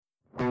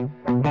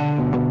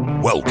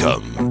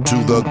Welcome to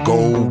the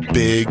Go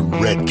Big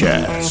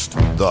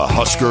Redcast, the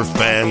Husker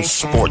Fan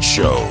Sports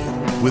Show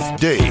with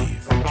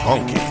Dave,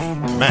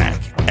 Honky,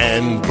 Mac,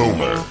 and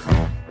Boomer.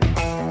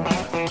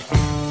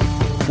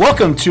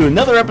 Welcome to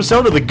another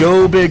episode of the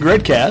Go Big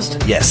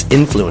Redcast. Yes,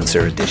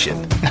 influencer edition.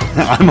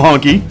 I'm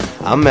Honky.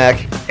 I'm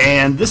Mac.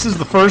 And this is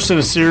the first in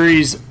a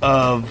series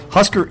of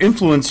Husker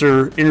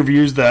influencer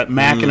interviews that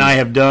Mac and I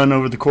have done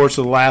over the course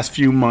of the last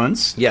few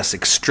months. Yes,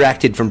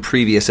 extracted from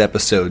previous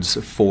episodes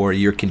for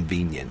your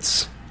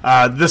convenience.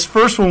 This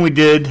first one we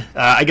did,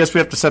 I guess we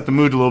have to set the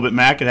mood a little bit,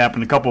 Mac. It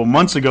happened a couple of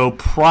months ago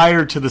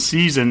prior to the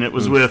season. It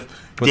was with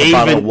Dave a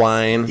bottle of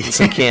wine and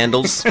some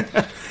candles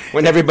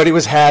when everybody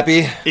was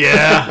happy.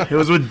 Yeah, it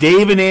was with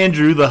Dave and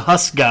Andrew, the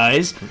Husk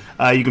Guys.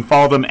 You can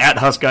follow them at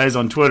Husk Guys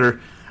on Twitter.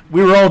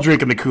 We were all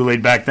drinking the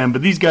Kool-Aid back then,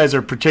 but these guys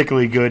are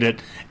particularly good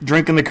at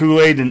drinking the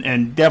Kool-Aid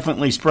and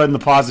definitely spreading the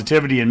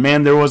positivity. And,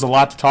 man, there was a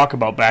lot to talk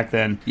about back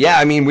then. Yeah,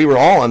 I mean, we were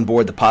all on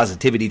board the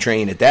positivity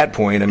train at that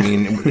point. I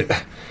mean,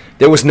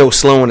 there was no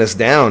slowing us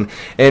down.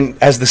 And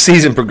as the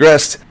season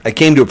progressed, I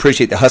came to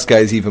appreciate the Husk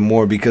Guys even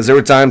more because there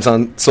were times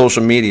on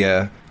social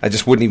media I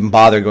just wouldn't even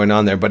bother going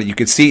on there. But you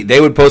could see they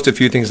would post a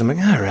few things. I'm like,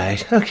 all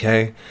right,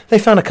 okay. They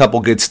found a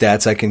couple good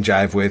stats I can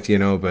jive with, you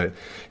know. But,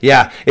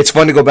 yeah, it's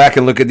fun to go back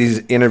and look at these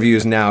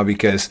interviews now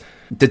because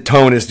the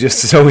tone is just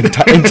so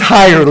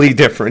entirely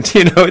different.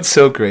 You know, it's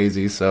so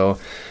crazy. So,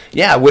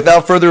 yeah,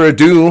 without further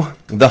ado,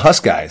 the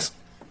Husk Guys.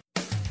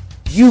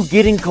 You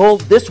getting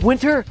cold this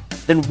winter?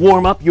 Then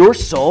warm up your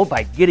soul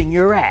by getting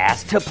your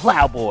ass to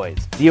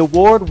Plowboys, the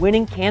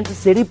award-winning Kansas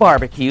City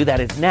barbecue that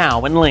is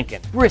now in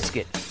Lincoln.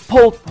 Brisket,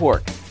 pulled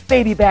pork,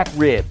 baby back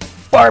rib,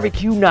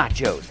 barbecue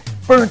nachos,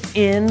 burnt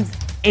ends,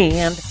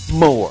 and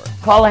more.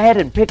 Call ahead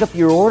and pick up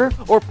your order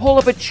or pull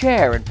up a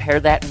chair and pair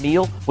that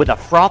meal with a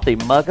frothy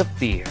mug of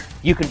beer.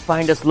 You can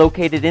find us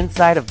located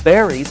inside of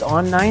Barry's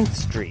on 9th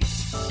Street.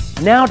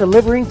 Now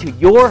delivering to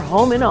your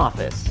home and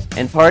office.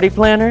 And party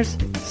planners,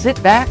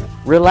 sit back,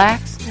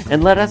 relax,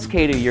 and let us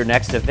cater your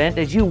next event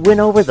as you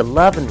win over the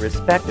love and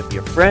respect of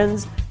your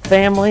friends,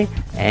 family,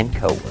 and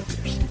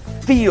coworkers.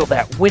 Feel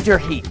that winter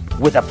heat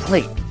with a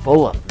plate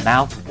full of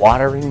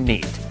mouth-watering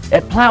meat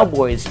at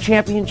Plowboys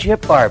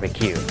Championship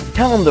Barbecue.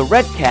 Tell them the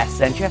Redcast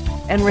sent you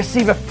and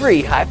receive a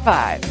free high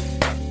five.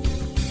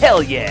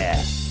 Hell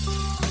yeah!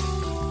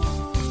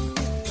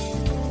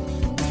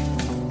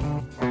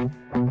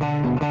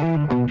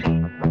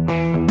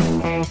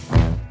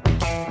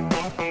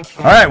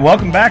 All right,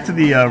 welcome back to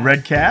the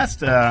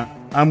Redcast.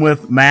 I'm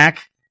with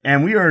Mac,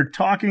 and we are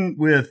talking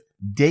with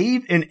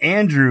Dave and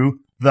Andrew,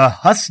 the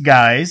Husk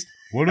Guys.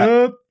 What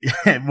up?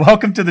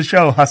 Welcome to the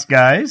show, Husk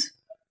Guys.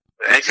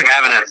 Thanks for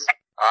having us.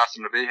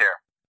 Awesome to be here.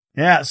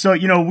 Yeah, so,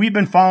 you know, we've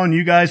been following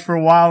you guys for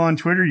a while on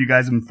Twitter. You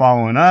guys have been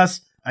following us.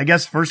 I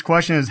guess first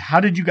question is, how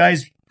did you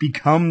guys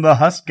become the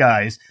Husk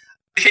Guys?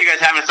 Appreciate you guys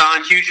having us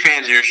on. Huge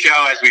fans of your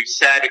show. As we've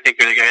said, we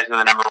think you guys are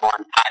the number one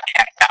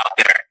podcast out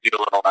there. Do a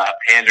little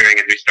pandering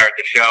as we start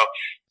the show.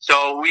 So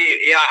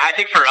I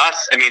think for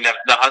us, I mean,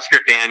 the Husker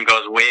fan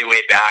goes way,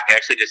 way back. I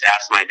actually just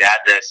asked my dad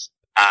this.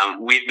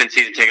 We've been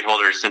season ticket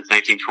holders since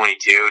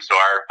 1922. So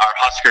our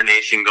Husker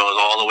Nation goes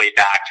all the way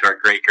back to our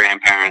great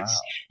grandparents.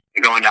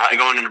 Wow.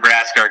 Going to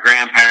Nebraska, our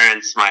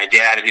grandparents, my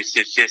dad, and his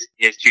two sisters.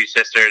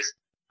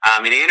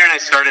 And Andrew and I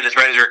started this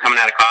right as we were coming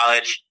out of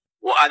college.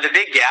 Well, the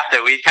big gap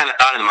that we kind of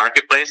thought in the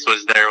marketplace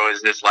was there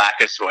was this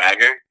lack of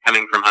swagger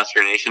coming from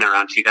Husker Nation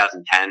around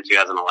 2010,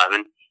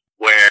 2011,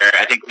 where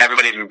I think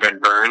everybody had been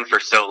burned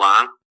for so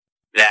long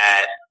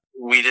that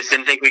we just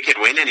didn't think we could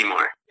win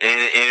anymore. And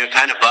it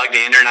kind of bugged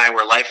Andrew and I.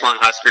 We're lifelong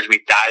Huskers.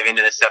 We dive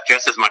into this stuff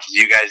just as much as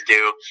you guys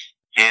do.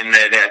 And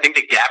I think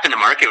the gap in the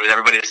market was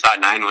everybody just thought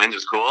 9 wins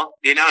was cool,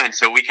 you know, and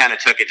so we kind of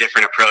took a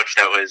different approach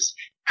that was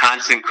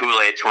constant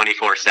Kool-Aid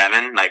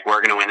 24/7. Like,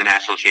 we're going to win the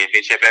national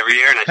championship every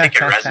year, and I think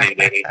it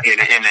resonated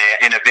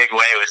in a big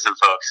way with some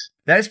folks.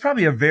 That is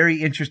probably a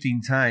very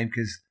interesting time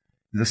because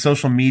the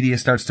social media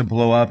starts to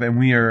blow up, and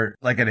we are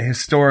like at a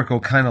historical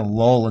kind of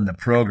lull in the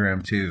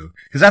program too.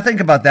 Because I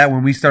think about that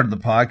when we started the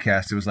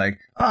podcast, it was like,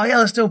 oh yeah,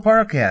 let's do a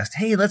podcast.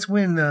 Hey, let's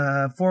win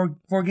four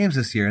games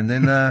this year, and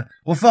then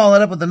we'll follow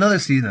it up with another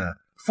season.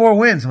 4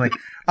 wins. I'm like,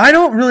 I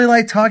don't really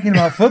like talking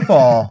about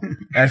football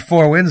at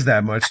 4 wins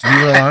that much, to be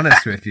real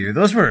honest with you.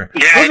 Those were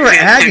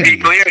agony. To be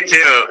clear,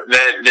 too,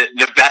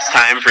 the best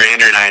time for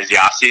Andrew and I is the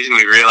off season.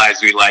 We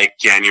realized we like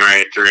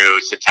January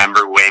through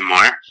September way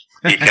more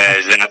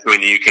because that's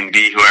when you can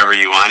be whoever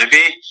you want to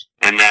be.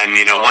 And then,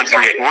 you know, once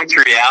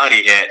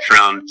reality hit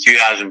from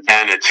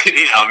 2010 to,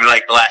 you know,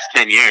 like the last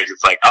 10 years,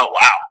 it's like, oh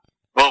wow,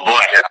 oh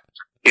boy.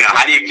 You know,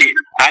 how do you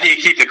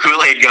keep the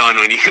Kool-Aid going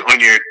when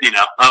you're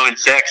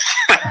 0-6?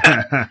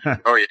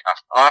 Oh yeah,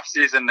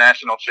 off-season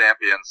national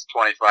champions,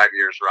 25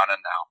 years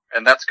running now,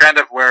 and that's kind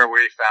of where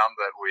we found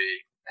that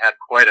we had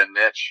quite a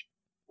niche.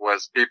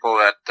 Was people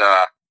that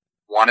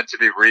wanted to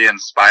be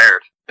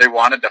re-inspired. They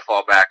wanted to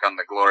fall back on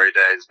the glory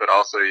days, but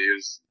also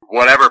use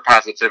whatever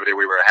positivity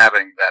we were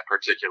having that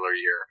particular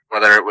year.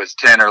 Whether it was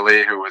Tanner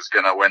Lee, who was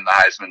going to win the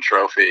Heisman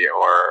Trophy,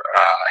 or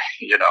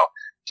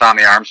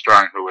Tommy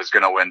Armstrong, who was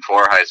going to win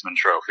 4 Heisman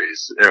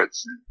trophies.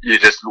 You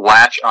just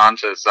latch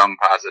onto some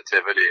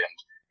positivity,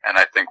 and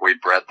I think we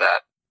bred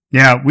that.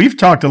 Yeah, we've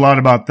talked a lot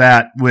about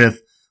that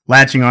with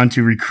latching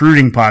onto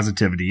recruiting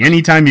positivity.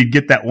 Anytime you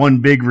get that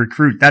one big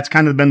recruit, that's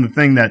kind of been the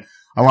thing that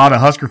a lot of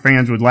Husker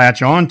fans would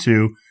latch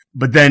onto,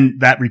 but then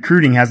that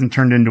recruiting hasn't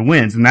turned into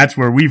wins. And that's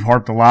where we've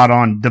harped a lot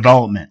on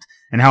development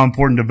and how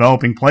important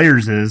developing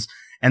players is.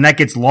 And that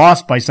gets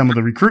lost by some of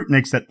the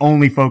recruitniks that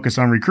only focus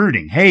on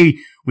recruiting. Hey,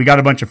 we got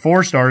a bunch of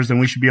 4-stars and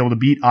we should be able to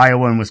beat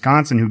Iowa and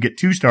Wisconsin who get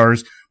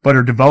 2-stars, but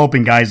are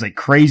developing guys like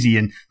crazy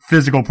and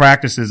physical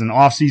practices and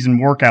off-season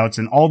workouts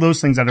and all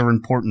those things that are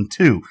important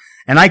too.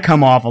 And I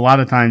come off a lot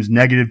of times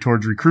negative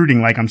towards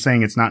recruiting, like I'm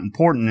saying it's not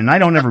important. And I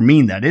don't ever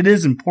mean that. It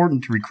is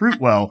important to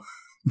recruit well,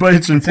 but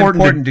it's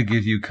important to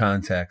give you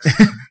context.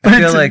 I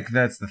feel like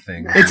that's the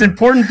thing. It's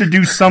important to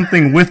do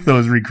something with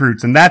those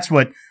recruits. And that's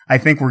what I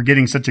think we're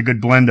getting such a good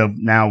blend of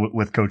now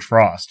with Coach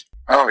Frost.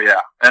 Oh,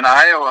 yeah. And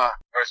Iowa,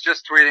 I was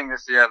just tweeting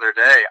this the other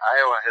day,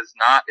 Iowa has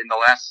not, in the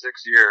last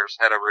 6 years,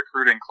 had a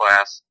recruiting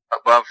class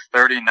above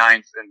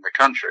 39th in the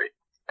country.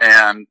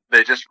 And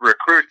they just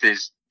recruit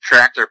these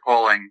tractor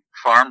pulling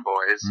farm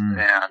boys,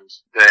 and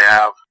they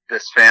have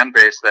this fan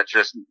base that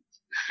just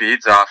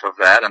feeds off of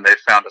that, and they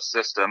found a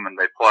system and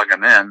they plug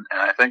them in.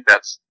 And I think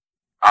that's,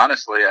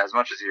 honestly, as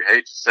much as you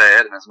hate to say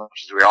it and as much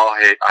as we all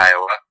hate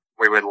Iowa,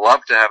 we would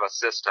love to have a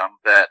system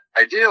that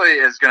ideally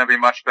is going to be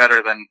much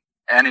better than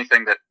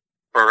anything that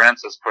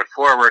Ferentz has put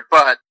forward,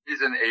 but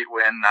he's an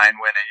 8-win,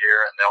 9-win a year,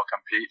 and they'll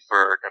compete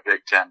for a Big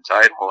Ten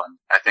title, and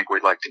I think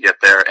we'd like to get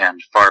there and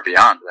far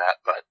beyond that,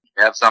 but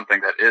we have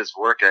something that is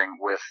working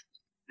with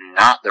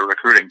not the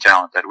recruiting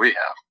talent that we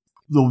have.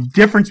 The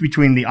difference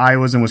between the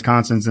Iowas and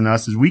Wisconsins and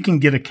us is we can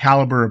get a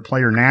caliber of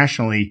player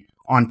nationally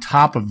on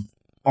top of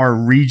our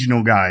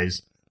regional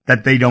guys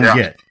that they don't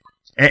get.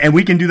 And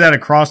we can do that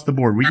across the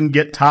board. We can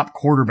get top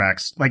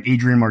quarterbacks like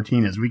Adrian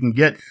Martinez. We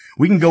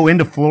can go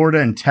into Florida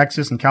and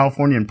Texas and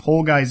California and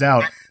pull guys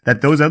out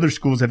that those other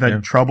schools have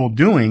had trouble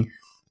doing.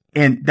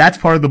 And that's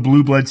part of the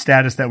blue blood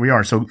status that we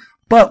are. So,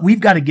 but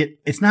we've got to get,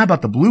 it's not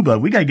about the blue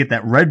blood. We got to get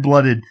that red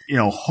blooded,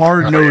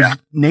 hard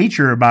nosed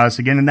nature about us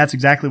again. And that's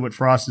exactly what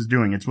Frost is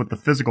doing. It's what the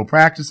physical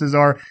practices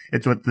are.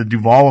 It's what the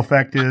Duval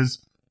effect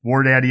is.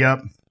 War Daddy up.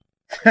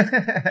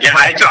 Yeah,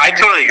 I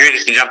totally agree.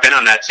 Just to jump in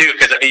on that too,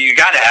 because you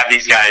got to have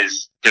these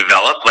guys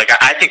develop. Like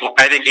I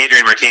think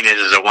Adrian Martinez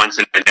is a once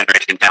in a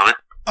generation talent.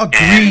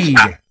 Agreed.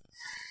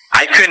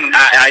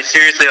 I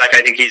seriously, I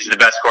think he's the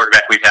best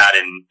quarterback we've had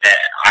in,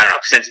 I don't know,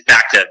 since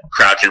back to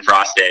Crouch and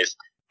Frost days.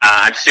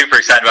 I'm super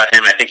excited about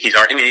him. I think he's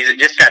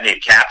just got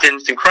named captain.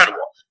 It's incredible.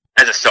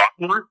 As a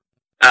sophomore.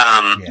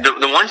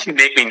 The ones who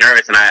make me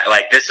nervous, and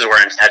this is where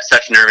I have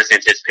such nervous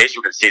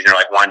anticipation for the season, are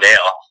like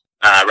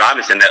Wandale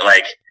Robinson, that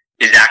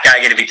is that guy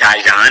going to be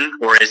Tyjon,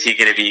 or is he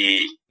going to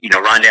be,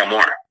 Rondale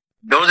Moore?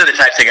 Those are the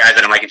types of guys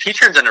that I'm like, if he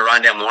turns into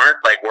Rondale Moore,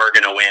 we're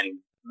going to win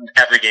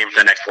every game for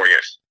the next 4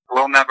 years.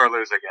 We'll never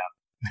lose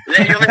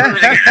again. You'll never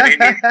lose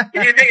again. I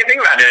mean, you think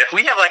about it. If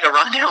we have a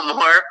Rondale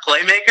Moore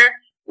playmaker,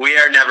 we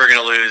are never going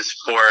to lose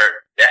for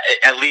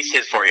at least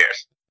his 4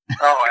 years.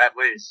 Oh, at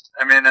least.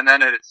 I mean, and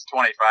then it's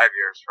 25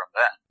 years from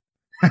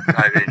then.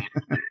 I mean,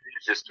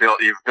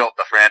 you've built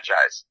the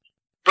franchise.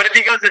 But if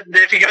he goes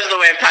the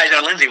way of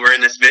Tyjon Lindsey, we're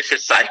in this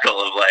vicious cycle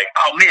of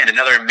oh man,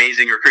 another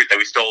amazing recruit that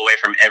we stole away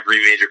from every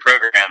major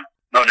program.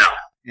 Oh no.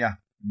 Yeah,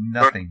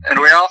 nothing. And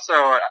we also,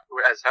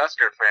 as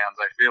Husker fans,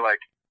 I feel like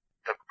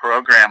the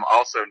program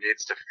also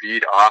needs to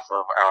feed off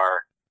of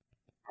our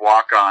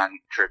walk-on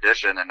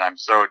tradition, and I'm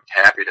so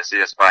happy to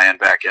see us buying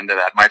back into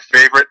that. My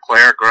favorite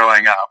player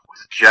growing up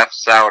was Jeff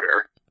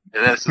Sauter.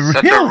 This is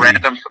such a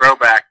random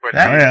throwback, but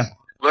he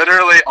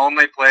literally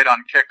only played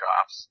on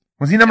kickoffs.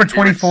 Was he number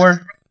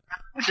 24?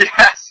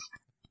 Yes.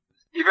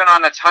 Even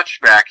on a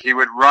touchback, he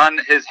would run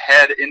his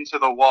head into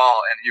the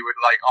wall, and he would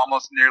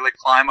almost nearly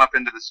climb up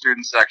into the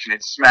student section.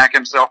 He'd smack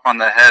himself on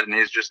the head, and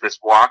he's just this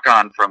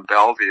walk-on from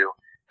Bellevue.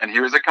 And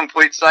he was a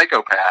complete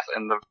psychopath,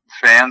 and the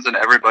fans and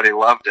everybody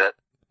loved it.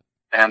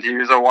 And he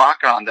was a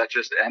walk-on that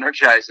just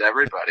energized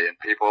everybody, and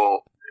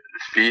people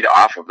feed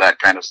off of that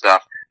kind of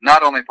stuff.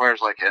 Not only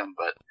players like him,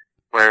 but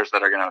players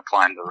that are going to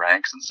climb the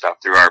ranks and stuff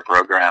through our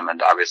program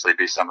and obviously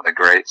be some of the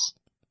greats.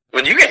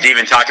 Well, you guys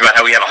even talked about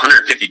how we have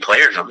 150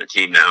 players on the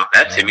team now.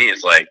 That to me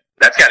is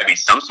that's got to be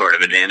some sort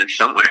of advantage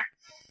somewhere.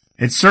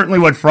 It's certainly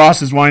what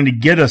Frost is wanting to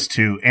get us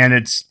to, and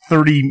it's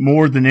 30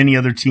 more than any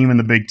other team in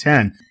the Big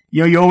Ten.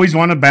 You always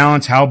want to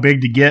balance how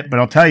big to get, but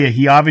I'll tell you,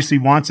 he obviously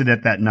wants it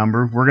at that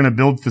number. We're going to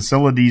build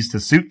facilities to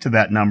suit to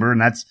that number, and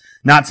that's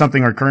not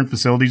something our current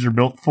facilities are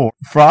built for.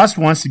 Frost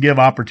wants to give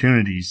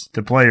opportunities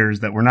to players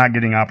that were not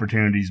getting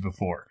opportunities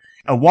before.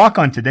 A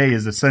walk-on today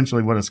is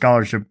essentially what a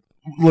scholarship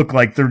looked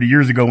like 30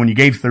 years ago when you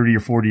gave 30 or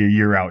 40 a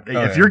year out.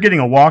 If you're getting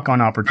a walk-on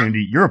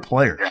opportunity, you're a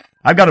player.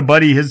 I've got a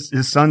buddy, his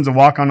son's a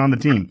walk-on on the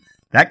team.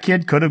 That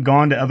kid could have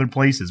gone to other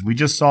places. We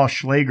just saw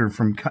Schlager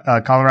from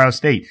Colorado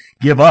State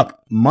give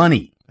up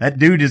money. That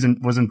dude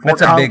was in Fort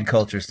That's a big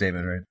culture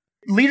statement, right?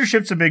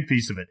 Leadership's a big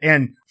piece of it.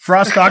 And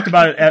Frost talked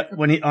about it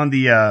when he on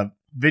the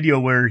video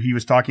where he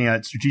was talking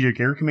at Strategic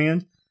Air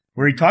Command,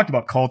 where he talked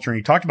about culture and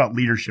he talked about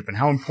leadership and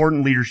how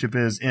important leadership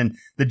is. And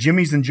the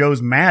Jimmies and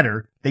Joes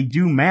matter. They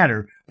do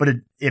matter. But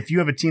if you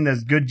have a team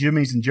that's good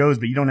Jimmies and Joes,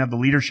 but you don't have the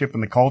leadership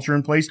and the culture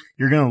in place,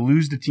 you're going to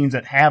lose the teams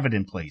that have it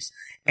in place.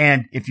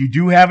 And if you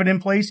do have it in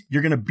place,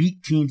 you're going to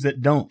beat teams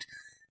that don't.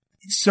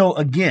 So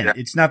again,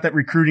 It's not that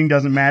recruiting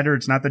doesn't matter.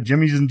 It's not that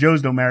Jimmies and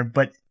Joes don't matter,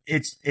 but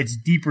it's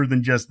deeper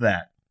than just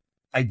that.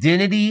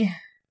 Identity,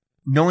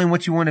 knowing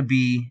what you want to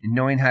be, and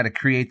knowing how to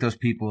create those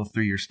people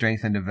through your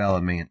strength and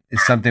development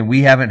is something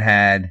we haven't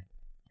had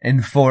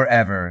in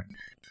forever.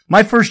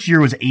 My first year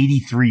was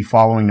 83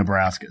 following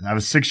Nebraska. I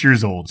was 6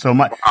 years old. So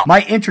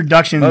my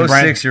introduction to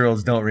Nebraska,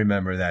 6-year-olds don't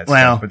remember that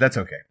well, stuff, but that's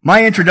okay.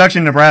 My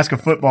introduction to Nebraska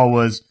football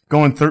was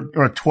going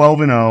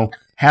 12-0,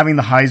 having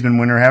the Heisman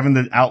winner, having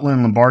the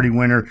Outland Lombardi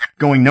winner,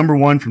 going number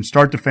 1 from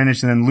start to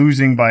finish, and then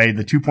losing by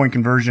the 2-point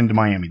conversion to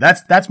Miami.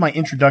 That's my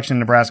introduction to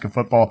Nebraska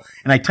football.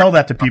 And I tell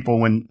that to people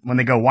when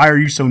they go, "Why are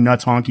you so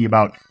nuts honky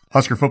about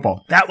Husker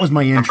football?" That was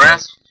my intro.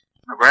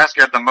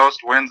 Nebraska had the most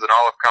wins in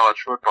all of college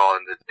football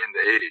in the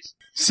 80s.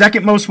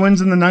 Second most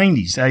wins in the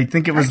 90s. I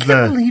think it was I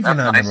can't believe we're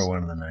not number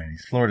 1 in the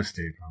 90s. Florida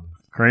State, probably.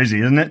 Crazy,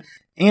 isn't it?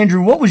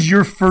 Andrew, what was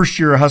your first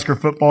year of Husker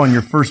football and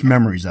your first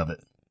memories of it?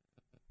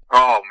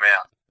 Oh, man.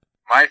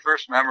 My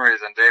first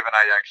memories, and Dave and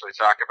I actually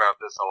talk about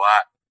this a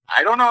lot.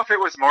 I don't know if it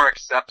was more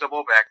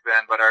acceptable back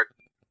then, but our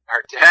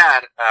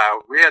dad,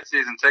 we had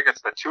season tickets,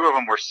 but 2 of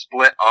them were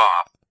split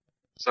off.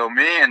 So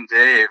me and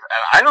Dave,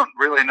 and I don't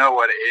really know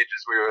what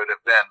ages we would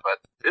have been, but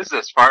this is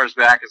as far as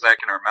back as I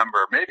can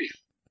remember, maybe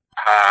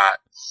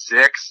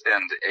 6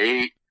 and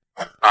 8,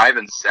 5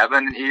 and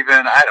 7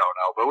 even, I don't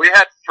know. But we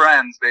had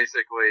friends,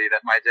 basically, that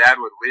my dad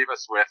would leave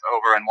us with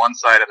over on one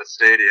side of the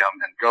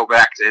stadium and go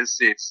back to his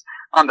seats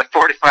on the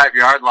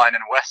 45-yard line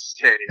in West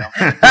Stadium.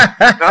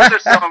 Those are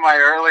some of my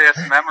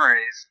earliest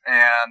memories,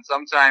 and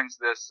sometimes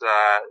this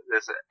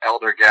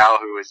elder gal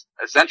who was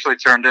essentially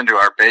turned into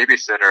our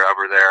babysitter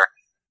over there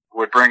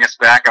would bring us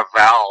back a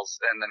Val's,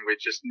 and then we'd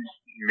just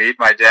meet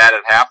my dad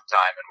at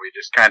halftime, and we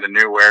just kind of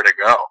knew where to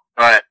go.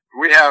 But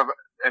we have,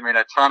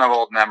 a ton of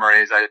old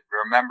memories. I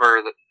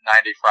remember the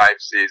 95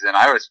 season.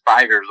 I was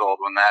 5 years old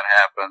when that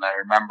happened.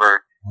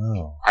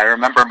 I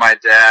remember my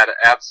dad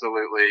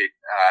absolutely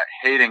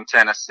hating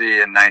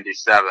Tennessee in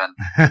 97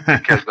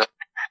 because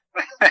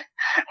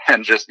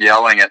and just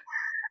yelling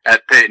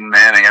at Peyton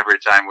Manning every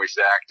time we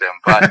sacked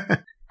him.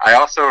 But I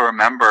also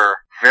remember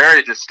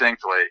very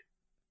distinctly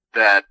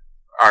that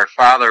our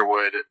father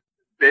would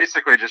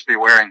basically just be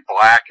wearing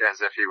black as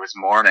if he was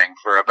mourning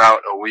for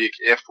about a week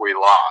if we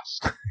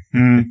lost.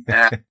 And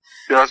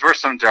those were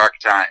some dark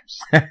times.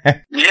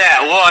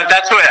 Yeah, well,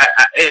 that's what.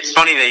 It's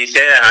funny that you say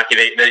that,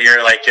 Honky, that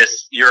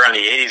you're on the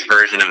 '80s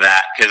version of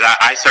that, because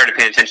I started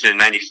paying attention in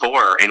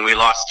 '94, and we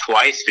lost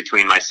twice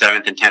between my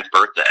 7th and 10th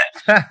birthday.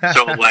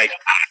 So,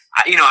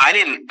 I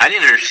didn't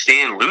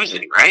understand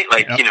losing, right?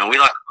 We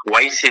lost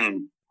twice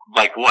in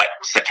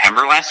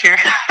September last year?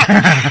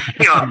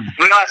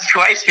 We lost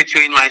twice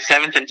between my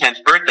 7th and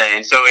 10th birthday.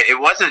 And so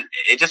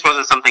it just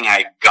wasn't something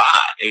I got.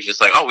 It was just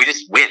like, oh, we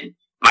just win.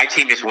 My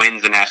team just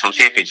wins the national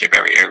championship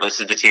every year.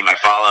 This is the team I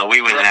follow.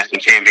 We win the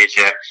national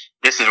championship.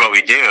 This is what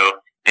we do.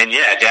 And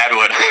yeah, Dad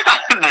would,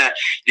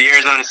 the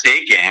Arizona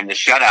State game, the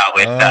shutout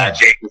with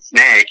Jake the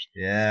Snake,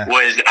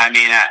 was,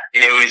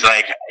 it was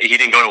like, he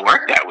didn't go to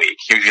work that week.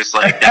 He was just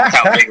like, that's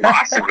how big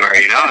losses were,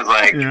 It was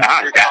like, is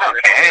that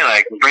okay?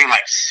 Like, bring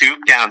soup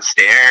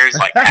downstairs,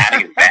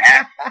 patting his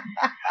back.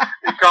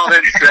 He called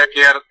in sick.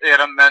 He had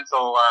a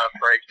mental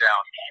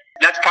breakdown.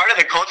 That's part of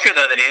the culture,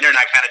 though, that Andrew and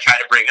I kind of try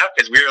to bring up,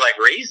 because we were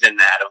raised in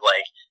that of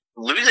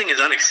losing is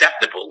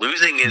unacceptable.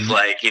 Losing is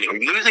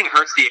losing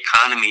hurts the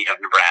economy of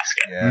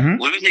Nebraska. Yeah.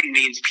 Losing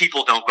means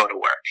people don't go to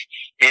work.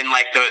 And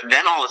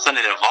then all of a sudden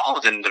it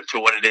evolved into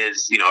what it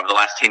is, over the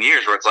last 10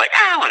 years, where it's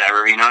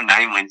whatever,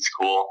 9 wins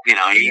cool,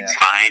 it's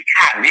fine.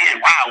 God,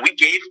 man, wow, we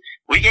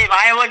gave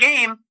Iowa a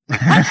game.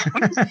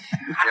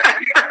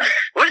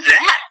 What is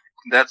that?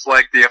 That's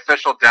the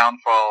official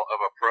downfall of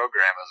a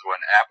program is when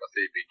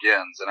apathy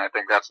begins, and I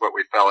think that's what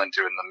we fell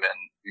into in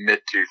the mid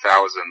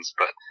 2000s.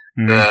 But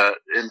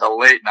in the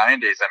late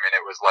 90s,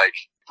 it was like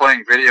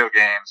playing video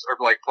games or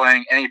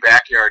playing any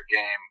backyard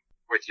game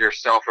with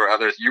yourself or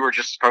others. You were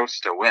just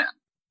supposed to win.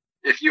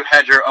 If you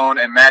had your own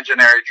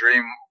imaginary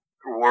dream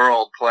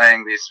world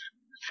playing these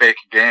fake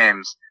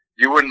games,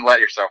 you wouldn't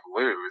let yourself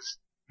lose.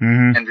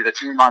 Mm-hmm. And the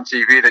team on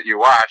TV that you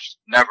watched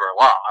never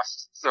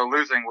lost, so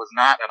losing was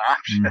not an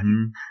option.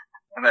 Mm-hmm.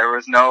 And there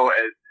was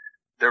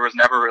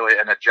never really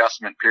an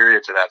adjustment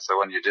period to that. So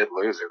when you did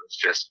lose, it was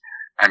just,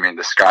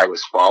 the sky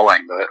was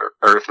falling, the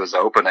earth was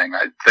opening,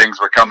 things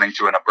were coming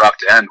to an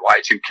abrupt end.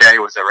 Y2K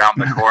was around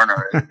the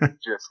corner.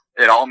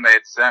 It all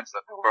made sense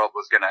that the world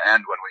was going to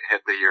end when we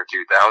hit the year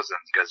 2000,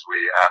 because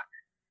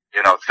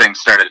things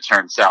started to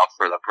turn south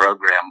for the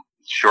program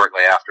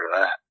shortly after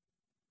that.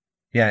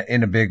 Yeah,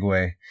 in a big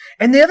way.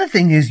 And the other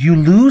thing is, you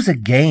lose a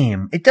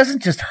game, it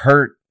doesn't just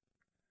hurt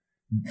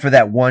for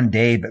that one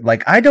day, but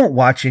like I don't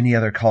watch any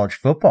other college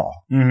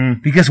football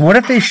Mm-hmm. because what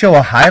if they show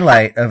a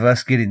highlight of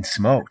us getting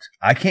smoked?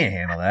 I can't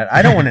handle that.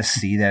 I don't want to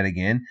see that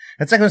again.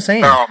 That's like I was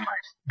saying. Oh my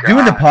God.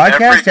 Doing the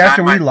podcast Every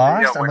after time we I see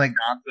lost, a I'm like,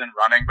 Wisconsin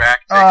running back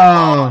take the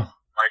ball,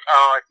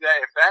 oh,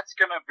 like, if that's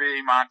gonna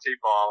be Monty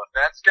Ball, if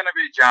that's gonna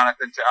be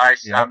Jonathan,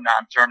 Yep.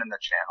 I'm turning the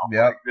channel.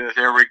 Yep.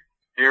 Like,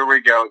 here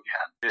we go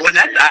again. Well,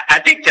 I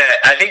think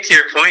to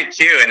your point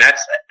too, and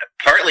that's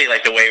partly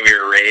like the way we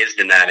were raised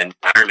in that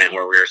environment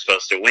where we were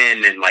supposed to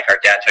win, and like our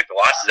dad took the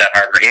losses that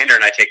hard. Andrew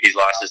and I take these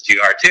losses too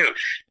hard too.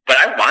 But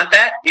I want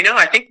that.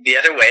 I think the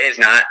other way is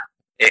not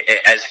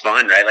as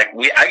fun, right? Like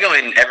I go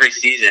in every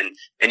season,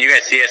 and you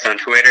guys see us on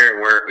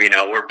Twitter.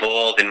 We're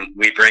bold and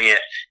we bring it.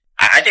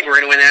 I think we're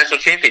going to win the national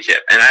championship,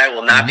 and I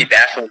will not be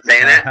bashful in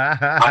saying it.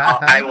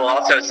 I will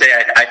also say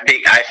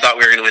I thought we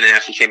were going to win the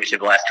national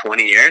championship the last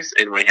 20 years,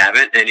 and we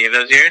haven't any of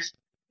those years.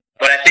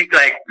 But I think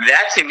like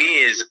that to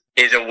me is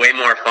a way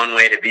more fun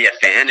way to be a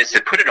fan, is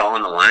to put it all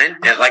on the line.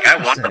 And like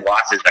I want the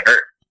losses to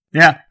hurt.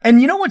 Yeah.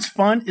 And you know what's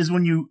fun is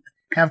when you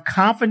have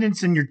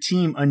confidence in your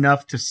team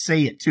enough to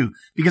say it too.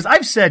 Because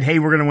I've said, hey,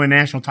 we're going to win a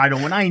national title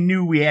when I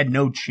knew we had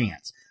no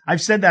chance.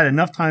 I've said that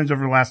enough times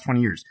over the last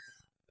 20 years.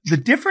 The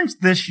difference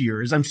this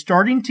year is I'm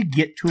starting to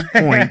get to a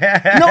point.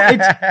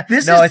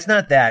 It's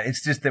not that.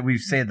 It's just that we've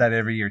said that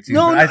every year too.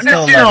 No. I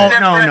still love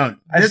it.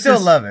 I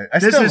still love it.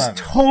 This is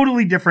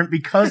totally different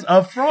because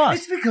of Frost.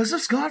 It's because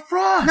of Scott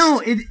Frost.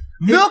 No,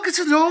 milk is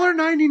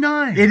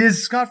 $1.99. It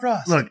is Scott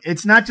Frost. Look,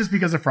 it's not just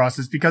because of Frost.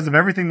 It's because of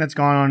everything that's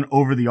gone on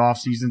over the off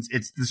seasons.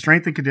 It's the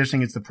strength and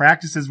conditioning. It's the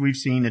practices we've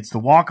seen. It's the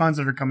walk-ons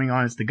that are coming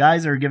on. It's the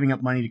guys that are giving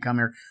up money to come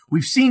here.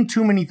 We've seen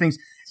too many things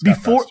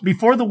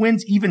before the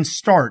wins even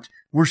start.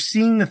 We're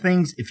seeing the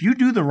things. If you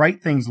do the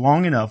right things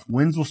long enough,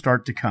 wins will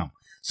start to come.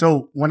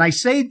 So when I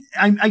say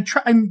I'm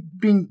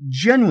being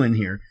genuine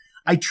here,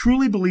 I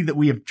truly believe that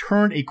we have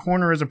turned a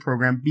corner as a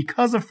program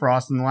because of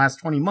Frost in the last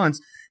 20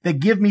 months that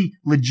give me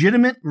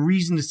legitimate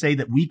reason to say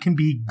that we can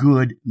be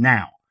good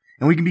now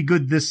and we can be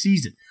good this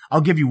season.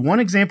 I'll give you one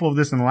example of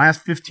this in the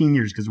last 15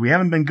 years because we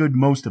haven't been good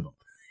most of them.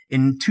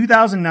 In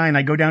 2009,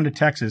 I go down to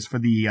Texas for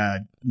the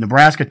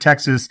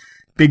Nebraska-Texas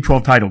Big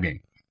 12 title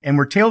game, and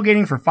we're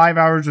tailgating for 5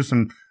 hours with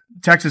some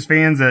Texas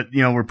fans that,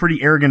 were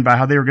pretty arrogant about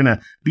how they were going to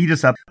beat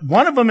us up.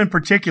 One of them in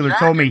particular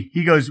told me,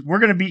 he goes, we're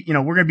going to beat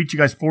you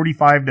guys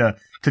 45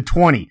 to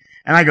 20.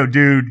 And I go,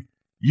 dude,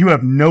 you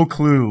have no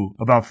clue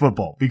about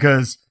football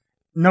because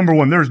number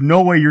one, there's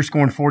no way you're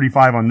scoring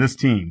 45 on this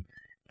team.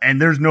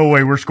 And there's no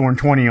way we're scoring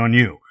 20 on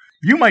you.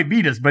 You might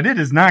beat us, but it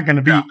is not going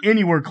to be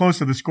anywhere close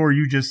to the score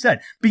you just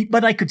said.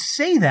 But I could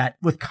say that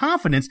with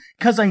confidence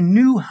because I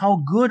knew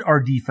how good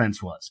our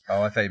defense was.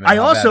 Oh, I thought you meant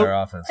how bad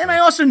our offense was. And I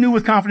also knew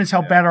with confidence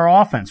how bad our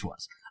offense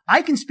was.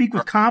 I can speak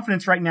with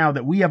confidence right now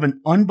that we have an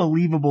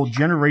unbelievable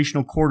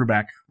generational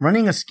quarterback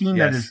running a scheme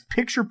that is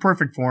picture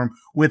perfect for him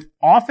with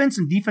offense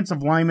and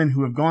defensive linemen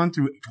who have gone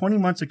through 20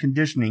 months of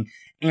conditioning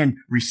and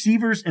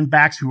receivers and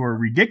backs who are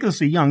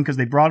ridiculously young because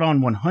they brought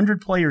on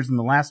 100 players in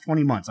the last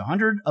 20 months.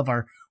 100 of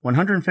our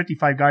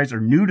 155 guys are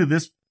new to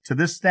this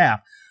staff,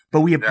 but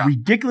we have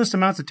ridiculous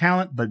amounts of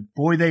talent, but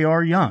boy, they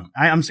are young.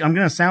 I'm going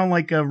to sound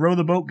like a row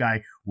the boat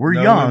guy. We're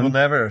young. We'll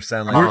never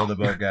sound like a row the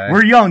boat guy.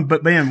 We're young,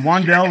 but man,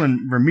 Wandell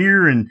and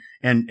Ramir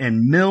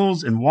and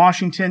Mills and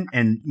Washington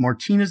and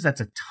Martinez,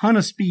 that's a ton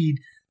of speed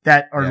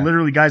that are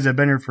literally guys that have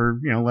been here for,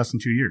 less than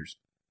 2 years.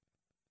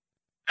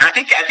 I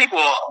think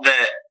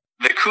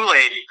the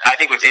Kool-Aid, I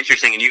think what's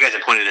interesting, and you guys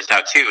have pointed this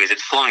out too, is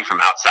it's flowing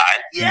from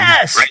outside.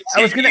 Yes! Right? So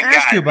I was going to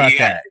ask you about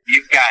that.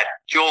 You've got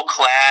Joel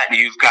Klatt,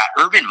 you've got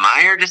Urban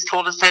Meyer just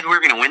told us that we're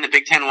going to win the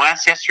Big Ten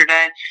West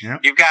yesterday. Yep.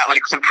 You've got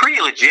like some pretty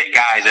legit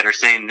guys that are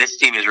saying this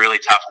team is really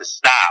tough to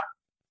stop.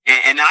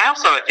 And I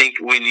also think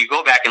when you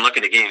go back and look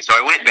at the game, so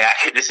I went back,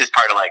 this is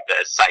part of like the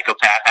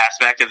psychopath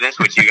aspect of this,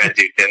 which you guys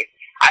do too.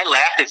 I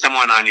laughed at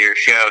someone on your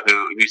show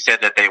who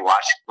said that they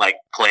watched like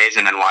plays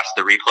and then watched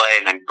the replay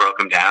and then broke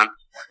them down,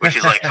 which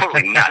is like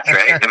totally nuts,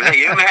 right? Was that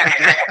you,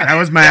 man? That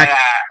was Mac.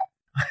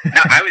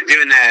 No, I was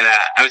doing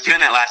that. I was doing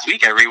that last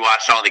week. I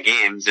rewatched all the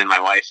games, and my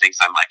wife thinks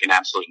I'm like an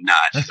absolute nut.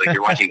 She's like,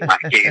 "You're watching my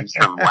games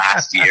from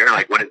last year.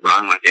 Like, what is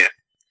wrong with you?"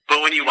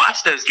 But when you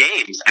watch those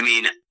games, I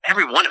mean,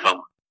 every one of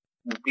them,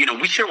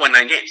 we sure won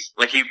 9 games.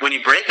 Like, when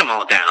you break them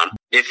all down,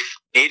 if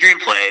Adrian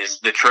plays,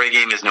 the Troy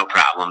game is no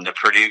problem. The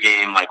Purdue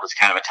game, was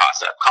kind of a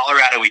toss-up.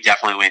 Colorado, we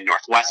definitely win.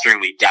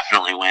 Northwestern, we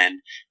definitely win.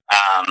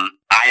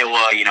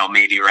 Iowa,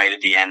 maybe right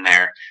at the end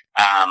there.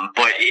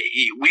 But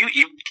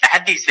you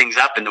had these things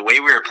up, and the way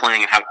we were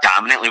playing and how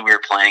dominantly we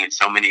were playing in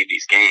so many of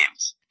these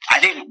games. I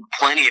think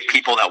plenty of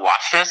people that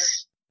watched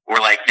us were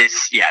like,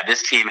 this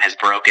team has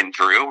broken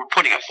through. We're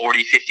putting up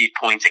 40, 50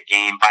 points a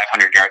game,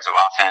 500 yards of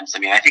offense. I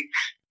mean, I think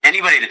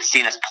anybody that's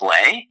seen us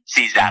play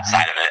sees that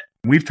side of it.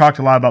 We've talked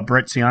a lot about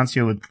Brett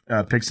Ciancio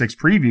with Pick Six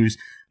Previews.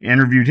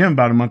 Interviewed him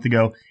about a month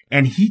ago,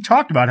 and he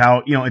talked about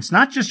how, it's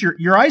not just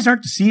your eyes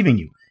aren't deceiving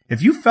you.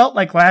 If you felt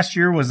like last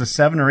year was a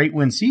 7 or 8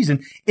 win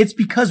season, it's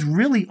because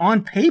really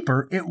on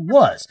paper it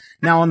was.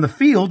 Now on the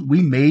field,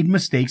 we made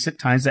mistakes at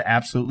times that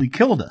absolutely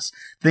killed us.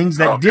 Things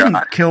that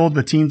didn't kill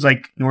the teams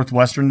like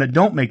Northwestern that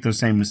don't make those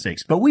same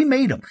mistakes, but we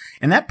made them.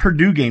 And that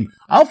Purdue game,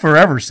 I'll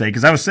forever say,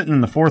 because I was sitting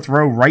in the 4th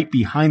row right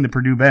behind the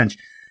Purdue bench,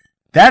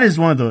 that is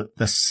one of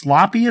the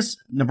sloppiest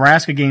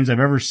Nebraska games I've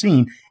ever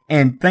seen.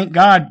 And thank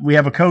God we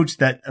have a coach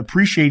that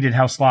appreciated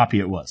how sloppy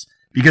it was.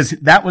 Because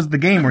that was the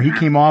game where he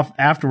came off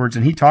afterwards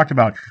and he talked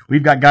about,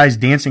 we've got guys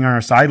dancing on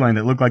our sideline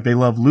that look like they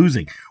love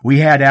losing. We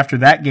had after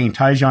that game,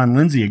 Tyjon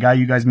Lindsey, a guy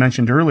you guys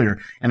mentioned earlier,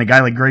 and a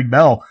guy like Greg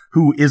Bell,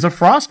 who is a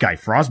Frost guy.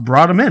 Frost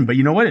brought him in. But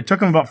you know what? It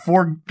took him about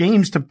 4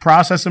 games to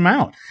process him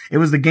out. It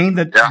was the game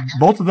that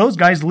both of those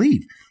guys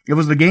leave. It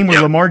was the game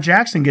where Lamar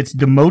Jackson gets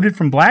demoted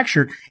from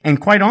Blackshirt. And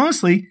quite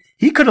honestly,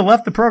 he could have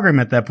left the program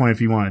at that point if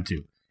he wanted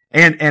to.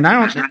 And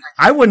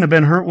I wouldn't have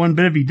been hurt one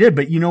bit if he did,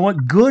 but you know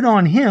what? Good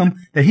on him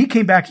that he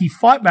came back. He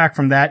fought back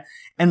from that.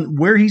 And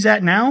where he's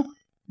at now,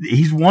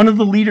 he's one of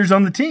the leaders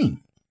on the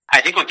team. I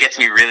think what gets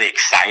me really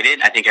excited,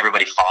 I think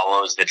everybody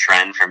follows the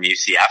trend from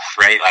UCF,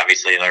 right?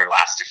 Obviously they're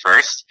last to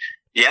first.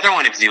 The other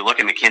one, if you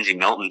look at McKenzie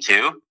Milton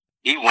too,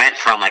 he went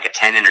from like a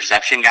 10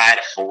 interception guy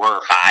to 4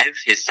 or 5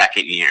 his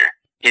second year.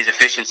 His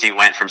efficiency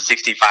went from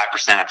 65%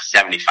 up to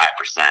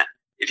 75%.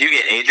 If you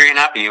get Adrian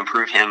up and you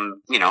improve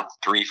him,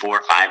 3,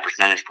 4, 5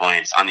 percentage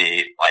points on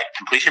the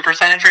completion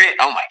percentage rate,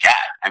 oh my God.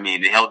 I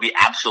mean, he'll be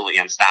absolutely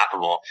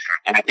unstoppable.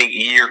 And I think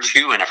year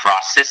 2 in a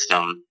Frost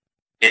system,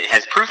 it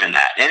has proven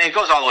that. And it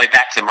goes all the way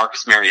back to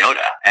Marcus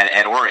Mariota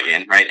at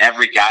Oregon, right?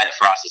 Every guy that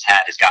Frost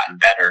has gotten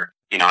better,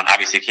 and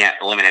obviously can't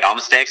eliminate all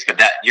mistakes, but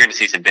that you're going to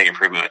see some big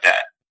improvement with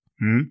that.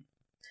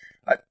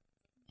 Mm-hmm.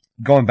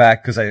 Going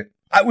back, because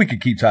we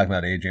could keep talking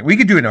about Adrian. We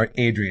could do an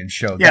Adrian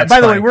show. Yeah. By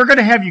the way, we're going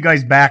to have you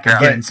guys back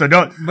again, so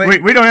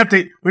we don't have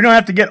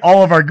to get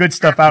all of our good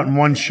stuff out in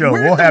one show.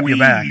 We'll have you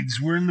back.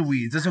 We're in the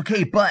weeds. That's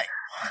okay, but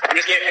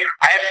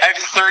I have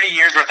 30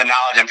 years worth of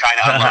knowledge I'm trying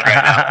to upload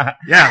right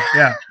now.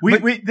 Yeah.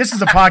 We this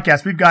is a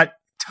podcast. We've got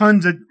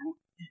tons of.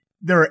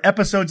 There are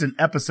episodes and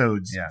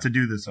episodes to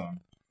do this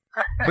on.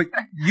 But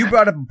you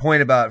brought up a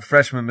point about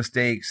freshman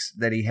mistakes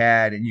that he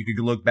had, and you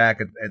could look back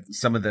at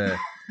some of the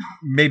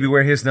maybe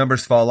where his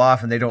numbers fall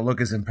off and they don't look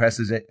as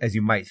impressive as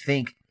you might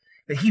think.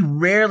 But he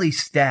rarely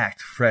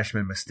stacked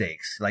freshman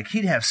mistakes. Like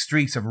he'd have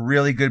streaks of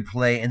really good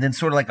play and then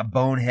sort of like a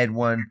bonehead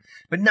one,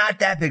 but not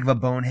that big of a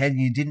bonehead, and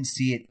you didn't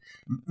see it.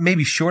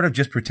 Maybe short of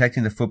just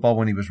protecting the football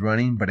when he was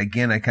running, but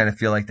again, I kind of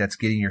feel like that's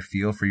getting your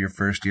feel for your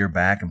first year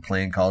back and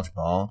playing college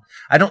ball.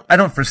 I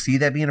don't foresee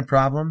that being a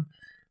problem.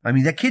 I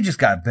mean, that kid just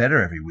got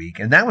better every week.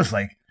 And that was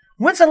like,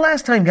 when's the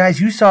last time, guys,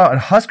 you saw a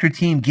Husker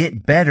team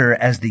get better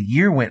as the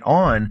year went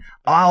on?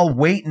 I'll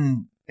wait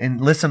and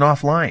listen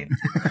offline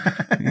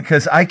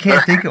because I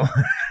can't think of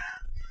one.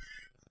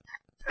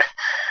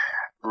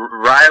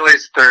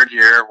 Riley's third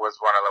year was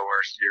one of the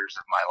worst years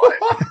of my life.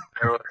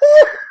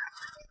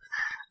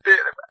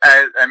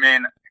 I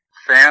mean,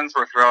 fans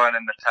were throwing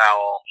in the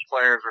towel.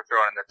 Players were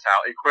throwing in the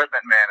towel.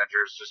 Equipment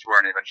managers just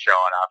weren't even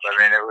showing up.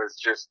 I mean, it was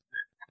just...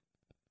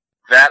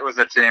 That was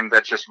a team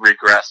that just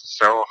regressed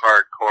so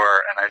hardcore,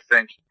 and I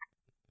think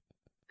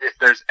if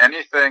there's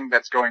anything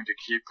that's going to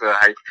keep the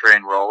hype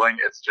train rolling,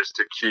 it's just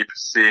to keep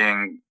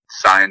seeing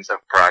signs of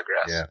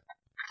progress. Yeah.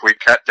 If we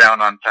cut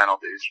down on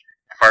penalties,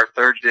 if our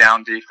third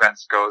down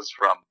defense goes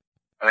from,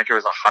 I think it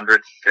was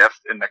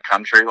 105th in the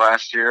country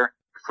last year,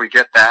 if we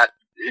get that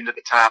into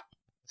the top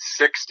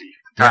 60,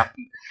 top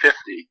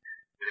 50,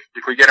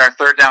 if we get our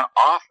third down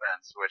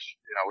offense, which,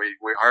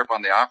 we harp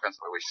on the offense,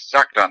 but we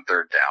sucked on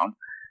third down.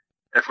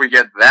 If we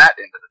get that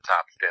into the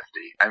top 50,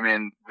 I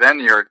mean, then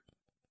you're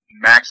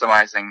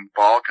maximizing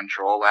ball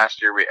control.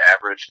 Last year we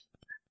averaged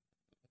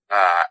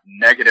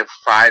negative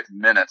 5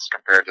 minutes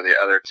compared to the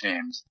other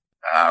teams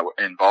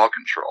in ball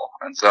control.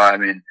 And so, I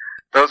mean,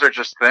 those are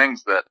just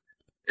things that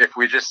if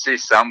we just see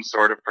some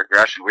sort of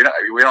progression, we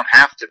don't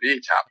have to be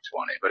top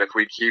 20, but if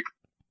we keep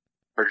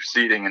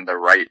proceeding in the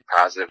right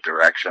positive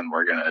direction,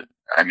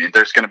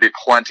 there's going to be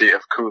plenty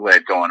of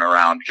Kool-Aid going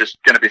around, just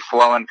going to be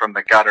flowing from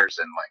the gutters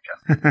in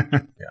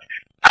Lincoln.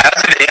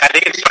 I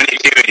think it's funny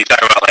too when you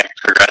talk about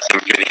progressing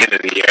through the end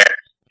of the year,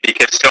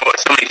 because so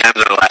many times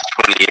over the last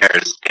 20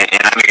 years,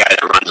 and I'm a guy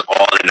that runs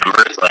all the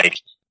numbers,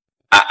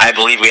 I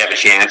believe we have a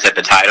chance at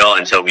the title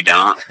until we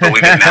don't, but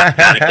we've been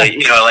mathematically,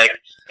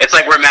 it's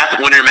like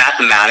when you're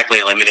mathematically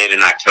eliminated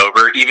in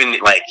October, even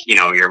you're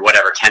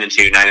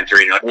 10-2, 9-3, and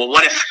you're like, well,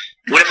 what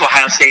if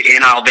Ohio State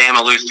and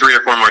Alabama lose 3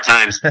 or 4 more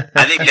times?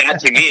 I think that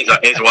to me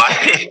is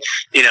why,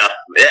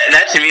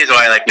 that to me is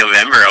why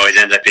November always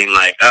ends up being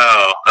like,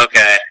 oh,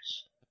 okay,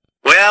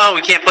 well,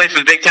 we can't play for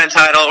the Big Ten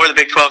title or the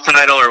Big 12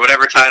 title or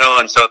whatever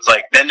title. And so it's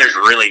then there's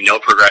really no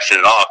progression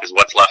at all because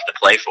what's left to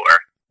play for?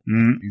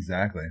 Mm,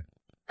 exactly.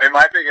 I mean,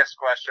 my biggest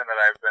question that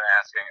I've been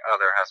asking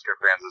other Husker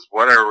fans is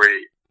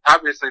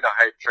obviously the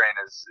hype train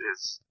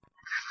is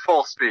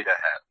full speed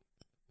ahead.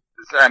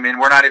 I mean,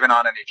 we're not even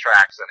on any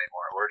tracks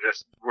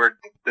anymore.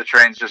 The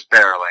train's just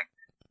barreling.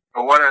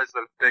 But what is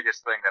the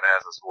biggest thing that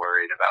has us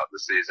worried about the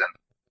season?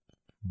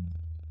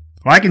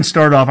 Well, I can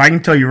start off. I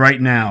can tell you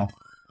right now,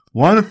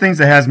 one of the things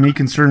that has me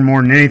concerned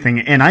more than anything,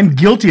 and I'm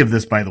guilty of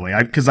this, by the way,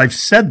 because I've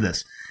said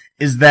this,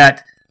 is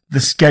that the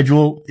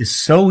schedule is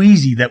so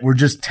easy that we're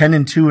just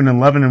 10-2 and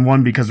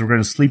 11-1 because we're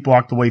going to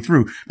sleepwalk the way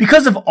through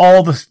because of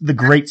all the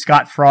great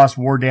Scott Frost,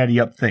 War Daddy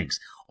Up things.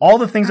 All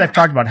the things I've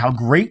talked about, how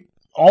great,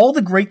 all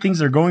the great things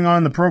that are going on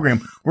in the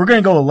program, we're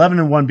going to go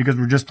 11-1 because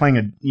we're just playing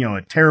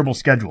a terrible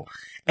schedule.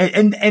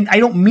 And I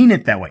don't mean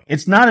it that way.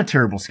 It's not a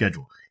terrible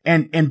schedule.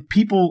 And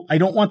people, I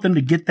don't want them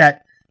to get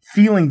that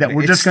feeling that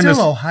we're just going to. It's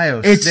still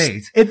Ohio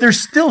State. There's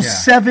still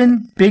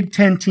 7 Big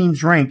Ten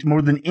teams ranked,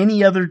 more than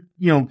any other,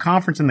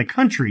 conference in the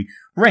country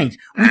ranked.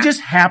 We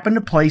just happen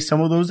to play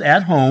some of those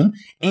at home,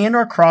 and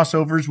our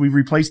crossovers, we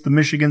replaced the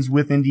Michigans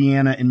with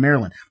Indiana and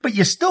Maryland. But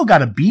you still got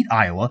to beat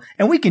Iowa,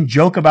 and we can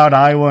joke about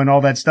Iowa and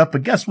all that stuff,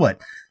 but guess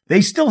what?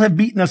 They still have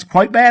beaten us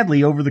quite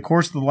badly over the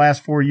course of the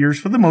last 4 years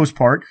for the most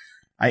part.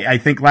 I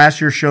think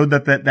last year showed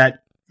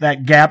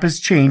that gap has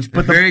changed.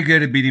 But they're very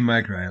good at beating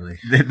Mike Riley.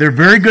 They're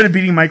very good at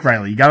beating Mike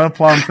Riley. You got to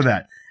applaud them for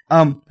that.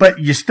 But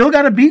you still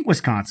got to beat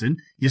Wisconsin.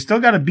 You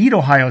still got to beat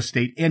Ohio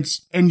State, and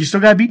you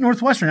still got to beat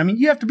Northwestern. I mean,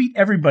 you have to beat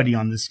everybody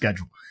on this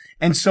schedule.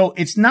 And so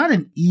it's not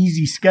an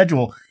easy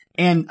schedule.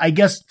 And I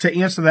guess to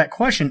answer that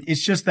question,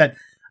 it's just that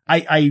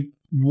I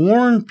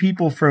warn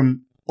people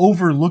from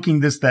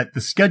overlooking this, that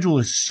the schedule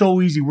is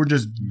so easy. We're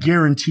just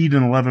guaranteed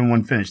an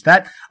 11-1 finish.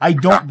 That I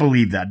don't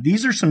believe that.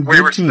 These are some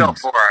good teams. We were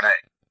still 4-8.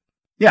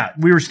 Yeah,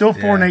 we were still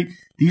 4-8.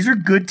 These are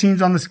good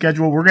teams on the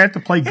schedule. We're going to have to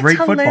play great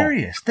football. It's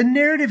hilarious. The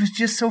narrative is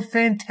just so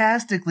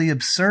fantastically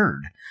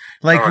absurd.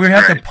 Like, we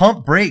have to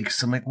pump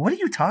brakes. I'm like, what are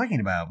you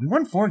talking about? We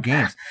won 4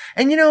 games.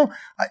 And,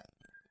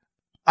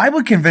 I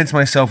would convince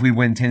myself we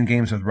win 10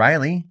 games with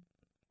Riley.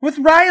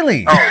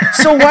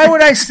 So why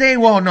would I say,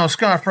 well, no,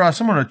 Scott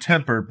Frost, I'm going to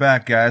temper it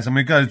back, guys. I mean,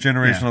 we got a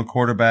generational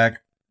quarterback.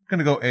 I'm going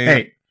to go 8.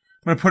 Hey.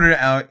 I'm going to put it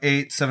out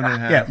 8,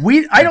 7.5.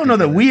 Yeah, I don't know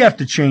that we have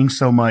to change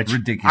so much.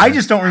 Ridiculous. I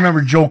just don't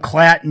remember Joe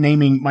Klatt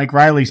naming Mike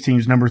Riley's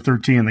team's number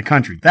 13 in the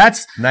country.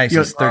 That's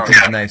nicest.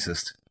 13th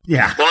nicest.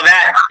 Yeah. Well,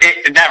 that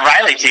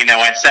Riley team that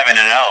went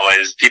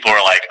 7-0 is people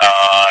were like,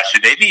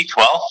 should they be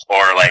 12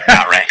 or like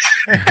not ranked?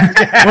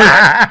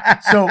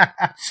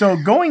 So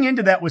going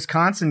into that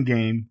Wisconsin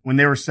game when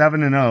they were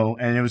 7-0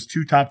 and it was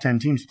 2 top 10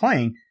 teams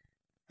playing,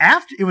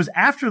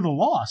 after the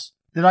loss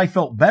that I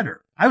felt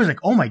better. I was like,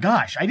 oh my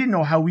gosh, I didn't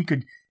know how we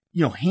could,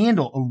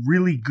 handle a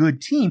really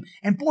good team.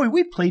 And boy,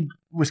 we played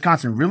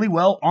Wisconsin really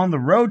well on the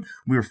road.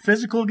 We were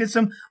physical against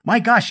them. My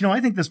gosh,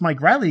 I think this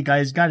Mike Riley guy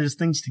has got his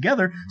things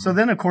together. Mm-hmm. So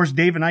then, of course,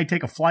 Dave and I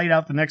take a flight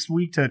out the next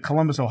week to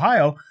Columbus,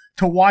 Ohio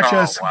to watch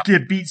us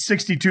get beat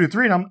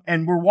 62-3.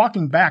 And we're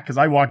walking back because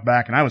I walked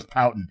back and I was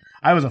pouting.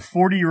 I was a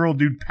 40-year-old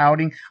dude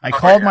pouting. I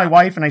called my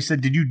wife and I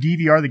said, did you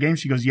DVR the game?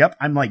 She goes, yep.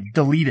 I'm like,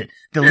 delete it.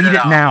 Delete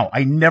it now.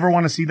 I never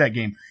want to see that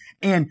game.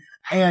 And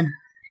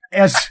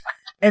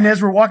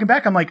as we're walking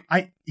back, I'm like,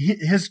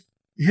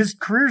 his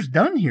career's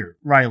done here,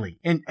 Riley.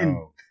 And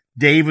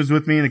Dave was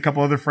with me and a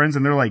couple other friends,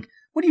 and they're like,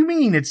 what do you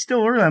mean? It's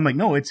still early. I'm like,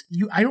 no, it's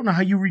you. I don't know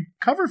how you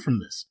recover from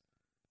this.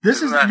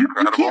 This is you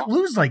can't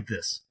lose like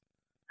this.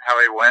 How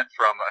he went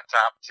from a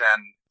top 10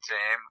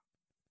 team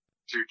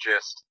to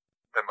just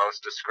the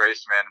most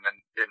disgraced man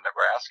in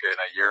Nebraska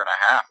in a year and a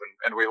half,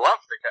 and we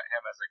love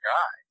him as a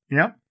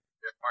guy. Yep.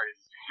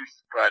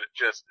 But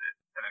just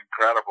an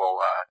incredible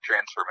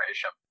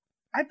transformation.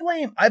 I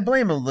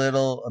blame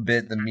a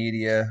bit the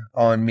media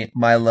on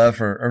my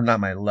love or not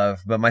my love,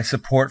 but my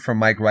support for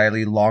Mike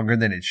Riley longer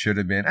than it should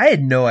have been. I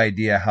had no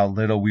idea how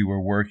little we were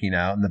working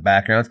out in the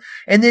backgrounds.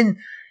 And then,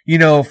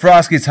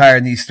 Frost gets hired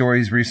and these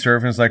stories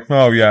resurface. It's like,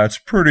 oh yeah, it's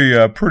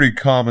pretty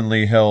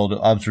commonly held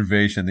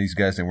observation these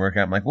guys didn't work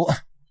out. I'm like, well,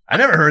 I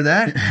never heard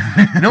that.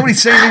 Nobody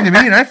said anything to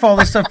me, and I follow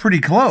this stuff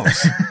pretty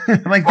close.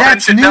 I'm like,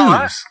 that's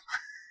news.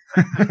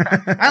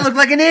 I look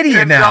like an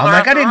idiot now. I'm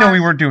like, I didn't know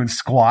we weren't doing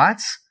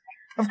squats.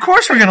 Of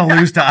course we're going to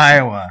lose to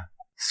Iowa.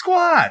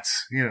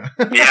 Squats. Yeah,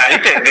 I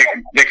think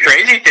the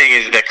crazy thing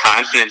is the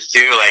confidence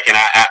too. Like, and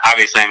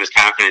obviously I'm as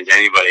confident as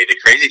anybody. The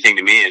crazy thing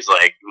to me is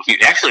like, you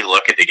actually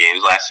look at the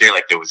games last year,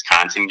 like the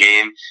Wisconsin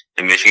game,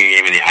 the Michigan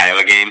game, and the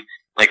Iowa game.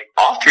 Like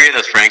all 3 of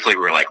those, frankly,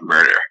 were like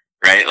murder,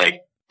 right?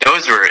 Like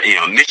those were,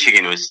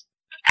 Michigan was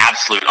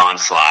absolute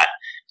onslaught.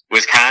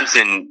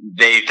 Wisconsin,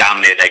 they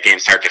dominated that game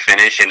start to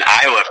finish. And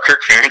Iowa, if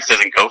Kirk Ferentz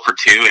doesn't go for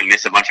 2 and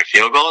miss a bunch of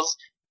field goals,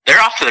 they're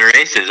off to the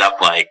races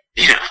up like,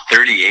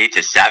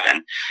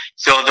 38-7.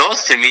 So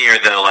those to me are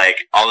the like,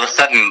 all of a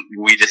sudden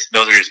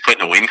those are just put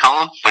in a win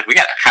column. Like we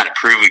got to kind of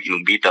prove we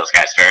can beat those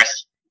guys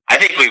first. I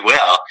think we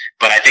will,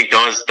 but I think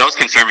those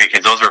concern me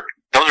because those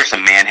are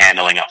some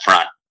manhandling up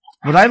front.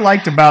 What I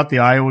liked about the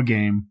Iowa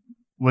game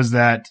was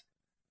that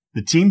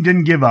the team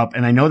didn't give up,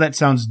 and I know that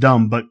sounds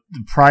dumb, but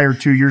the prior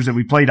 2 years that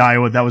we played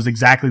Iowa, that was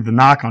exactly the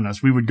knock on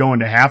us. We would go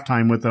into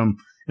halftime with them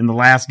in the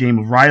last game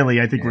of Riley.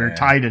 I think we were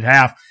tied at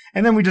half,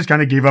 and then we just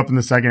kind of gave up in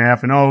the second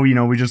half, and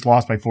we just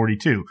lost by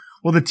 42.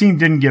 Well, the team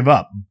didn't give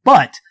up,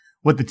 but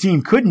what the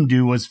team couldn't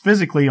do was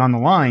physically on the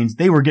lines,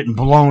 they were getting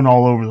blown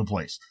all over the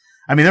place.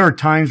 I mean, there were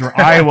times where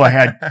Iowa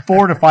had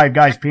 4 to 5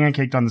 guys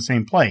pancaked on the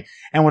same play.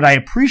 And what I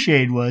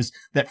appreciated was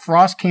that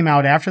Frost came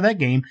out after that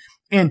game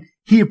and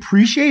he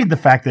appreciated the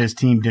fact that his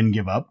team didn't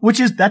give up,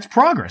 that's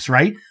progress,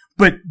 right?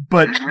 But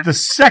the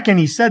second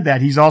he said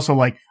that, he's also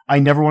like, I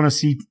never want to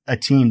see a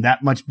team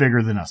that much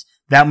bigger than us,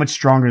 that much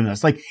stronger than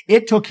us. Like,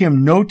 it took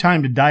him no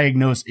time to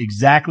diagnose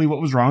exactly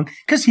what was wrong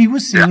because he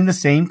was seeing the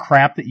same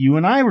crap that you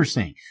and I were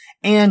seeing.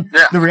 And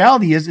the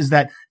reality is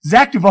that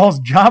Zach Duvall's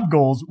job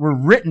goals were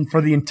written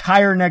for the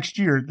entire next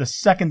year the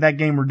second that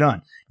game were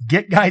done.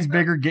 Get guys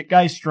bigger, get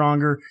guys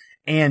stronger.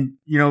 And,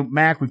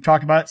 Mac, we've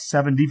talked about it,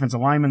 7 defensive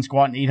linemen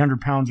squatting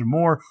 800 pounds or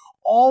more.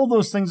 All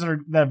those things that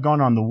have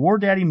gone on, the War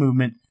Daddy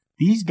movement,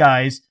 these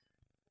guys,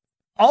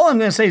 all I'm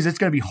going to say is it's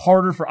going to be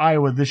harder for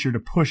Iowa this year to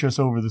push us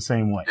over the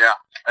same way. Yeah,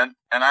 and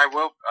I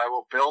will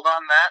build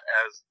on that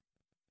as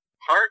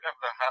part of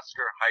the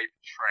Husker hype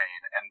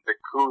train and the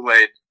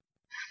Kool-Aid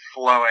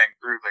flowing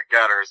through the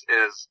gutters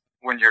is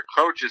when your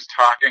coach is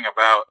talking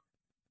about,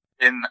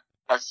 in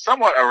a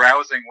somewhat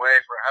arousing way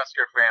for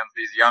Husker fans,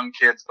 these young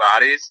kids'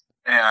 bodies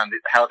and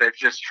how they've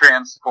just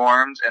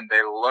transformed and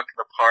they look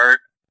the part,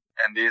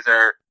 and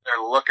they're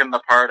looking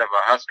the part of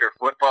a Husker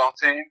football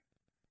team.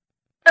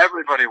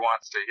 Everybody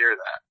wants to hear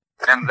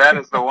that. And that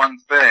is the one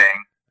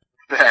thing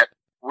that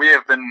we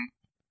have been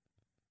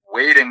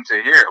waiting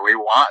to hear.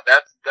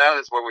 That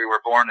is what we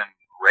were born and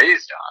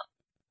raised on.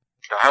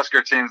 The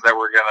Husker teams that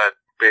were going to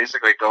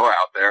basically go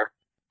out there,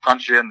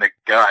 punch you in the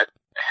gut,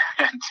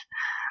 and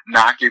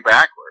knock you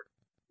backward.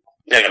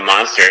 Yeah, the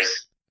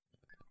monsters.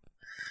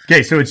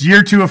 Okay, so it's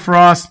year 2 of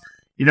Frost.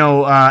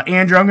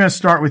 Andrew, I'm going to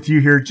start with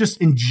you here.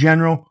 Just in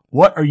general,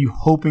 what are you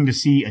hoping to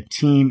see a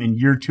team in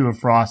year 2 of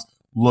Frost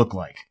look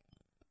like?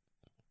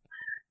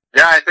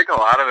 Yeah, I think a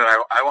lot of it.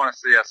 I want to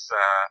see us.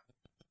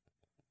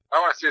 I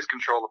want to see us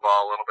control the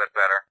ball a little bit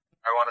better.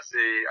 I want to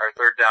see our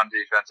third down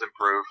defense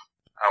improve.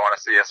 I want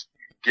to see us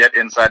get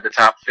inside the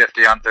top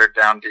 50 on third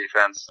down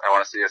defense. I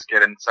want to see us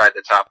get inside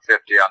the top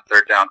 50 on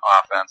third down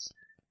offense.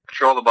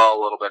 Control the ball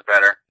a little bit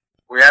better.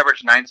 We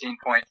averaged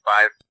 19.5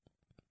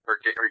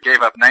 we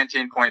gave up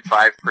 19.5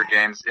 per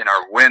games in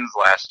our wins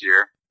last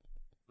year.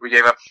 We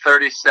gave up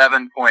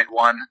 37.1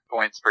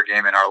 points per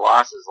game in our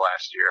losses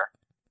last year.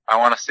 I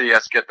want to see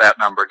us get that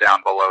number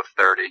down below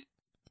 30.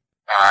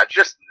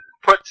 Just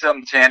put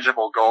some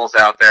tangible goals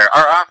out there.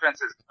 Our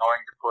offense is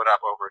going to put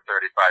up over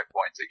 35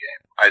 points a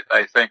game.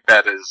 I think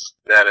that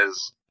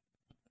is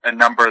a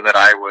number that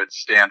I would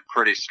stand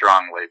pretty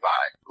strongly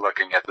by.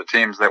 Looking at the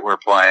teams that we're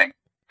playing,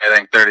 I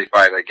think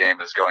 35 a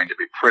game is going to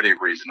be pretty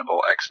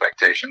reasonable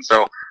expectation.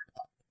 So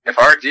if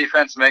our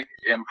defense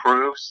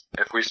improves,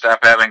 if we stop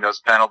having those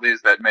penalties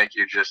that make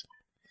you just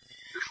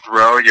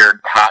throw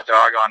your hot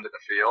dog onto the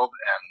field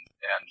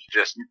and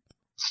just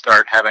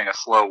start having a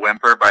slow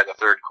whimper by the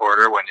third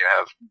quarter when you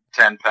have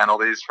 10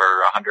 penalties for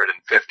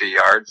 150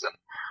 yards and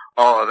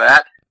all of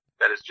that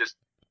is just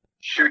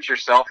shoot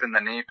yourself in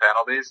the knee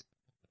penalties.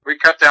 We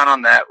cut down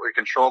on that. We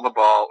control the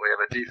ball. We have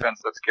a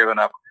defense that's given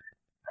up,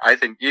 I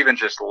think, even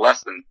just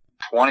less than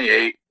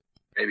 28,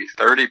 maybe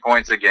 30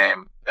 points a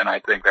game. And I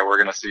think that we're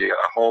going to see a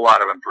whole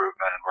lot of improvement,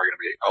 and we're going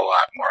to be a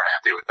lot more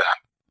happy with that.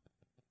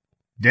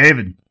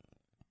 David.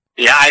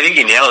 Yeah, I think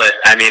you nailed it.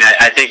 I mean,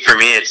 I think for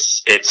me,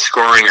 it's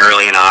scoring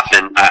early and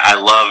often. I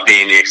love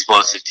being the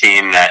explosive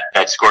team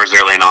that scores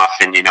early and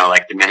often,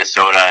 like the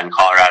Minnesota and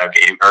Colorado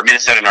game, or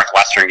Minnesota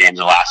Northwestern games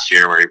of last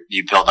year, where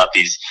you build up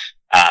these,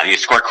 you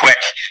score quick,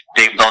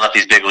 build up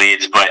these big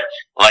leads. But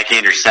like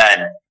Andrew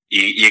said,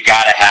 you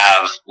gotta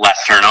have less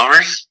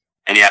turnovers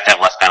and you have to have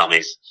less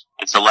penalties.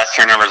 And so less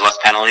turnovers, less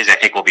penalties, I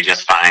think we'll be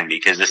just fine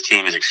because this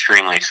team is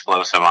extremely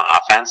explosive on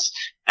offense.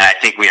 And I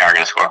think we are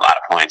going to score a lot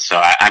of points. So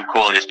I'm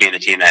cool just being the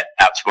team that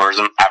outscores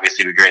them.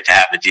 Obviously, it'd be great to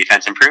have the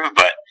defense improve,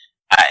 but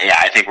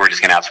I think we're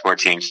just going to outscore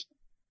teams.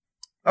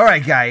 All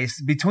right, guys.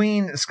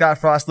 Between Scott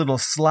Frost's little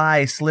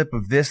sly slip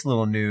of this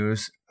little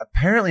news,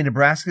 apparently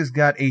Nebraska's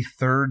got a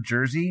third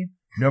jersey.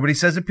 Nobody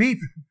says a peep.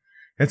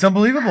 It's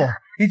unbelievable.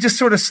 He just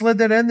sort of slid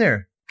that in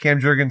there.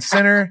 Cam Jurgens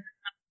center,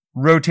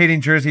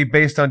 rotating jersey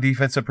based on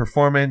defensive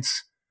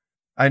performance.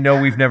 I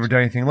know we've never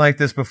done anything like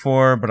this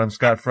before, but I'm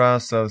Scott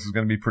Frost, so this is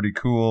going to be pretty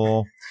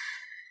cool.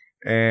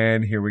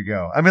 And here we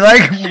go. I mean,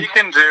 he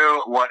can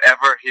do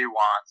whatever he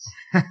wants,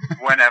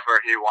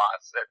 whenever he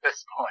wants at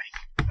this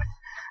point.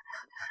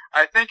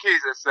 I think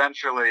he's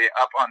essentially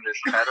up on this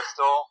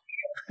pedestal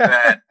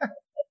that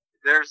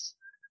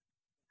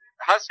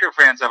Husker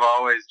fans have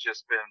always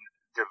just been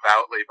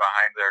devoutly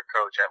behind their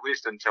coach, at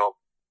least until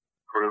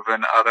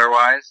proven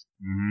otherwise.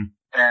 Mm-hmm.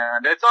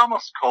 And it's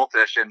almost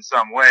cultish in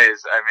some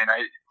ways. I mean,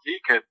 he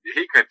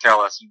could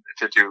tell us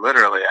to do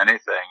literally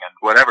anything, and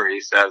whatever he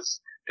says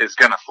is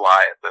going to fly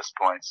at this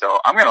point. So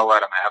I'm going to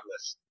let him have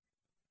this.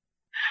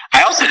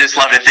 I also just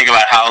love to think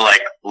about how,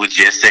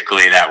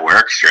 logistically that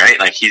works, right?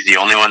 Like, he's the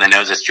only one that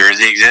knows this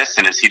jersey exists,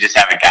 and does he just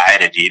have a guy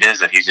at Adidas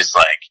that he's just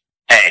like,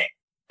 hey,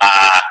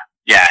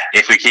 yeah,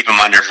 if we keep him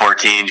under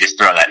 14, just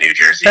throw that new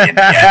jersey in.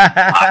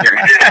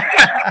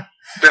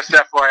 Just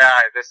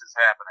FYI, this is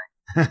happening.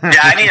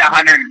 Yeah, I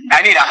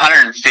need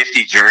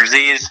 150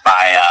 jerseys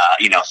by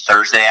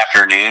Thursday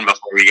afternoon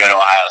before we go to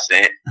Ohio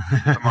State.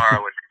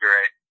 Tomorrow would be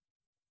great.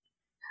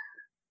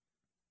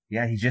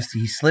 Yeah, he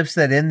slips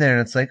that in there,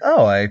 and it's like,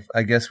 oh,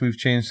 I guess we've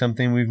changed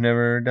something we've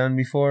never done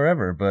before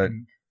ever. But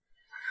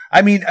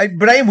I mean, I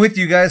am with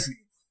you guys.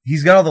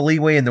 He's got all the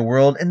leeway in the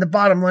world, and the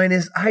bottom line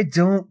is, I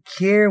don't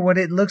care what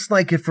it looks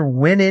like if we're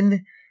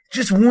winning.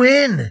 Just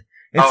win.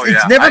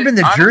 It's never been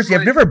the jersey.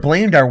 I've never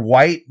blamed our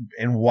white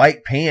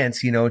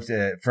pants,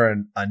 for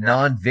a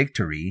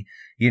non-victory.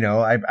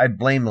 I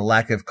blame the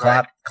lack of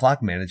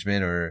clock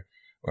management or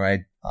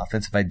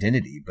offensive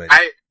identity. But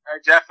I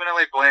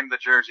definitely blame the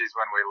jerseys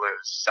when we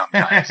lose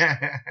sometimes.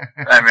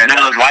 I mean,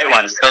 those white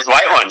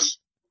ones.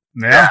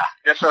 Yeah,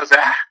 get those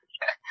out.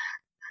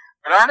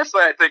 But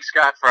honestly, I think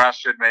Scott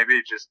Frost should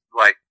maybe just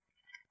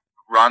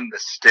run the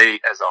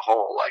state as a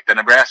whole. Like the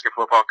Nebraska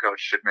football coach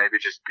should maybe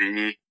just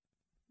be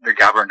the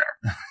governor,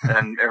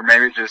 or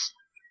maybe just,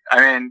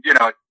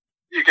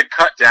 you could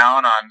cut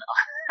down on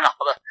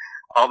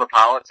all the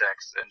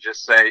politics and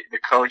just say the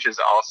coach is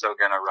also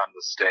going to run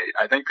the state.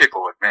 I think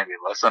people would maybe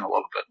listen a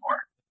little bit more.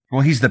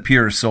 Well, he's the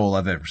purest soul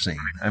I've ever seen.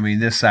 I mean,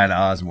 this side of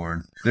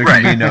Osborne, there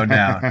can be no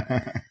doubt.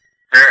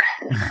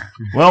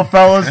 Well,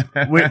 fellas,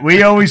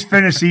 we always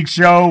finish each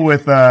show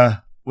with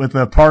a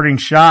parting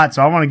shot,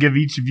 so I want to give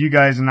each of you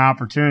guys an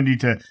opportunity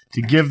to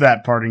give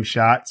that parting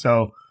shot.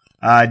 So,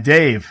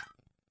 Dave.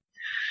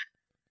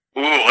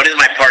 Ooh, what is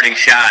my parting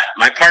shot?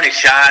 My parting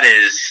shot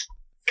is,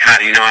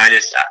 God,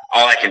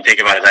 all I can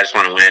think about is I just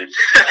want to win.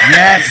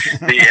 Yes.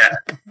 Yeah,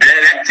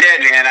 that's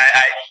it, man.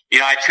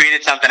 I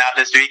tweeted something out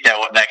this week that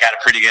got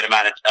a pretty good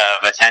amount of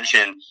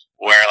attention,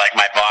 where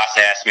my boss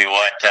asked me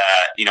what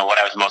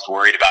I was most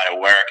worried about at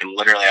work, and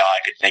literally all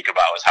I could think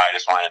about was how I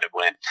just wanted to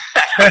win.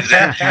 That was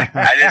it.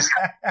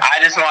 I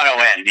just want to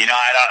win.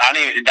 I don't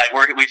even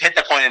we've hit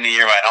the point in the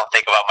year where I don't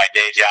think about my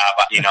day job.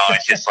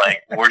 It's just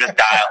we're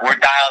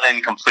dialed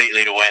in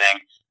completely to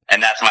winning,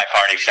 and that's my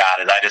parting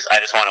shot. Is I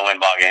just want to win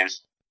ball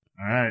games.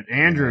 All right,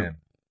 Andrew.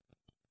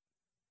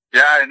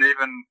 Yeah, and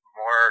even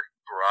more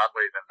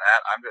broadly than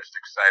that, I'm just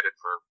excited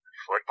for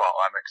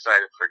football. I'm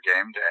excited for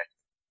game day.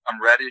 I'm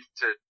ready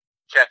to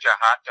catch a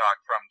hot dog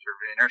from der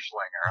Wiener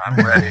Schlinger. I'm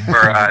ready for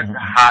a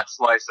hot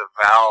slice of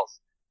Val's.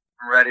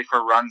 I'm ready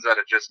for runs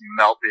that'll just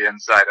melt the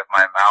inside of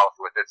my mouth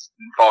with its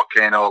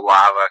volcano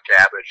lava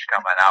cabbage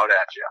coming out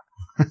at you.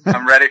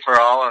 I'm ready for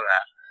all of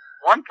that.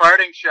 One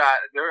parting shot.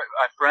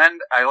 A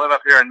friend, I live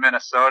up here in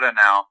Minnesota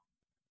now.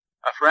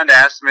 A friend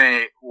asked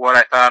me what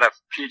I thought of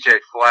PJ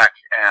Fleck,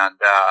 and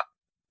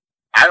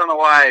I don't know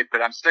why,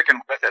 but I'm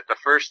sticking with it. The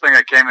first thing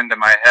that came into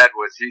my head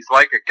was he's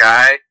like a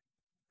guy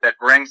that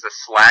brings the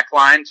slack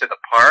line to the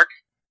park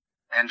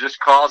and just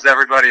calls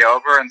everybody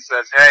over and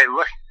says, hey,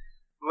 look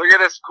at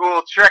this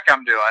cool trick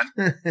I'm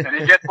doing. And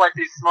he gets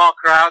these small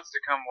crowds to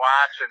come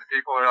watch, and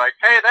people are like,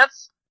 hey,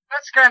 that's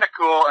kind of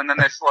cool. And then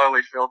they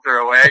slowly filter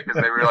away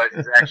because they realize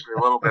he's actually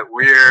a little bit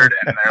weird,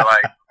 and they're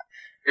like,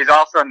 he's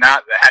also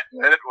not that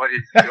good at what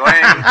he's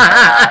doing.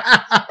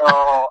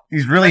 So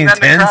he's really intense.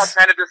 Then the crowd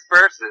kind of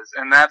disperses,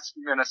 and that's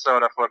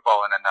Minnesota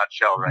football in a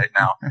nutshell right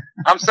now.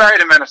 I'm sorry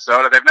to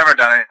Minnesota. They've never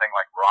done anything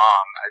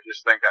wrong. I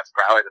just think that's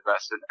probably the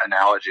best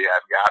analogy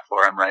I've got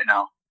for him right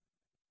now.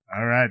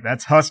 All right.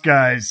 That's Husk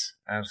Guys.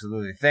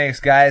 Absolutely. Thanks,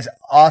 guys.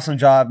 Awesome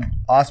job.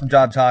 Awesome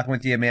job talking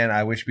with you, man.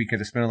 I wish we could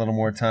have spent a little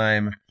more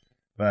time,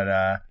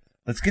 but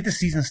let's get the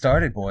season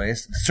started,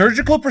 boys.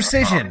 Surgical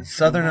Precision,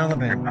 Southern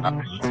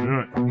Alabama. Let's do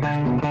it.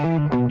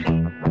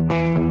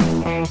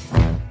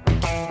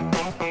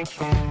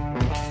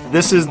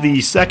 This is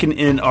the second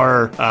in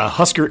our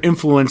Husker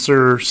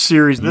Influencer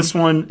series. Mm-hmm. This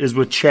one is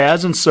with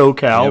Chaz and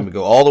SoCal. Yeah, we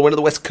go all the way to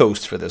the West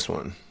Coast for this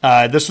one.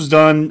 This was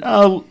done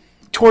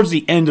towards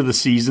the end of the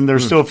season.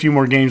 There's still a few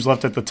more games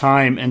left at the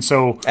time, and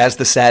so as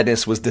the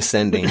sadness was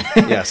descending,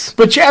 yes.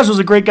 But Chaz was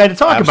a great guy to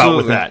talk about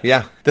with that.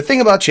 Yeah, the thing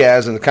about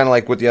Chaz, and kind of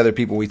like with the other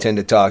people we tend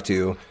to talk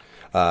to,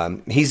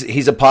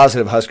 he's a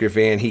positive Husker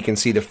fan. He can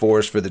see the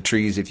forest for the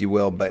trees, if you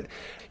will. But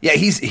yeah,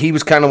 he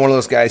was kind of one of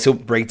those guys. He'll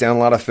break down a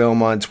lot of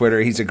film on Twitter.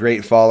 He's a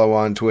great follow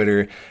on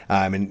Twitter,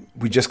 and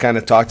we just kind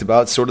of talked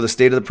about sort of the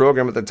state of the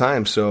program at the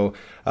time. So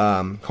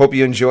hope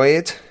you enjoy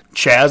it.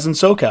 Chaz and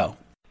SoCal.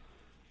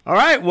 All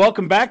right,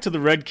 welcome back to the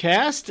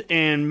Redcast,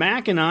 and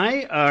Mac and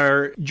I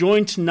are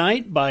joined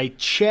tonight by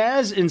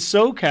Chaz in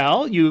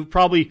SoCal. You've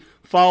probably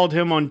followed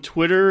him on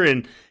Twitter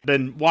and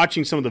been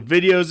watching some of the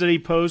videos that he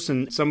posts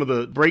and some of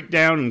the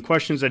breakdown and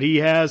questions that he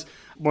has.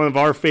 One of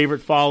our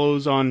favorite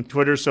follows on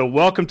Twitter, so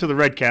welcome to the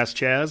Redcast,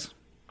 Chaz.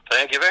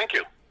 Thank you.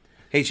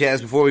 Hey,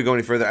 Chaz, before we go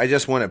any further, I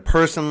just want to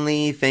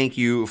personally thank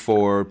you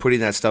for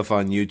putting that stuff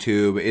on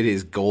YouTube. It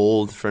is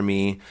gold for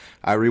me.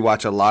 I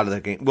rewatch a lot of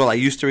the games. Well, I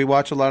used to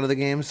rewatch a lot of the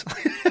games.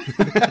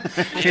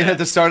 At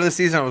the start of the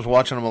season, I was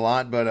watching them a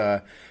lot,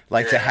 but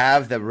to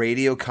have the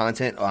radio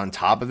content on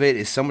top of it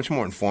is so much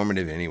more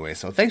informative anyway.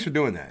 So thanks for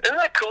doing that. Isn't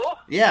that cool?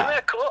 Yeah. Isn't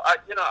that cool? I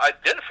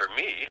did it for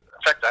me.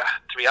 In fact,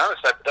 to be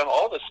honest, I've done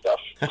all this stuff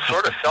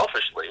sort of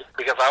selfishly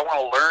because I want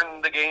to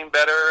learn the game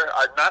better.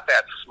 I'm not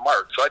that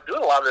smart, so I do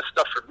a lot of this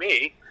stuff for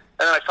me.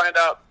 And then I find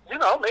out,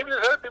 maybe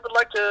there's other people who'd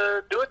like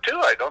to do it too.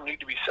 I don't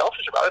need to be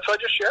selfish about it, so I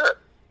just share it.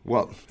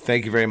 Well,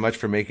 thank you very much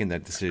for making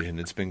that decision.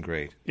 It's been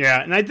great.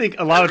 Yeah, and I think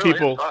a lot of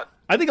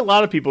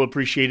people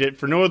appreciate it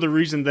for no other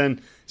reason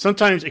than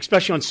sometimes,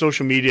 especially on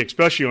social media,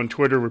 especially on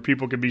Twitter, where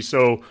people can be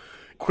so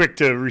quick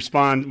to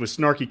respond with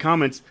snarky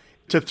comments,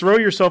 to throw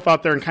yourself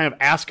out there and kind of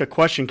ask a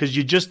question because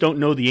you just don't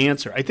know the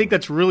answer. I think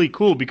that's really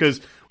cool because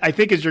I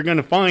think as you're going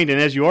to find,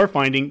 and as you are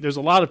finding, there's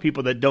a lot of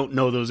people that don't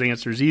know those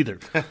answers either.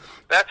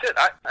 That's it.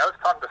 I was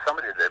talking to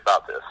somebody today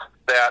about this,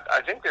 that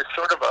I think there's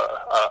sort of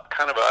a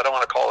kind of I don't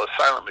want to call it a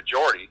silent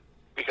majority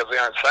because they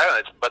aren't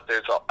silent, but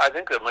I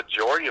think the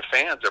majority of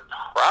fans are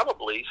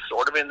probably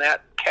sort of in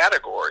that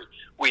category.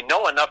 We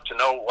know enough to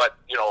know what,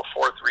 a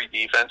 4-3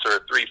 defense or a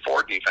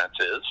 3-4 defense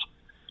is,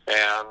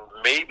 and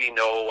maybe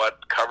know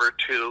what cover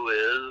 2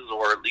 is,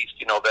 or at least,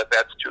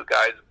 that's 2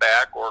 guys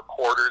back, or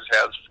quarters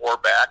has 4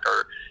 back,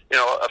 or,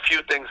 a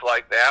few things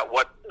like that,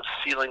 what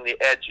sealing the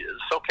edge is.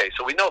 Okay,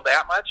 so we know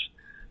that much,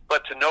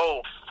 but to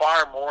know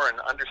far more and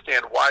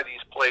understand why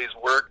these plays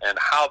work and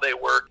how they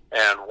work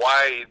and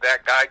why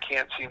that guy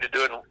can't seem to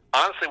do it. And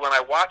honestly, when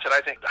I watch it,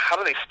 I think, how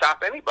do they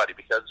stop anybody?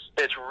 Because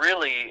it's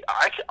really,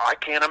 I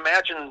can't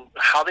imagine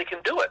how they can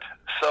do it.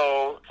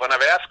 So when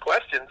I've asked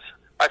questions,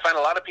 I find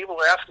a lot of people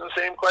are asking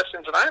the same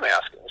questions that I'm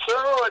asking.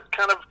 So it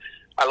kind of,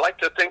 I like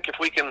to think if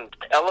we can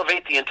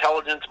elevate the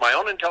intelligence, my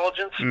own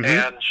intelligence,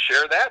 and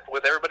share that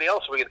with everybody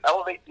else, we can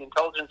elevate the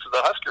intelligence of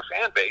the Husker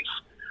fan base.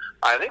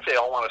 I think they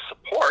all want to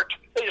support.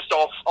 They just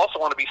also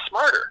want to be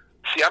smarter.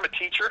 See, I'm a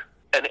teacher.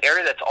 An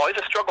area that's always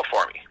a struggle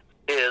for me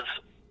is,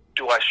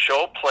 do I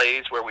show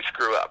plays where we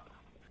screw up?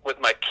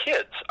 With my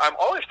kids, I'm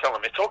always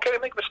telling them it's okay to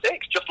make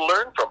mistakes. Just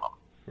learn from them.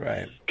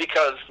 Right.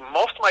 Because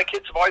most of my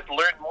kids have always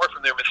learned more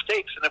from their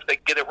mistakes than if they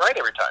get it right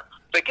every time.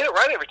 If they get it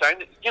right every time,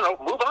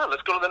 move on.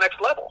 Let's go to the next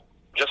level.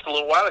 Just a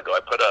little while ago, I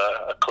put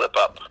a clip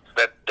up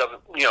that doesn't,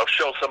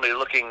 show somebody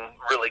looking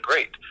really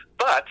great.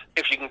 But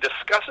if you can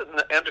discuss it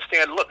and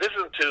understand, look, this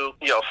isn't to,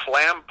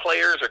 slam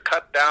players or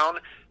cut down.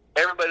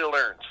 Everybody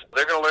learns.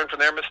 They're going to learn from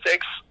their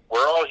mistakes.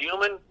 We're all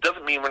human.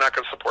 Doesn't mean we're not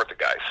going to support the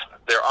guys.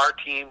 They're our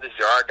team. These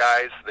are our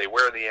guys. They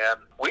wear the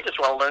end. We just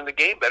want to learn the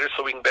game better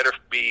so we can better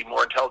be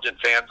more intelligent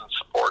fans and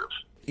supportive.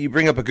 You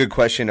bring up a good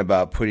question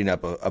about putting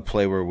up a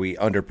play where we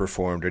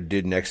underperformed or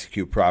didn't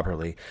execute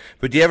properly.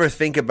 But do you ever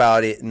think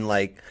about it in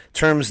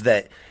terms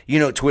that,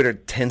 Twitter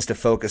tends to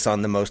focus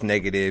on the most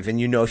negative,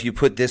 and if you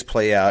put this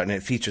play out and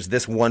it features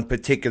this one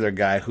particular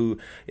guy who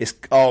is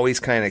always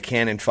kind of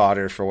cannon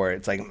fodder for it,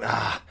 it's like,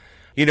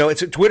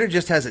 Twitter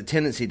just has a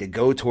tendency to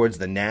go towards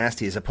the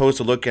nasty as opposed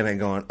to looking and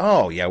going,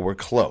 oh, yeah, we're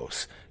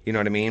close. You know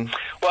what I mean?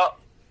 Well,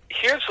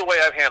 here's the way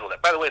I've handled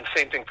it. By the way, the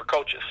same thing for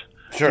coaches.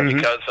 Sure.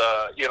 Because,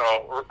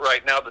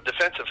 right now the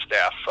defensive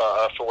staff,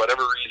 for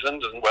whatever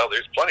reasons, and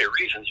there's plenty of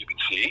reasons you can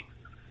see,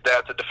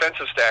 that the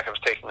defensive staff is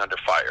taking under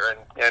fire,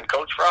 and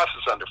Coach Frost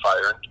is under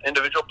fire, and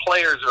individual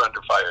players are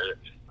under fire.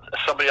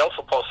 Somebody else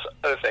will post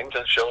other things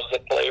and shows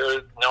that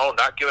players,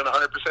 not giving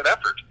 100%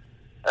 effort.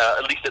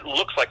 At least it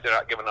looks like they're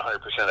not giving 100%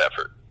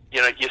 effort.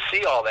 You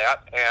see all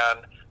that, and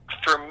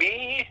for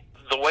me,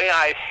 the way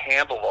I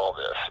handle all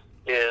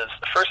this is,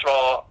 first of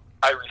all,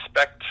 I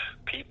respect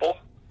people,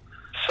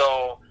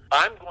 so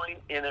I'm going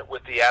in it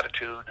with the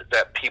attitude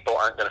that people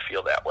aren't going to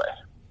feel that way.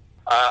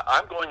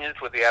 I'm going in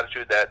it with the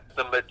attitude that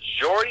the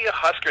majority of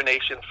Husker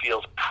Nation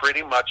feels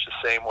pretty much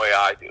the same way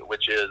I do,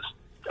 which is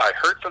I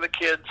hurt for the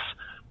kids.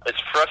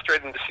 It's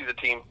frustrating to see the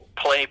team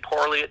play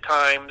poorly at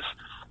times,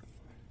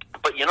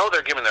 but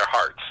they're giving their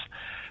hearts.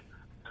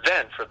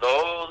 Then for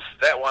those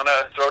that want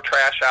to throw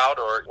trash out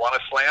or want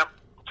to slam,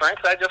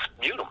 frankly, I just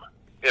mute them.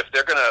 If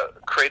they're going to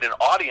create an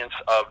audience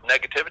of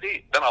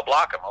negativity, then I'll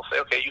block them. I'll say,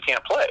 okay, you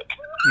can't play.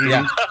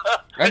 Yeah.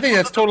 I think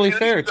that's totally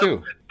fair,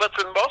 too. But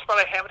for the most part,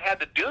 I haven't had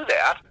to do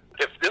that.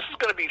 If this is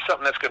going to be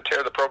something that's going to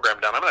tear the program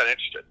down, I'm not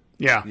interested.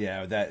 Yeah.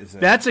 Yeah,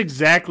 that's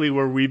exactly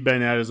where we've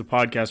been at as a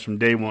podcast from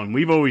day one.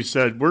 We've always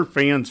said we're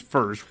fans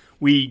first.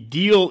 We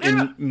deal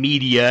in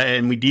media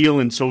and we deal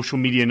in social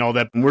media and all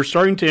that. And we're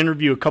starting to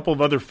interview a couple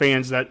of other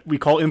fans that we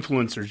call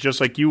influencers, just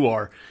like you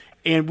are.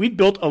 And we've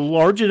built a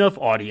large enough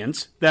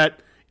audience that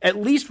at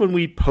least when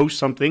we post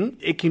something,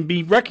 it can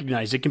be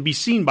recognized. It can be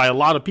seen by a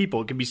lot of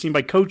people. It can be seen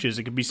by coaches.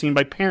 It can be seen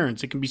by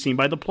parents. It can be seen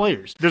by the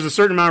players. There's a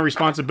certain amount of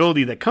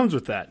responsibility that comes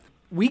with that.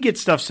 We get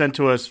stuff sent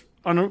to us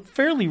on a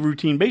fairly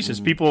routine basis.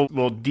 People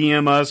will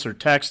DM us or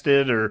text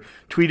it or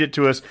tweet it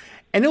to us,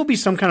 and it'll be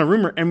some kind of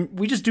rumor, and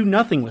we just do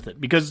nothing with it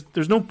because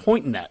there's no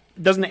point in that.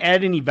 It doesn't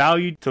add any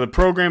value to the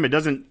program. It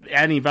doesn't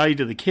add any value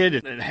to the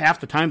kid. And half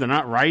the time, they're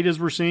not right, as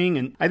we're seeing.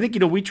 And I think,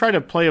 we try to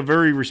play a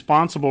very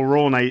responsible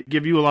role, and I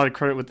give you a lot of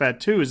credit with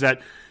that, too, is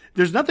that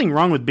there's nothing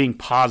wrong with being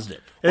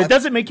positive. It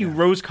doesn't make you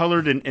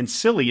rose-colored and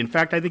silly. In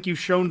fact, I think you've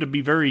shown to be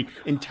very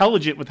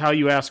intelligent with how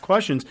you ask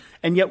questions,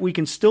 and yet we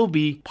can still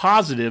be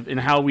positive in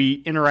how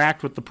we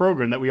interact with the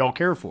program that we all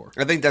care for.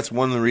 I think that's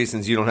one of the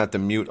reasons you don't have to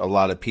mute a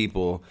lot of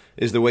people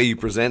is the way you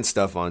present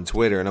stuff on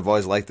Twitter, and I've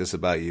always liked this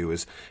about you,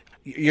 is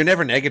you're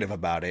never negative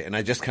about it, and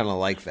I just kind of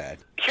like that.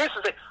 Here's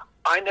the thing.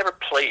 I never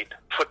played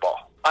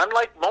football.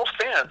 unlike most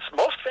fans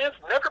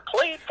never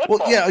played football.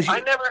 Well, yeah, I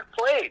never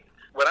played.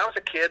 When I was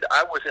a kid,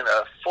 I was in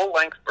a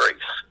full-length brace,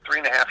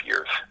 3.5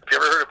 years. Have you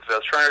ever heard of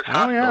the Shriners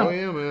Hospital? Oh,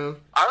 yeah, man.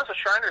 I was a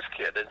Shriners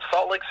kid in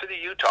Salt Lake City,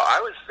 Utah. I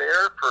was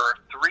there for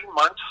 3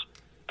 months,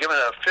 given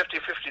a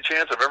 50-50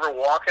 chance of ever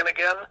walking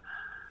again.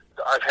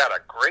 I've had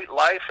a great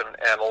life,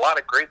 and a lot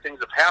of great things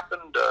have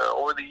happened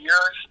over the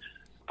years.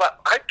 But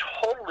I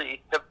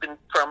totally have been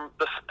from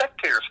the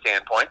spectator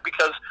standpoint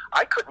because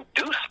I couldn't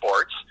do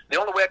sports. The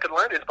only way I could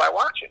learn it is by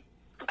watching.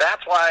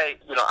 That's why,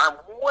 I'm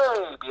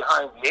way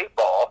behind the 8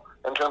 ball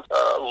in terms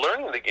of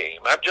learning the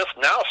game. I'm just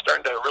now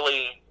starting to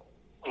really,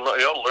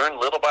 learn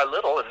little by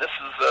little. And this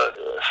is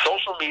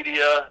social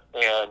media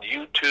and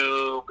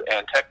YouTube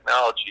and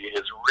technology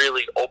has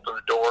really opened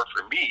the door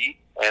for me,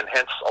 and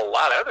hence a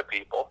lot of other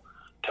people,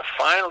 to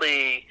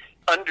finally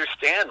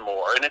understand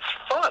more. And it's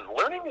fun.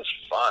 Learning is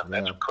fun. Yeah.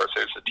 That's, of course,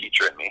 there's a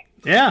teacher in me.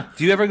 Yeah.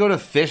 Do you ever go to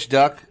Fish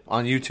Duck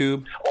on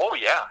YouTube? Oh,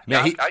 yeah.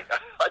 Man, I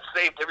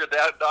saved every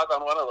dog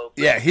on one of those.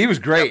 Yeah, he was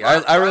great.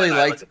 Yeah, I really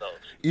Brian, liked.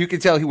 You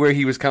can tell where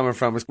he was coming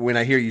from. When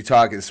I hear you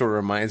talk, it sort of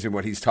reminds me of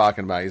what he's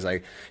talking about. He's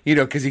like,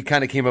 because he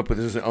kind of came up with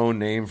his own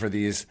name for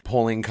these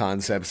polling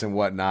concepts and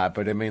whatnot.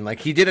 But I mean, like,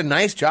 he did a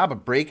nice job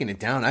of breaking it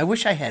down. I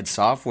wish I had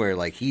software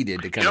like he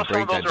did to kind of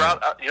break that down.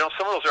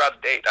 Some of those are out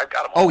of date. I've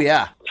got them. Oh,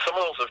 yeah. Some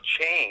of those have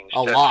changed.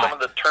 A lot. Some of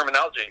the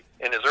terminology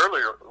in his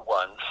earlier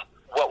ones,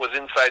 what was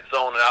inside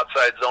zone and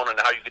outside zone, and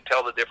how you could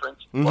tell the difference.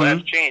 Mm-hmm. Well,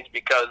 that's changed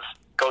because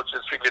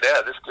coaches figured,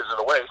 this gives it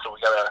away, so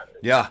we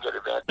got to get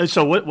advantage.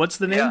 So what's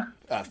the name?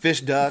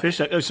 Fish Duck. Fish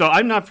Duck. So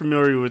I'm not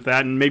familiar with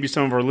that, and maybe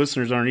some of our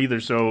listeners aren't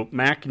either. So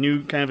Mac, can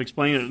you kind of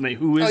explain it?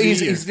 Who is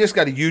he? He's just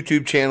got a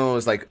YouTube channel.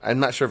 It's like, I'm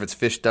not sure if it's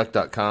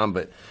fishduck.com,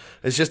 but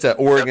it's just an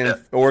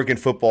Oregon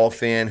football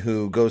fan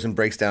who goes and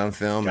breaks down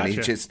film, and he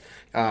just.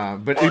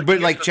 But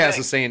like Chaz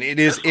was saying, it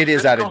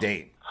is out of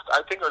date.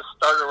 I think it was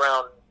started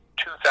around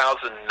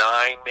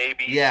 2009,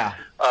 maybe. Yeah.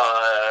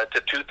 To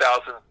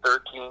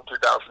 2013,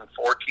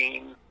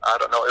 2014. I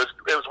don't know. It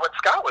was when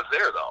Scott was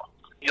there, though.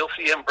 You'll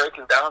see him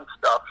breaking down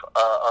stuff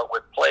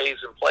with plays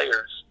and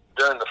players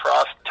during the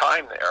Frost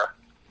time there.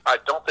 I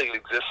don't think it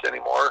exists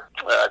anymore.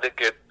 I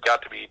think it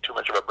got to be too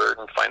much of a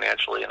burden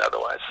financially and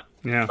otherwise.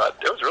 Yeah. But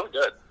it was really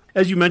good.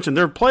 As you mentioned,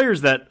 there are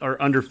players that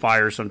are under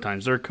fire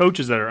sometimes. There are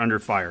coaches that are under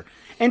fire.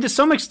 And to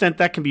some extent,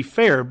 that can be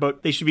fair,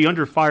 but they should be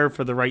under fire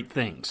for the right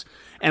things.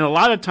 And a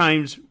lot of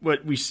times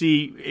what we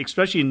see,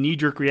 especially in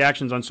knee-jerk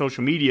reactions on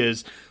social media,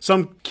 is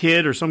some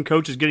kid or some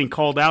coach is getting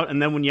called out,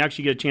 and then when you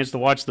actually get a chance to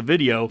watch the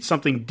video,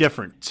 something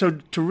different. So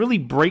to really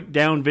break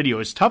down video,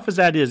 as tough as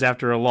that is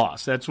after a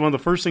loss, that's one of the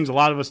first things a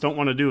lot of us don't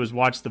want to do is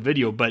watch the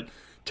video. But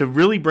to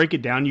really break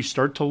it down, you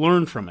start to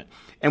learn from it.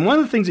 And one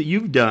of the things that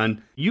you've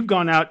done, you've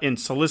gone out and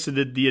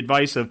solicited the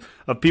advice of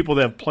people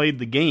that have played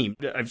the game.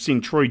 I've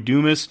seen Troy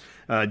Dumas,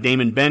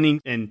 Damon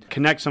Benning, and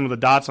connect some of the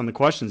dots on the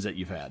questions that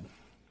you've had.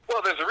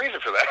 Well, there's a reason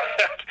for that.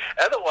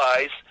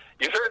 Otherwise,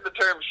 you've heard the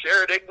term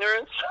shared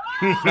ignorance.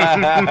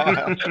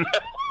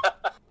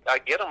 I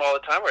get them all the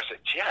time where I say,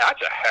 gee,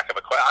 that's a heck of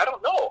a question. I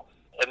don't know.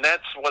 And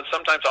that's when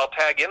sometimes I'll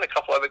tag in a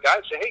couple other guys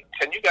and say, hey,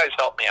 can you guys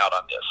help me out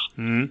on this?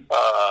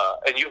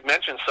 Mm-hmm. And you've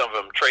mentioned some of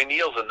them. Trey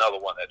Neal's another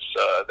one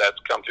that's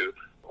come through.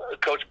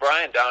 Coach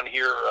Brian down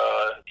here,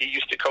 he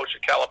used to coach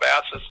at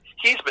Calabasas.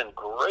 He's been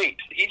great.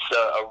 He's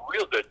a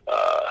real good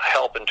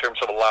help in terms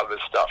of a lot of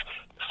this stuff.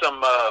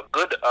 Some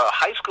good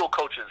high school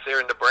coaches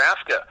there in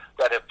Nebraska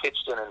that have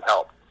pitched in and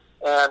helped.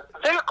 And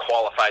they're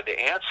qualified to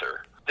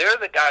answer. They're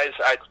the guys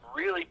I'd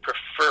really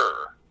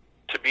prefer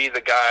to be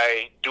the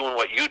guy doing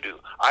what you do.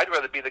 I'd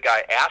rather be the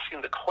guy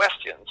asking the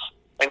questions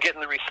and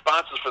getting the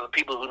responses from the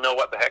people who know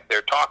what the heck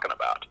they're talking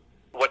about.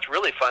 What's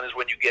really fun is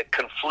when you get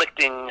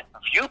conflicting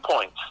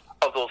viewpoints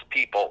of those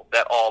people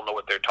that all know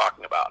what they're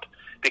talking about.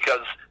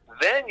 Because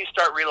then you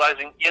start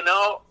realizing,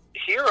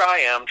 here I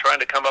am trying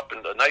to come up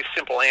with a nice,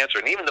 simple answer,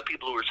 and even the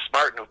people who are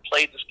smart and who've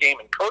played this game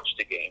and coached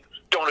the game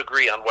don't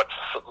agree on what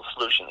the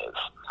solution is.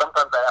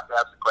 Sometimes I have to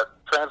ask the question,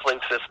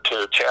 translates this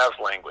to Chaz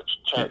language,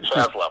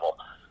 Chaz level.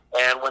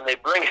 And when they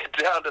bring it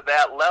down to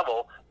that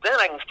level, then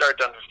I can start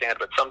to understand.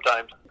 But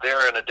sometimes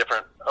they're in a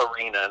different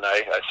arena, and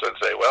I sort of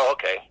say, well,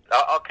 okay,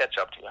 I'll catch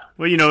up to you.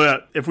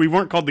 Well, if we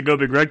weren't called the Go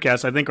Big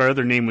Redcast, I think our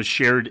other name was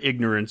Shared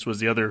Ignorance was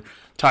the other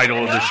title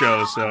of the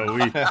show. So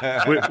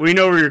we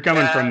know where you're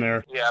coming from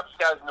there. Yeah,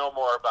 you guys know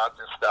more about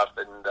this stuff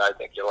than I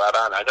think you'll add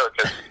on. I know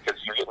because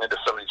you're getting into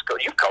some of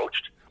these you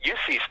coached. You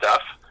see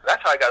stuff.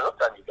 That's how I got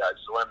hooked on you guys.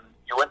 When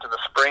you went to the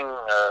spring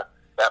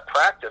that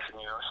practice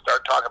and you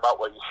start talking about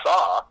what you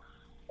saw,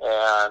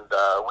 and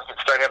we could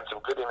start having some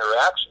good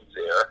interactions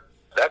there.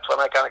 That's when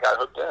I kind of got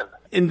hooked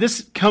in. And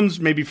this comes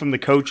maybe from the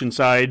coaching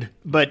side,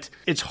 but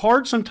it's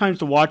hard sometimes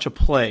to watch a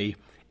play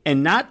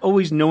and not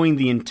always knowing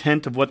the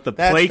intent of what the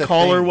play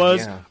caller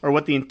was or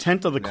what the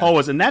intent of the call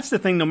was. And that's the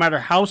thing, no matter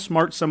how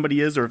smart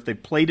somebody is or if they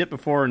played it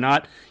before or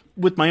not,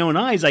 with my own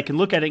eyes, I can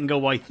look at it and go,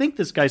 well, I think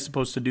this guy's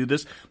supposed to do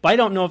this, but I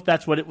don't know if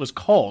that's what it was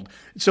called.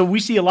 So we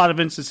see a lot of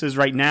instances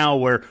right now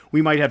where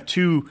we might have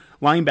two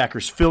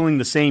linebackers filling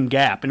the same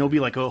gap, and it'll be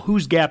like, oh,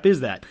 whose gap is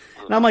that?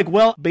 And I'm like,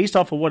 well, based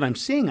off of what I'm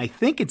seeing, I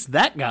think it's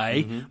that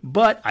guy,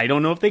 but I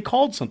don't know if they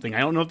called something. I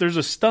don't know if there's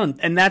a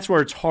stunt. And that's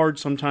where it's hard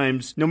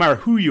sometimes, no matter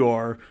who you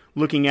are,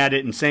 looking at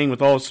it and saying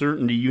with all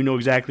certainty you know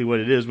exactly what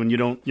it is when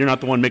you're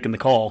not the one making the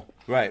call.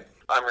 Right.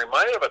 I'm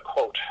reminded of a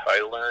quote I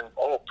learned,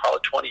 probably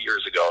 20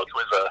 years ago. It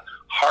was a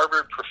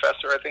Harvard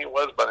professor, I think it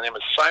was, by the name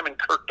of Simon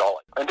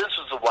Kirkdalling. And this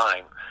is a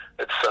line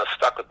that's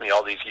stuck with me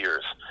all these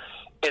years.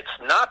 It's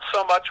not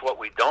so much what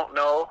we don't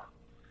know,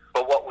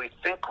 but what we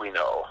think we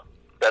know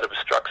that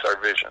obstructs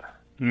our vision.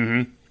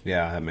 Mm-hmm.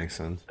 Yeah, that makes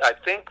sense. I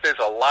think there's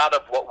a lot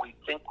of what we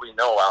think we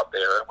know out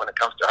there when it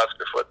comes to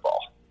Husker football.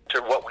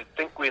 To what we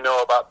think we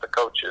know about the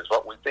coaches,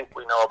 what we think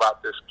we know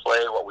about this play,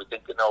 what we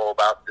think we know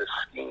about this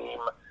scheme.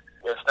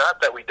 It's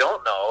not that we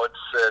don't know,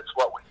 it's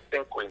what we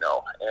think we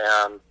know.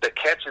 And the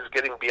catch is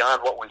getting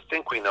beyond what we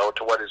think we know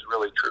to what is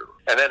really true.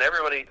 And then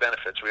everybody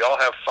benefits. We all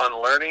have fun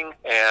learning,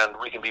 and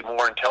we can be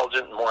more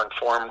intelligent and more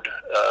informed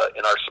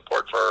in our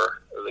support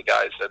for the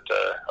guys that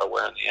are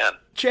wearing the end.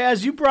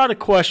 Chaz, you brought a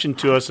question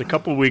to us a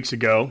couple weeks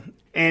ago,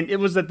 and it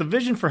was that the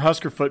vision for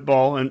Husker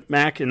football, and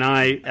Mac and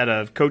I at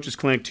a coach's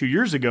clinic 2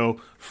 years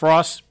ago,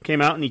 Frost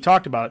came out and he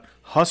talked about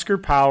Husker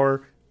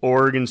power,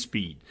 Oregon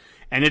speed.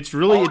 And it's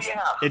really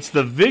it's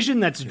the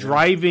vision that's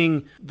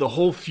driving the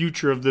whole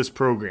future of this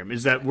program,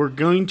 is that we're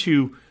going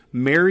to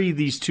marry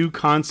these two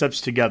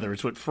concepts together.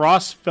 It's what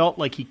Frost felt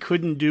like he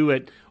couldn't do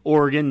at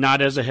Oregon, not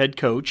as a head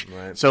coach.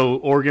 Right. So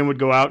Oregon would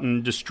go out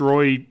and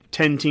destroy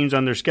 10 teams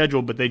on their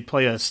schedule, but they'd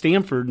play a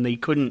Stanford and they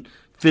couldn't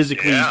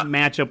physically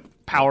match up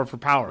power for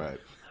power. Right.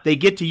 They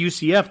get to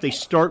UCF, they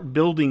start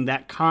building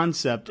that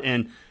concept.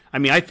 And, I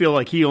mean, I feel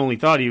like he only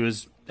thought he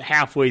was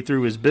halfway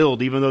through his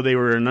build, even though they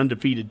were an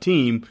undefeated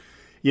team.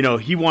 You know,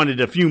 he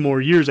wanted a few more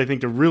years, I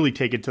think, to really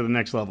take it to the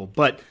next level.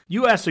 But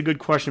you asked a good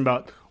question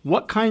about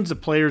what kinds of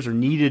players are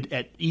needed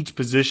at each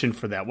position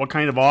for that. What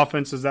kind of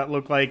offense does that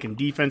look like? And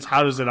defense,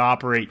 how does it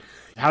operate?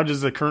 How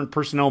does the current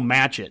personnel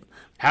match it?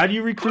 How do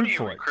you recruit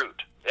for it?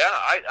 Yeah,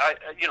 I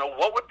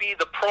what would be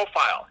the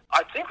profile?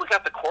 I think we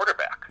got the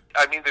quarterback.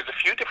 I mean, there's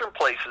a few different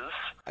places.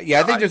 Yeah,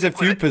 I think there's a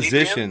few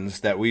positions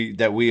that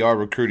we are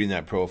recruiting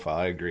that profile.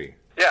 I agree.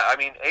 Yeah, I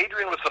mean,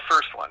 Adrian was the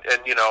first one. And,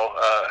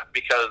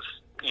 because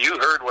you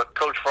heard what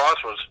Coach Frost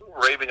was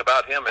raving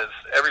about him as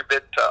every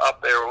bit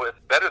up there with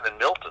better than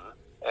Milton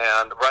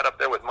and right up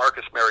there with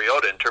Marcus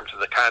Mariota in terms of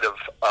the kind of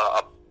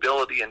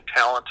ability and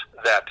talent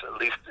that, at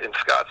least in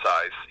Scott's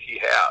eyes, he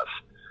has.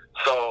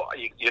 So,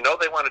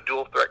 they want a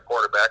dual-threat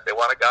quarterback. They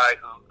want a guy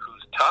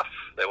who's tough.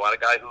 They want a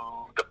guy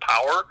the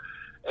power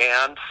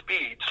and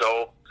speed.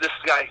 So this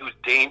is a guy who's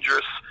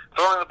dangerous,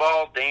 throwing the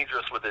ball,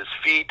 dangerous with his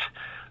feet.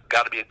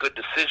 Got to be a good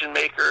decision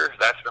maker.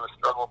 That's been a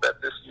struggle a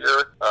bit this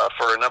year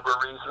for a number of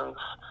reasons.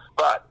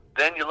 But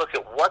then you look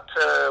at what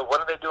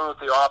are they doing with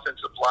the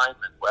offensive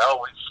linemen?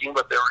 Well, we've seen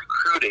what they're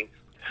recruiting.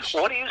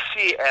 What do you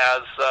see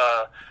as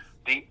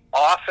the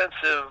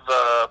offensive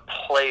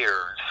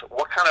players?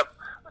 What kind of,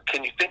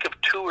 can you think of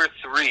 2 or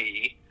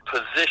 3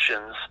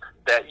 positions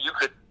that you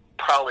could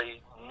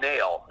probably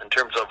nail in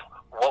terms of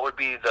what would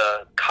be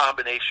the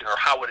combination, or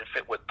how would it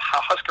fit with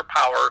Husker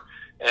power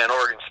and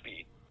Oregon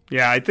speed?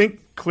 Yeah, I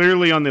think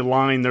clearly on the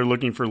line they're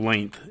looking for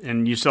length,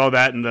 and you saw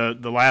that in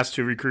the last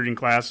 2 recruiting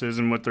classes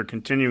and what they're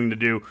continuing to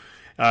do.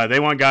 They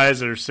want guys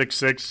that are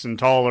 6'6" and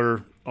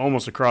taller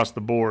almost across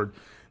the board.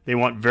 They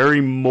want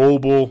very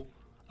mobile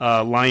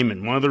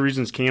linemen. One of the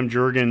reasons Cam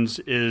Jurgens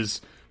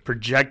is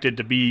projected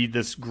to be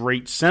this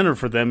great center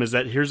for them is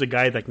that here's a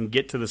guy that can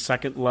get to the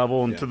second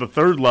level and to the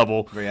third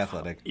level. Very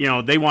athletic.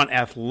 They want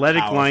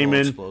athletic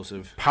linemen,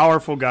 explosive,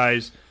 powerful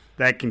guys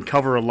that can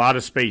cover a lot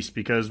of space,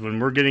 because when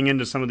we're getting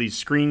into some of these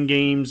screen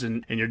games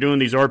and you're doing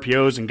these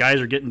RPOs and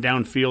guys are getting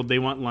downfield, they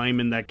want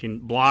linemen that can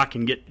block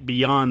and get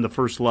beyond the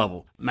first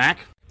level. Mac?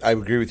 I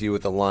agree with you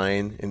with the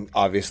line, and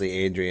obviously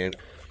Adrian.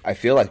 I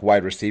feel like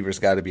wide receivers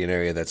got to be an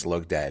area that's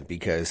looked at,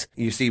 because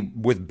you see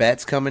with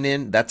Betts coming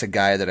in, that's a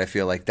guy that I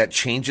feel like that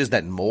changes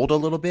that mold a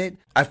little bit.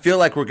 I feel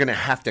like we're going to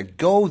have to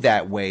go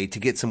that way to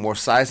get some more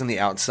size on the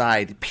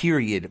outside,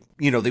 period.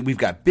 We've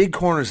got big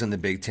corners in the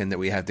Big Ten that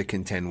we have to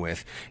contend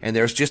with, and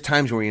there's just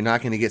times where you're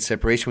not going to get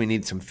separation. We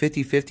need some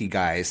 50-50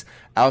 guys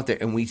out there,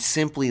 and we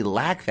simply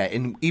lack that.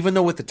 And even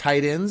though with the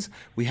tight ends,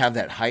 we have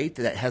that height,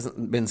 that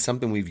hasn't been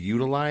something we've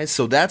utilized.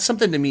 So that's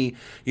something to me,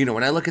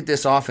 when I look at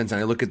this offense and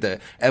I look at the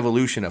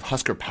evolution of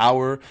Husker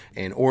power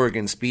and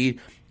Oregon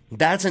speed,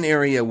 that's an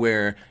area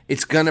where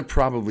it's going to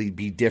probably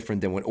be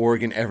different than what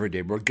Oregon ever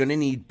did. We're going to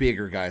need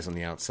bigger guys on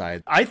the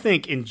outside. I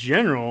think in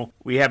general,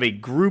 we have a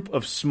group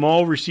of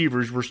small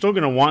receivers. We're still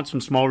going to want some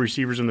small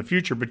receivers in the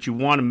future, but you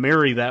want to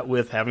marry that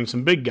with having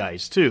some big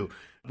guys too.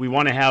 We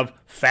want to have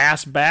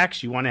fast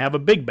backs. You want to have a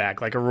big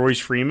back like a Royce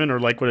Freeman or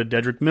like what a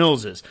Dedrick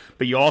Mills is.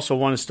 But you also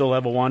want to still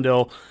have a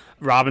Wan'Dale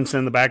Robinson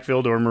in the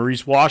backfield or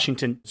Maurice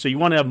Washington. So you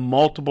want to have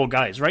multiple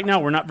guys. Right now,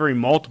 we're not very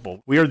multiple.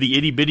 We are the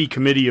itty-bitty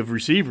committee of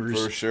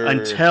receivers for sure,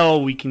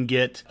 until we can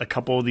get a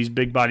couple of these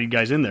big-bodied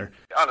guys in there.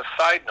 On a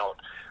side note,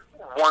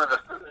 one of the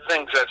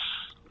things that's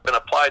been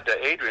applied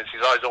to Adrian is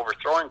he's always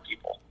overthrowing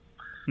people.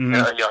 Mm-hmm.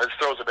 His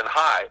throws have been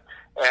high.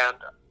 And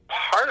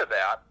part of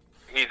that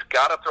he's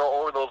got to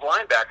throw over those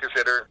linebackers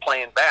that are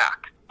playing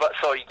back. But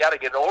so you got to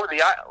get over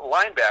the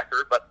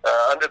linebacker, but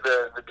under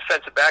the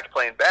defensive back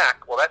playing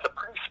back. Well, that's a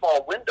pretty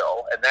small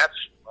window, and that's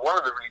one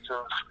of the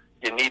reasons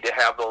you need to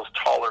have those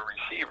taller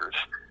receivers.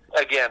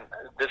 Again,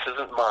 this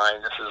isn't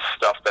mine. This is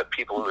stuff that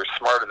people who are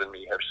smarter than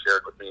me have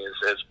shared with me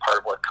as part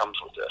of what comes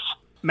with this.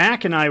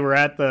 Mac and I were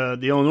at the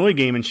Illinois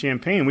game in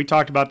Champaign. We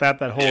talked about that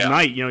whole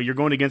night. You know, you're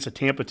going against a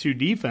Tampa 2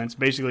 defense,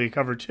 basically a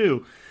cover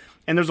 2.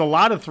 And there's a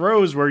lot of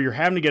throws where you're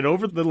having to get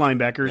over the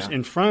linebackers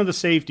in front of the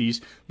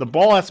safeties. The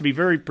ball has to be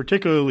very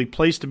particularly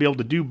placed to be able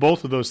to do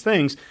both of those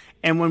things.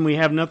 And when we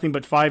have nothing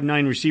but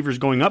 5'9" receivers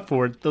going up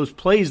for it, those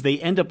plays, they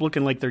end up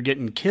looking like they're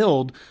getting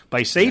killed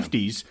by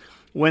safeties. Yeah.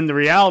 When the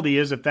reality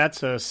is, if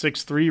that's a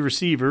 6'3"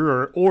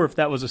 receiver or if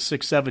that was a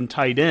 6'7"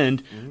 tight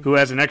end who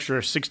has an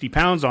extra 60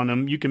 pounds on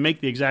him, you can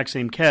make the exact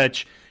same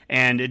catch,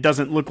 and it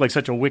doesn't look like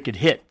such a wicked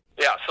hit.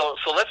 Yeah, so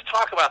let's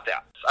talk about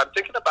that. I'm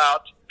thinking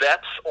about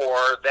Betts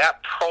or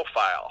that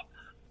profile.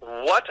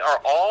 What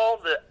are all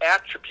the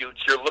attributes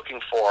you're looking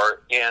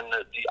for in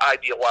the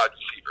ideal wide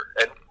receiver?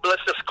 And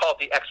let's just call it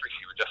the X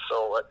receiver, just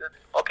so.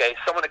 Okay,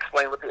 someone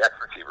explain what the X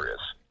receiver is.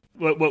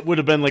 What would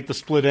have been like the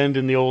split end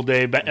in the old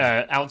day,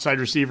 outside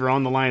receiver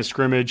on the line of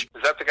scrimmage.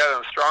 Is that the guy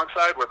on the strong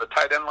side where the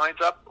tight end lines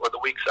up, or the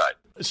weak side?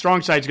 The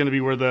strong side is going to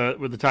be where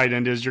the tight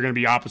end is. You're going to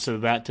be opposite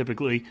of that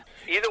typically.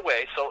 Either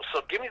way, so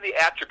give me the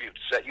attributes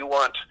that you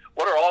want.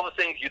 What are all the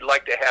things you'd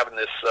like to have in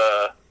this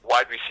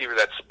wide receiver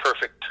that's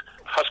perfect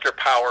Husker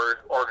power,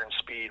 Oregon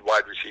speed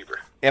wide receiver?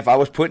 If I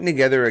was putting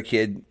together a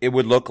kid, it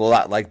would look a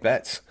lot like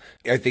Betts.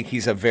 I think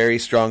he's a very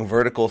strong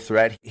vertical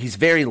threat. He's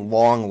very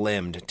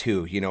long-limbed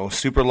too,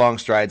 super long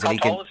strides. How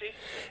tall is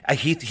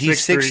he?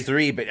 He's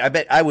 6'3",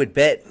 but I would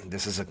bet,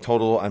 this is a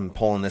total, I'm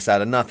pulling this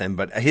out of nothing,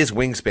 but his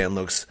wingspan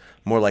looks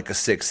more like a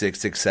 6'6",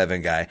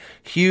 6'7" guy.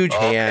 Huge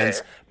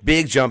hands,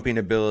 big jumping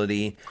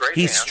ability. Great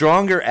He's hands.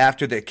 stronger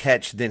after the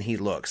catch than he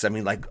looks. I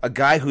mean, like a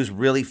guy who's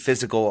really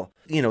physical.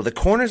 The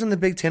corners in the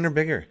Big Ten are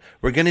bigger.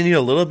 We're going to need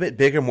a little bit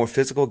bigger, more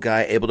physical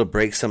guy able to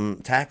break some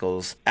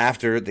tackles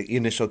after the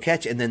initial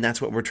catch, and then that's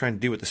what we're trying to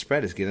do with the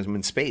spread is get him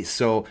in space.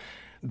 So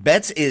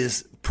Betts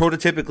is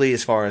prototypically,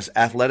 as far as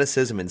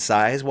athleticism and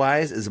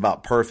size-wise, is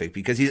about perfect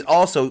because he's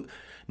also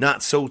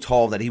not so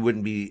tall that he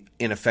wouldn't be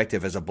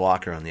ineffective as a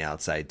blocker on the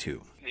outside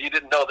too. You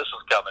didn't know this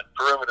was coming.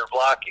 Perimeter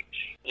blocking.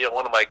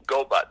 One of my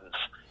go buttons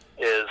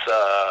is,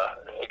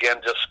 again,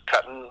 just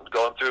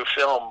going through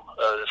film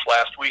this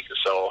last week or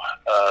so,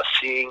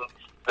 seeing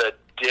the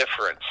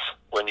difference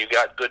when you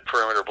got good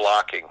perimeter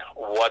blocking,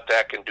 what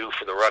that can do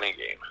for the running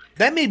game.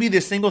 That may be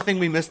the single thing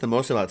we miss the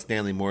most about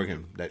Stanley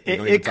Morgan. That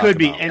it could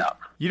be. And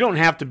you don't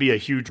have to be a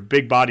huge,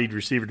 big-bodied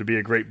receiver to be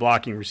a great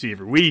blocking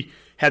receiver. We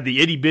had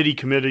the itty-bitty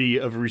committee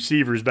of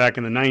receivers back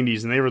in the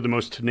 90s, and they were the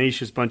most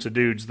tenacious bunch of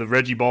dudes, the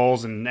Reggie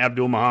Balls and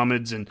Abdul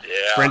Mohammeds and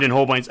Brendan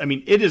Holbeins. I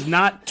mean, it is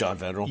not – John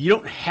Federal. You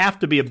don't have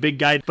to be a big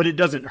guy, but it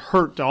doesn't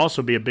hurt to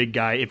also be a big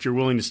guy if you're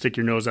willing to stick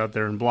your nose out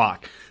there and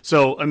block.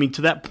 So, I mean,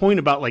 to that point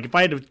about, like, if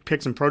I had to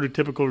pick some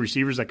prototypical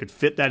receivers that could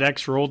fit that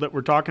X role that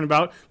we're talking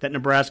about that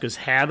Nebraska's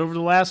had over the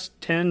last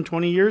 10,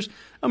 20 years,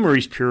 a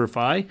Maurice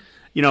Purify.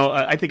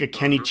 I think a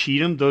Kenny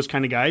Cheatham, those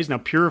kind of guys. Now,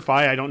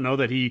 Purify, I don't know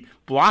that he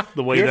blocked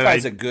the way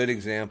Purify's a good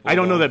example. I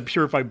don't know that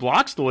Purify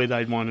blocks the way that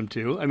I'd want him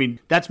to. I mean,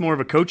 that's more of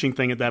a coaching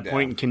thing at that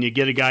point. And can you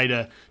get a guy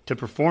to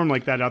perform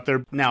like that out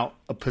there? Now,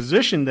 a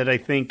position that I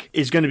think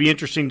is going to be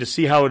interesting to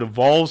see how it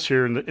evolves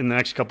here in the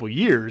next couple of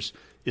years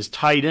is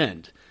tight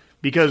end.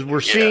 Because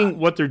we're seeing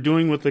what they're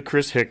doing with the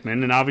Chris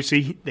Hickman, and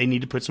obviously they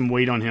need to put some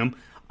weight on him.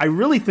 I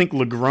really think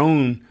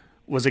LeGrone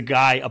was a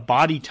guy, a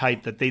body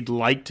type that they'd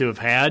like to have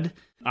had.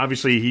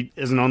 Obviously, he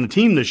isn't on the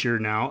team this year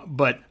now,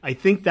 but I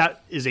think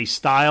that is a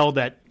style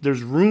that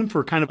there's room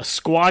for kind of a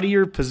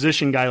squattier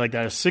position guy like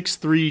that, a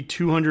 6'3",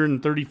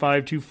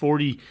 235,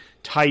 240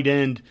 tight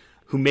end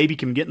who maybe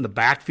can get in the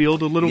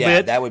backfield a little bit.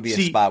 Yeah, that would be a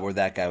spot where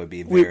that guy would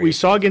be very... We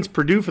saw against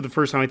Purdue for the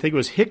first time, I think it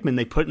was Hickman,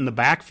 they put in the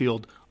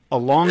backfield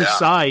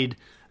alongside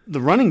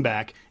the running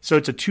back, so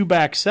it's a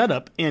two-back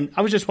setup. And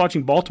I was just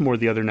watching Baltimore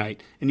the other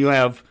night, and you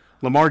have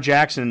Lamar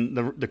Jackson,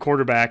 the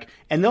quarterback,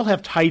 and they'll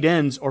have tight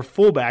ends or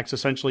fullbacks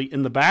essentially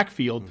in the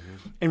backfield.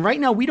 Mm-hmm. And right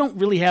now we don't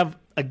really have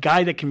a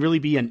guy that can really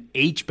be an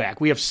H-back.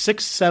 We have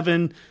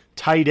 6'7"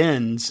 tight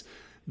ends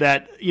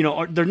that,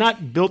 they're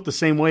not built the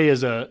same way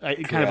as a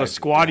kind of a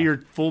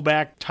squattier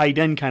fullback tight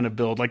end kind of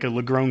build like a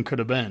LeGrone could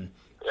have been.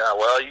 Yeah,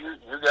 well, you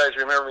guys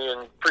remember me in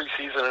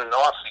preseason and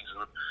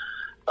off-season.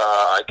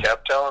 I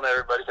kept telling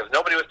everybody, because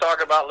nobody was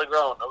talking about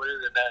LeGrone.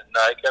 And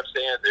I kept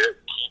saying,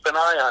 keep an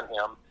eye on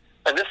him.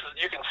 And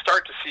you can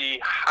start to see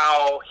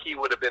how he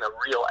would have been a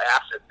real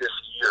asset this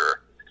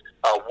year,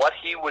 what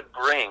he would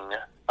bring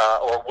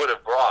or would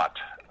have brought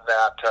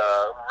that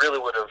really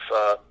would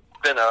have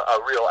been a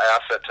real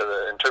asset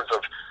in terms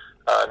of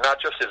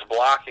not just his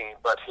blocking,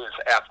 but his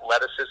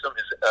athleticism,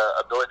 his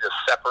ability to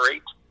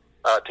separate,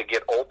 to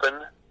get open.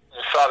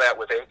 You saw that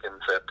with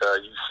Akins at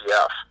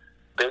UCF.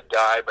 Big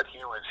guy, but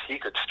he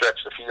could stretch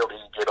the field. He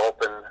could get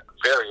open,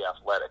 very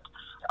athletic.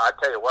 I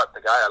tell you what,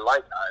 the guy I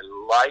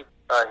like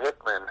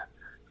Hickman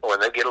when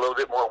they get a little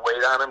bit more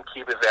weight on him,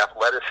 keep his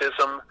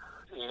athleticism.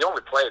 He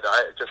only played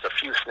just a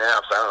few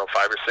snaps, 5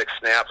 or 6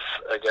 snaps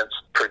against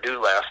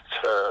Purdue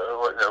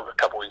a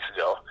couple weeks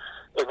ago.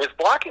 And his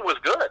blocking was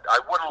good. I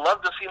would have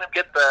loved to see him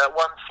get that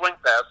one swing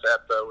pass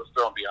that was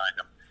thrown behind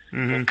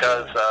him,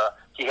 because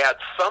he had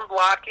some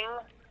blocking.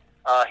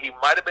 He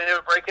might have been able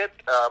to break it,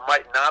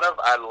 might not have.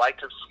 I'd like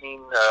to have seen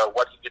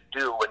what he could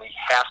do when he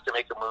has to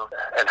make a move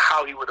and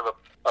how he would have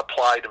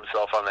applied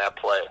himself on that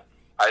play.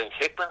 I think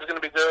Hickman's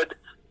going to be good.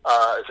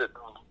 Is it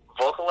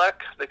Vokalek,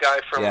 the guy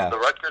from the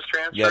Rutgers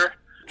transfer? Yep.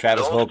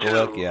 Travis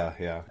Vokalek, yeah.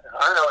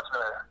 I know it's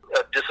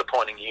been a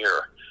disappointing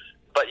year,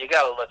 but you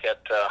got to look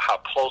at how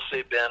close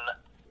they've been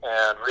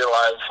and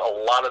realize a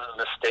lot of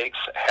the mistakes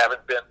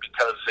haven't been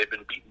because they've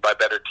been beaten by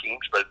better teams,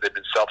 but they've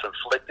been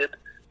self-inflicted.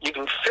 You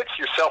can fix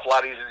yourself a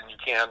lot easier than you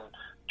can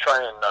try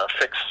and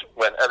fix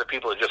when other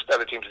teams are just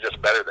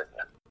better than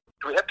you.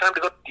 Do we have time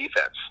to go to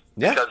defense?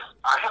 Yeah. Because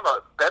I have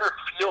a better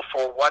feel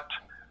for what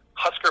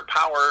Husker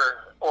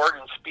power,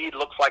 Oregon speed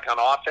looks like on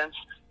offense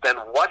than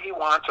what he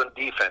wants on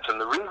defense. And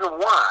the reason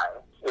why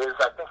is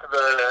I think of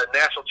the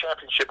national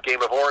championship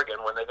game of Oregon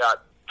when they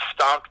got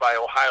stomped by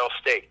Ohio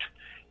State.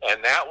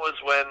 And that was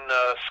when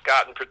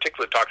Scott in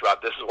particular talked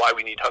about this is why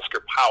we need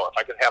Husker power. If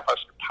I could have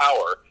Husker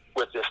power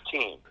with this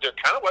team. They're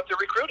kind of what they're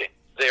recruiting.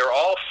 They're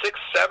all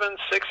 6'7",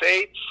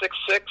 6'8",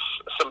 6'6",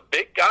 some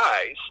big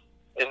guys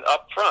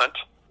up front.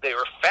 They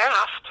were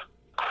fast,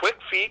 quick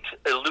feet,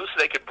 elusive.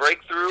 They could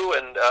break through,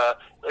 and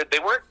they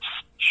weren't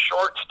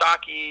short,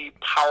 stocky,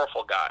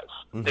 powerful guys.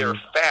 They were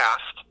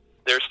fast.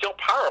 They're still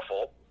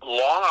powerful,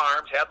 long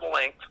arms, had the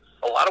length,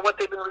 a lot of what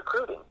they've been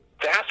recruiting.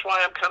 That's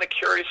why I'm kind of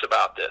curious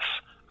about this.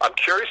 I'm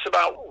curious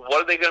about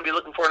what are they going to be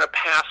looking for in a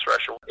pass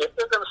rusher. If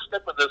they're going to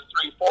stick with this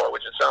 3-4,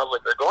 which it sounds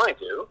like they're going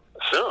to,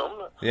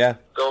 assume,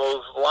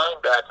 those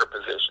linebacker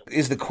positions.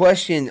 Is the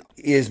question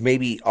is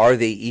maybe are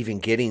they even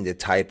getting the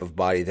type of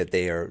body that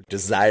they are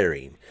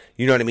desiring?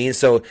 You know what I mean?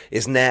 So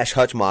is Nash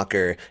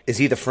Hutmacher, is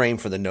he the frame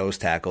for the nose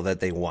tackle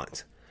that they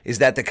want? Is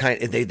that the kind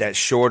that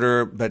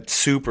shorter but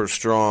super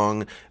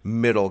strong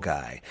middle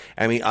guy?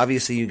 I mean,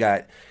 obviously you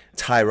got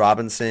Ty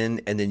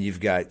Robinson and then you've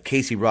got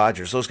Casey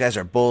Rogers. Those guys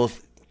are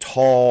both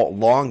tall,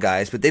 long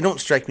guys, but they don't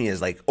strike me as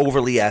like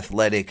overly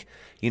athletic,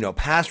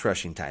 pass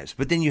rushing types.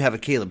 But then you have a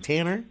Caleb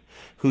Tanner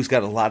who's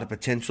got a lot of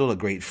potential, a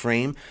great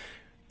frame.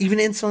 Even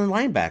inside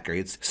linebacker,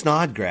 it's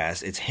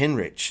Snodgrass, it's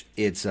Henrich,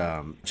 it's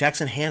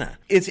Jackson Hanna.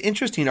 It's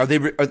interesting. Are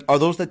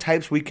those the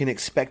types we can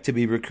expect to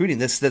be recruiting?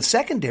 The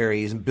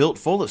secondary is built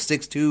full of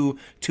 6'2",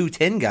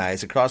 210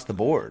 guys across the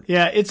board.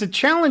 Yeah, it's a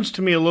challenge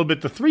to me a little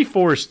bit. The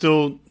 3-4 is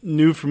still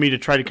new for me to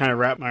try to kind of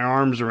wrap my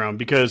arms around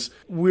because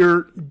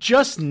we're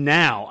just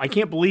now, I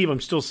can't believe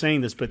I'm still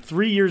saying this, but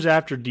 3 years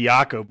after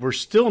Diaco, we're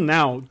still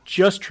now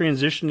just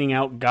transitioning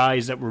out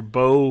guys that were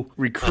Bo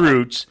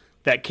recruits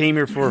that came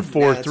here for a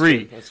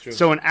 4-3. That's true.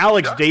 So an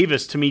Alex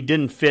Davis, to me,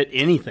 didn't fit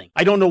anything.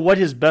 I don't know what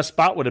his best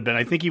spot would have been.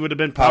 I think he would have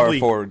been probably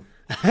power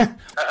forward.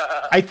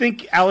 I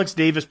think Alex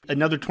Davis,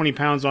 another 20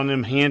 pounds on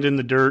him, hand in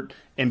the dirt,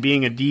 and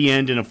being a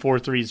D-end in a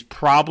 4-3 is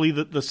probably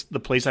the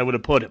place I would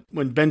have put him.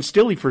 When Ben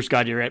Stilley first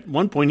got here, at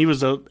one point he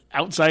was an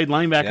outside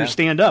linebacker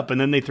stand-up,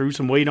 and then they threw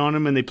some weight on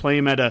him, and they play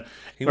him at a...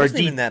 He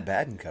wasn't even that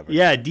bad in coverage.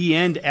 Yeah,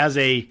 D-end in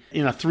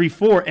a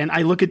 3-4, and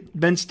I look at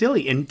Ben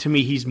Stilley, and to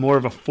me he's more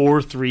of a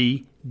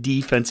 4-3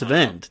 defensive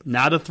end,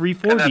 not a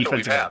 3-4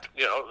 defensive end.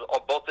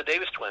 Both the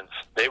Davis twins,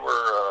 they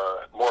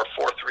were more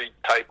 4-3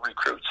 type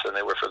recruits than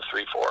they were for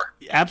the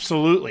 3-4.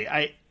 Absolutely.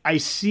 I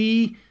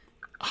see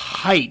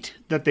height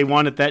that they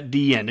want at that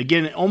D end.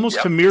 Again,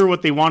 almost to mirror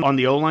what they want on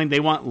the O-line. They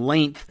want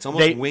length. It's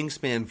almost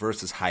wingspan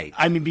versus height.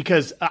 I mean,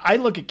 because I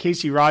look at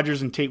Casey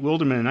Rogers and Tate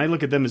Wilderman, and I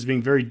look at them as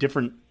being very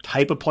different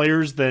type of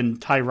players than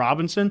Ty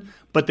Robinson,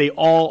 but they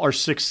all are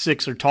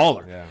 6'6" or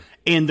taller. Yeah.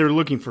 And they're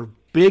looking for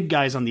big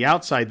guys on the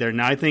outside there.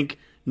 Now, I think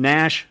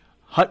Nash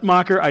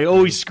Hutmacher, I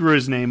always screw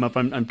his name up.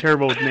 I'm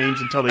terrible with names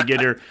until they get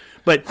here.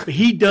 But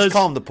he does. Just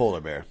call him the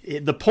Polar Bear.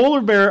 The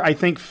Polar Bear, I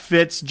think,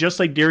 fits, just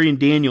like Darian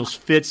Daniels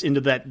fits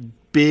into that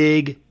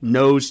big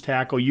nose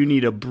tackle. You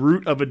need a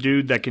brute of a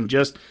dude that can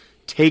just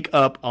take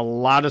up a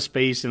lot of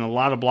space and a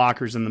lot of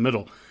blockers in the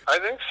middle. I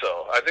think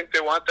so. I think they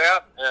want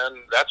that, and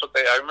that's what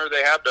I remember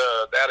they had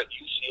that at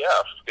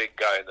UCF, big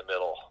guy in the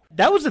middle.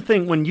 That was the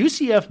thing. When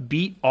UCF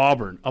beat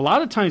Auburn, a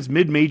lot of times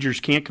mid-majors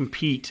can't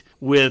compete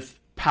with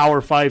Power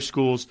 5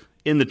 schools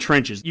in the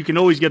trenches. You can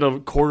always get a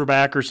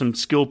quarterback or some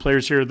skilled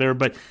players here or there,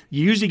 but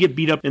you usually get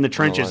beat up in the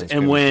trenches.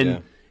 And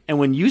when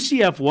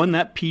UCF won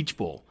that Peach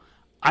Bowl,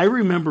 I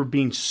remember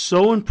being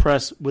so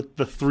impressed with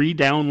the 3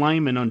 down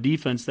linemen on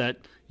defense that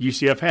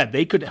UCF had.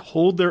 They could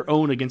hold their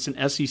own against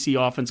an SEC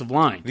offensive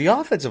line. The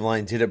offensive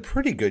line did a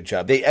pretty good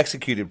job. They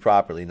executed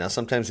properly. Now,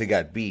 sometimes they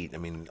got beat. I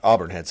mean,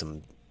 Auburn had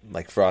some,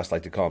 like Frost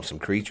liked to call them, some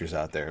creatures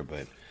out there,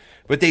 but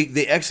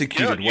they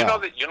executed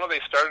well. You know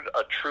they started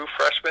a true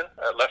freshman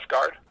at left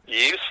guard?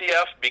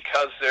 UCF,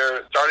 because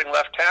their starting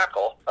left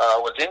tackle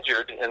was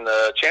injured in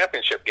the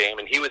championship game,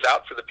 and he was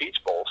out for the Peach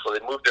Bowl, so they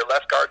moved their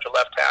left guard to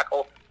left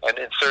tackle and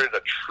inserted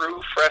a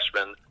true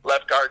freshman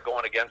left guard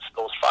going against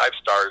those 5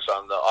 stars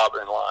on the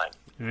Auburn line.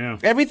 Yeah.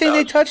 Everything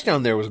they touched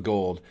down there was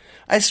gold.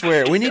 I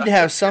swear, we need to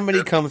have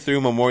somebody come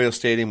through Memorial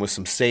Stadium with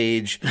some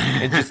sage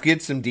and just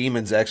get some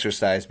demons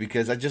exercise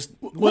because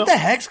what the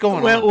heck's going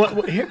on?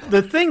 Well,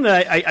 the thing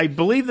that I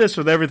believe this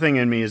with everything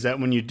in me is that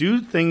when you do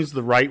things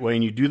the right way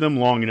and you do them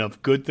long enough,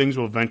 good things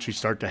will eventually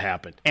start to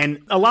happen.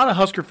 And a lot of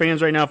Husker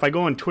fans right now, if I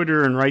go on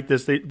Twitter and write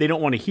this, they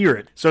don't want to hear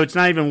it. So it's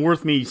not even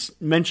worth me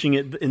mentioning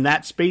it in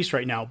that space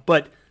right now.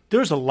 But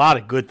there's a lot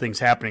of good things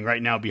happening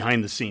right now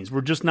behind the scenes.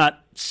 We're just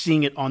not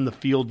seeing it on the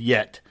field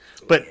yet.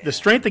 But the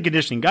strength and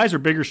conditioning, guys are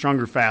bigger,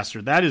 stronger,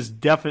 faster. That is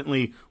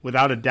definitely,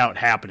 without a doubt,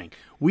 happening.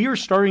 We are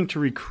starting to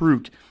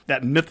recruit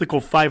that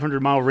mythical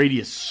 500-mile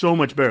radius so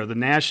much better. The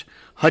Nash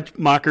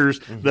Hutmakers,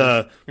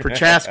 the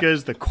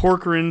Prochaskas, the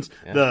Corcorans,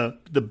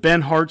 the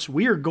Ben Harts.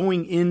 We are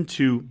going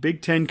into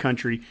Big Ten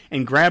country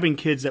and grabbing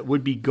kids that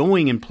would be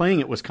going and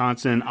playing at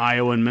Wisconsin and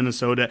Iowa and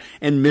Minnesota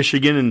and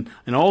Michigan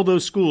and all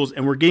those schools,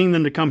 and we're getting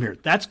them to come here.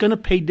 That's going to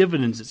pay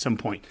dividends at some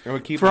point. And we're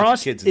keeping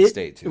kids in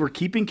state, too. We're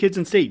keeping kids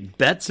in state.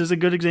 Betts is a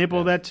good example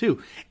of that,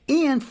 too.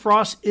 And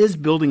Frost is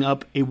building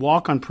up a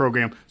walk-on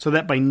program so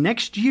that by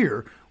next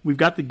year, we've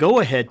got the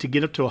go-ahead to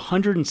get up to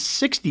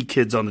 160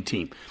 kids on the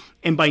team.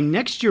 And by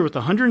next year, with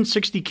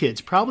 160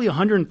 kids, probably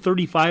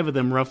 135 of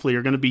them roughly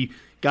are going to be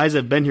guys that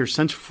have been here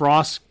since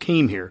Frost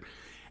came here.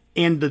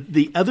 And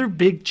the other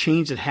big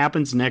change that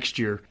happens next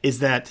year is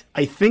that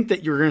I think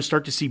that you're going to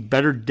start to see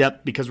better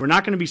depth because we're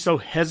not going to be so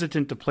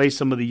hesitant to play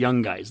some of the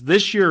young guys.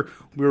 This year,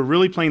 we were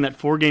really playing that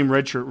 4-game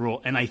redshirt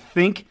rule. And I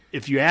think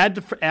if you had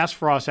to ask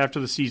Frost after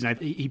the season,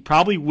 he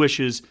probably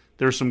wishes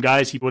there are some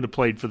guys he would have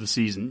played for the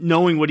season,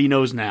 knowing what he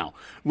knows now.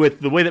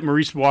 With the way that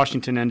Maurice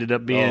Washington ended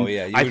up being,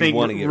 I think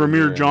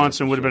Ramir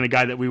Johnson would have been a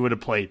guy that we would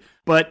have played.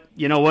 But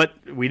you know what?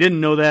 We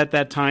didn't know that at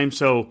that time.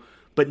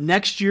 But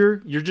next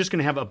year, you're just going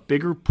to have a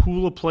bigger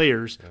pool of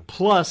players,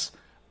 plus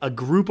a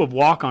group of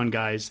walk-on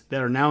guys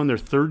that are now in their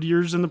third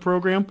years in the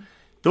program.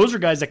 Those are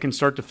guys that can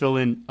start to fill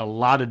in a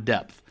lot of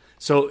depth.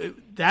 So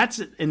that's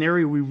an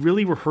area we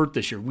really were hurt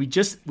this year.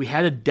 We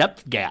had a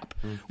depth gap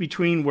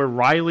between where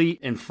Riley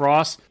and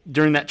Frost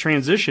during that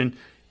transition.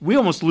 We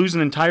almost lose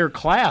an entire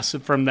class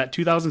from that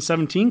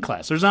 2017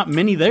 class. There's not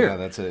many there.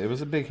 Yeah, it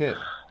was a big hit.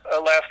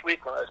 Last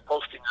week when I was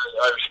posting,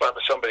 I responded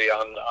to somebody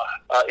on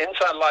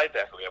inside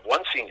linebacker. We have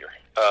one senior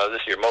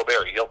this year, Mo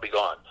Berry. He'll be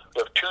gone.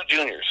 We have 2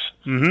 juniors,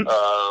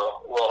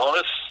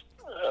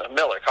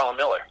 Colin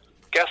Miller.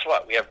 Guess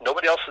what? We have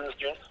nobody else in this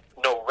junior.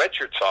 No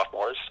redshirt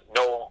sophomores,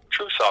 no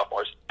true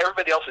sophomores.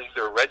 Everybody else is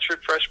either a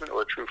redshirt freshman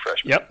or a true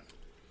freshman. Yep.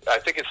 I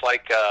think it's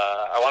like,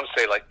 I want to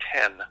say like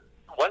 10.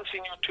 1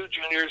 senior, 2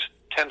 juniors,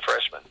 10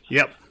 freshmen.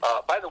 Yep.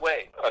 By the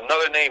way,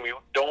 another name, you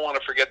don't want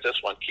to forget this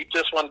one. Keep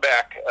this one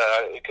back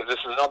because this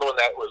is another one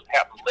that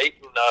happened late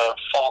in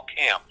fall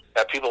camp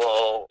that people,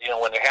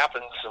 when it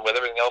happens and with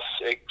everything else,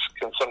 it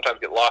can sometimes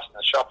get lost in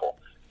the shuffle.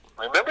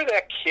 Remember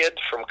that kid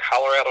from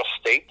Colorado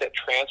State that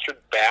transferred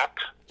back?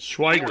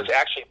 Schweiger. He was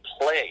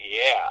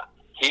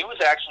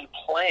actually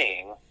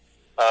playing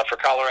for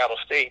Colorado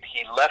State.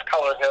 He left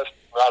Colorado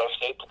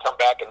State to come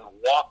back and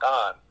walk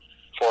on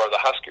for the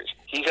Huskers.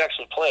 He's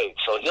actually played,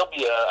 so he'll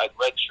be a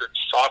redshirt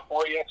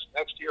sophomore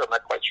next year. I'm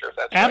not quite sure if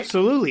that's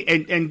absolutely.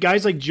 Right. And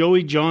guys like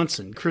Joey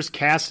Johnson, Chris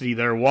Cassidy,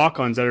 that are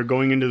walk-ons that are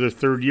going into their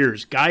third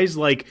years. Guys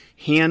like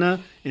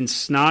Hanna and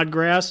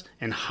Snodgrass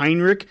and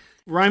Heinrich.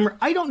 Reimer,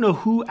 I don't know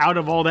who out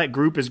of all that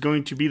group is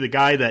going to be the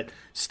guy that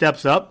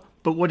steps up,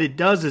 but what it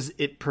does is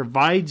it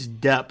provides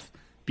depth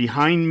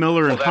behind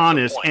Miller and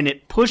Hannes, and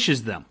it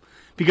pushes them.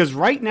 Because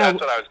right now...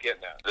 That's what I was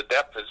getting at. The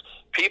depth is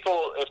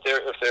people, if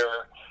they're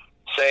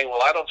saying, well,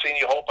 I don't see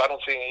any hope, I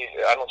don't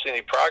see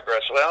any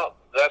progress. Well,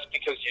 that's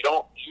because you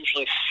don't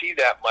usually see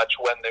that much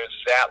when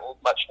there's that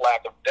much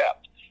lack of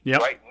depth.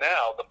 Yep. Right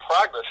now, the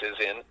progress is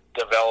in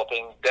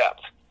developing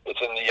depth. It's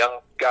in the young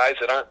guys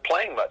that aren't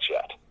playing much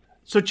yet.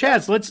 So,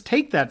 Chaz, let's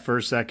take that for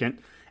a second.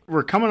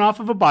 We're coming off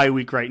of a bye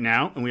week right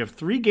now, and we have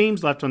 3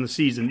 games left on the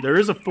season. There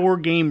is a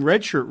 4-game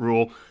redshirt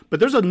rule, but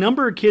there's a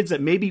number of kids that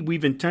maybe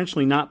we've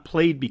intentionally not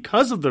played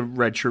because of the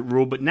redshirt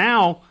rule, but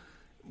now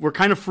we're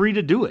kind of free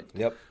to do it.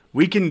 Yep.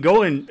 We can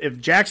go and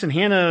if Jackson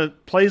Hanna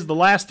plays the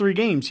last 3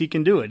 games, he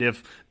can do it.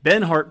 If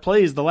Ben Hart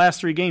plays the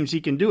last 3 games, he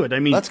can do it. I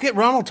mean, let's get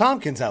Ronald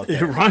Tompkins out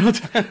there.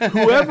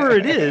 Whoever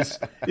it is,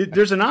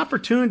 there's an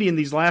opportunity in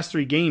these last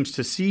 3 games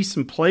to see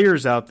some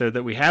players out there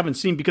that we haven't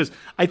seen. Because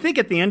I think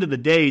at the end of the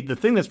day, the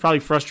thing that's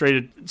probably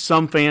frustrated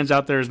some fans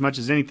out there as much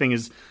as anything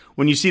is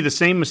when you see the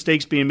same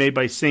mistakes being made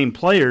by same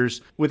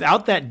players.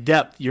 Without that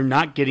depth, you're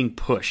not getting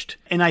pushed.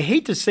 And I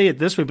hate to say it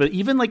this way, but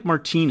even like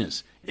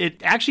Martinez,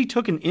 it actually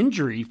took an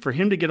injury for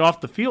him to get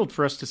off the field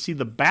for us to see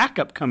the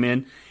backup come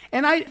in.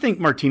 And I think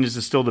Martinez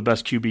is still the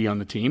best QB on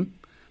the team.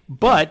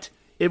 But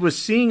it was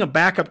seeing a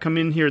backup come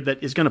in here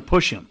that is going to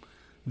push him.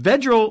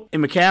 Vedral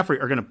and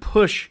McCaffrey are going to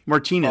push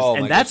Martinez,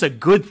 and that's a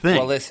good thing.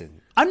 Well,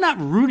 listen. I'm not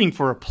rooting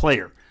for a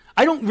player.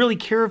 I don't really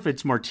care if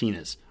it's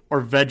Martinez.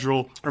 or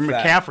Vedral or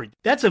McCaffrey.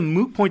 That's a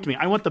moot point to me.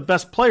 I want the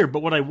best player,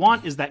 but what I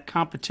want is that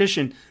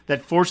competition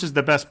that forces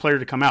the best player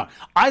to come out.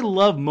 I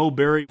love Mo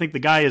Berry. I think the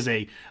guy is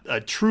a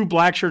true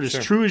black shirt, as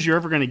true as you're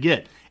ever going to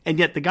get. And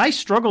yet the guy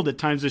struggled at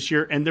times this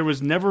year, and there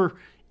was never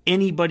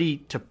anybody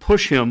to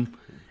push him.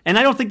 And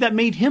I don't think that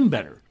made him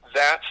better.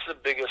 That's the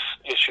biggest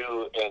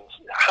issue. And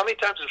how many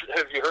times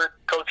have you heard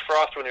Coach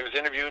Frost when he was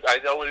interviewed? I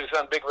know when he was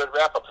on Big Red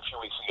Wrap-Up a few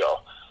weeks ago.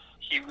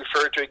 He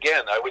referred to,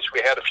 again, I wish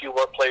we had a few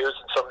more players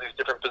in some of these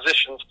different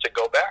positions to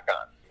go back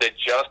on. They're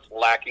just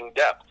lacking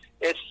depth.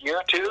 It's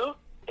year 2.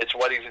 It's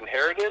what he's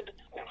inherited.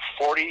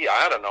 40,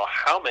 I don't know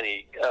how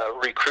many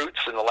recruits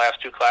in the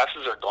last 2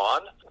 classes are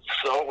gone.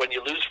 So when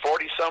you lose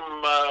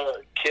 40-some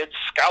kids,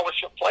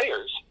 scholarship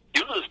players,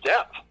 you lose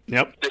depth.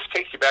 Yep. This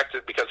takes you back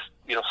to, because,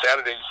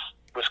 Saturday's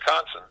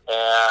Wisconsin,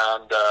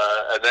 and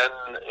then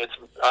it's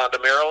on to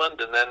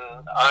Maryland, and then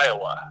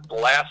Iowa. The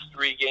last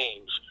 3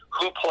 games,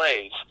 who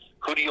plays?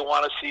 Who do you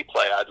want to see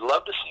play? I'd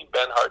love to see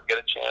Benhart get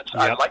a chance.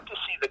 Yep. I'd like to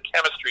see the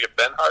chemistry of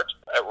Benhart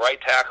at right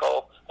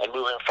tackle and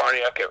moving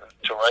Farniak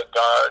to right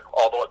guard,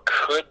 although it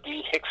could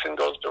be Hickson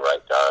goes to right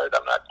guard.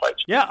 I'm not quite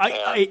sure. Yeah,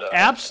 I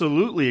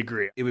absolutely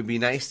agree. It would be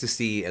nice to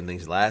see in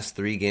these last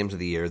 3 games of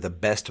the year the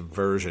best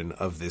version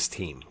of this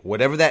team.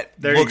 Whatever that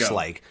looks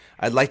like,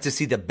 I'd like to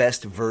see the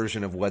best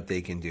version of what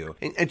they can do.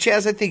 And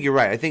Chaz, I think you're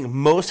right. I think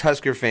most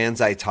Husker fans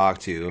I talk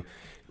to,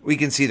 we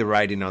can see the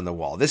writing on the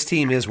wall. This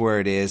team is where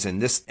it is,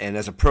 and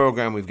as a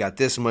program, we've got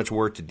this much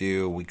work to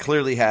do. We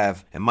clearly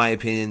have, in my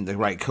opinion, the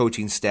right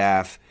coaching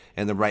staff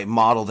and the right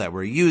model that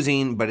we're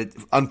using, but it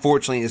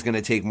unfortunately is going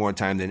to take more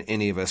time than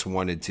any of us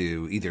wanted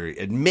to either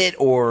admit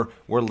or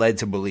were led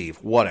to believe.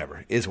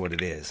 Whatever, is what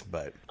it is.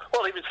 But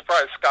well, even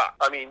surprised Scott.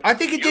 I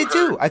think it did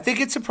too. I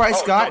think it surprised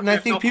Scott, and I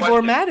think people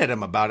are mad at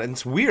him about it. And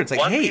it's weird. It's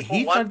like,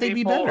 he thought they'd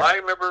be better. I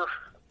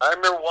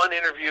remember one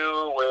interview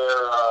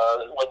where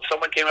when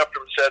someone came up to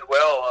him and said,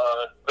 well,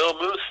 Bill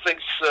Moose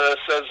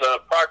says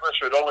progress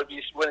would only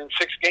be winning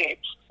 6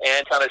 games,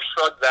 and kind of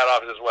shrugged that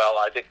off as well.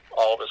 I think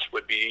all of us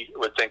would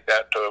think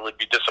that would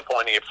be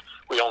disappointing if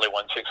we only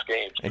won 6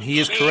 games. And he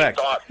is correct.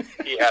 He thought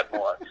he had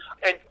more.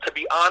 And to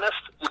be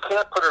honest, you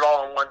can't put it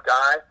all on one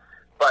guy,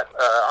 but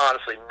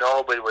honestly,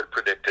 nobody would have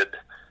predicted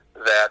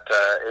that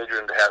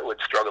Adrian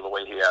would struggle the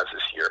way he has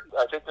this year.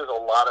 I think there's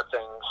a lot of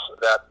things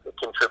that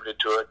contributed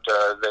to it.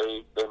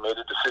 They made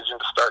a decision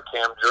to start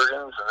Cam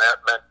Jurgens, and that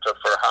meant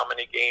for how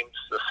many games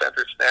the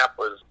center snap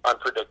was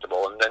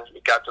unpredictable. And then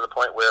it got to the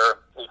point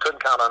where you couldn't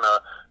count on a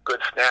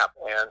good snap,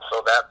 and so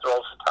that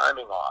throws the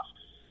timing off.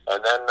 And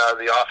then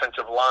the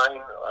offensive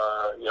line,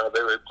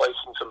 they were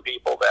replacing some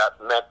people that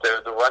meant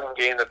the running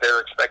game that they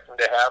were expecting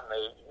to have, and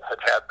they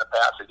had in the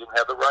past. They didn't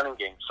have the running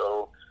game,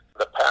 so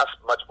the pass,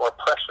 much more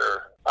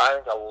pressure. I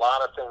think a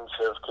lot of things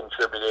have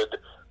contributed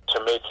to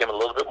make him a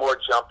little bit more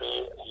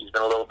jumpy. He's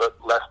been a little bit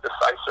less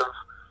decisive.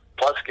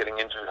 Plus, getting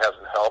injured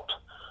hasn't helped.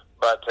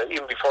 But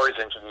even before his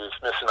injury, he was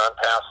missing on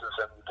passes,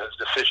 and his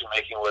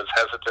decision-making was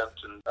hesitant.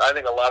 And I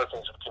think a lot of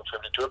things have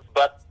contributed to it.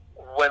 But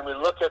when we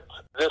look at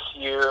this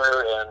year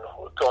and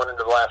going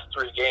into the last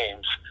 3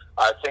 games,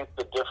 I think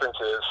the difference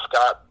is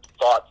Scott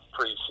thought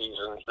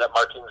preseason that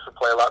Martinez would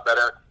play a lot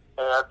better,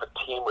 and the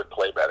team would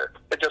play better.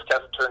 It just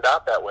hasn't turned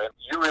out that way.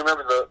 You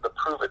remember the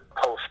Prove It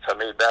post I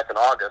made back in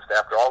August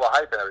after all the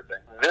hype and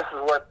everything. This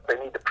is what they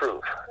need to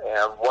prove.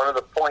 And one of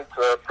the points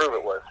of Prove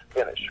It was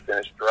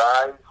finish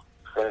drives,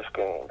 finish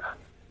games.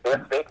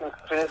 If they can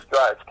finish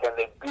drives, can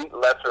they beat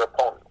lesser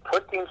opponents?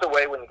 Put teams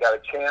away when you got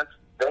a chance.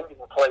 Then you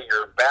can play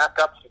your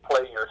backups, you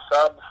play your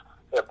subs,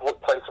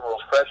 play some of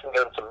those freshmen,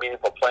 get them some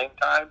meaningful playing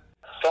time.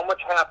 So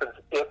much happens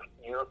if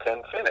you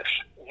can finish.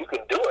 You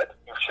can do it.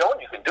 You've shown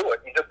you can do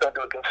it. You just don't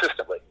do it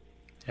consistently.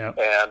 Yep.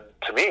 And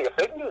to me, if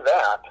they can do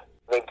that,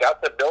 they've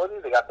got the ability,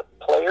 they got the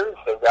players,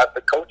 they've got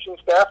the coaching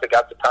staff, they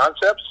got the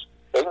concepts.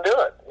 They can do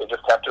it. They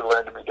just have to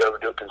learn to be able to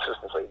do it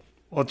consistently.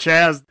 Well,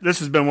 Chaz, this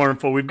has been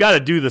wonderful. We've got to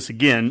do this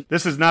again.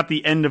 This is not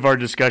the end of our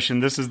discussion.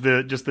 This is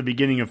just the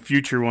beginning of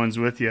future ones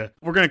with you.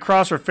 We're going to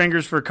cross our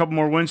fingers for a couple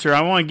more wins here.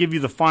 I want to give you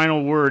the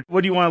final word.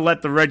 What do you want to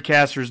let the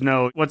Redcasters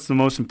know? What's the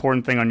most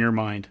important thing on your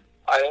mind?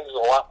 I think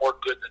there's a lot more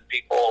good than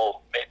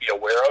people may be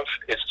aware of.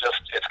 It's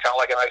kind of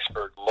like an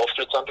iceberg. Most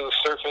of it's under the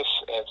surface,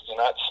 and you're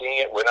not seeing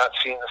it. We're not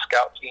seeing the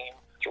scout team.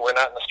 We're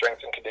not in the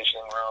strength and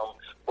conditioning room.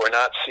 We're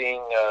not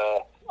seeing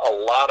a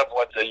lot of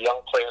what the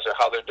young players are,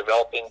 how they're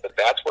developing, but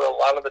that's where a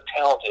lot of the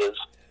talent is.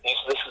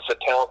 This is a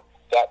talent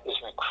that is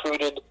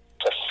recruited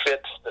to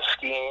fit the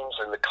schemes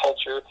and the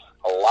culture.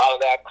 A lot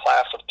of that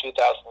class of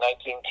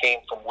 2019 came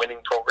from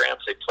winning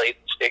programs. They played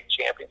in state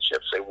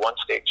championships. They won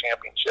state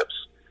championships.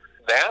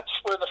 That's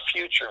where the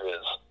future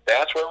is.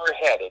 That's where we're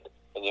headed.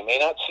 And you may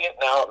not see it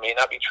now. It may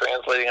not be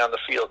translating on the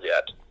field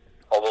yet.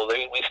 Although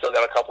we still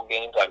got a couple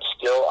games. I'm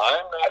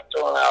not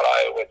throwing out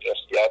Iowa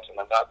just yet, and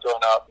I'm not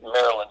throwing out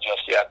Maryland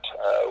just yet.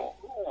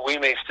 We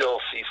may still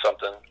see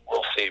something.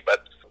 We'll see.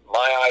 But my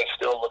eye's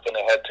still looking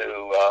ahead to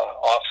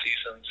off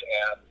seasons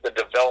and the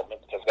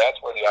development, because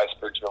that's where the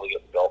icebergs really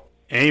get built.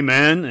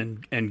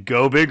 Amen. And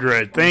go Big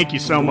Red. Thank you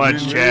so much,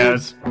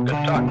 Chaz. Good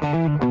talk.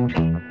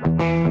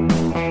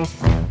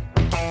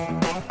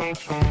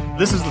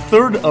 This is the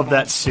third of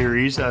that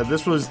series.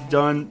 This was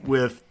done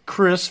with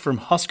Chris from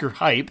Husker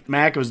Hype.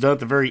 Mac, it was done at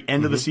the very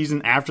end of the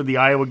season after the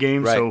Iowa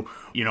game. Right. So,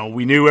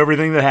 we knew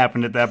everything that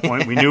happened at that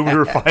point. We knew we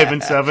were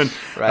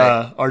 5-7.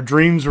 Right. Our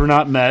dreams were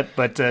not met,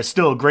 but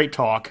still a great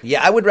talk.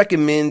 Yeah, I would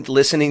recommend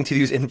listening to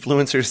these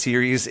influencer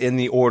series in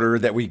the order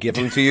that we give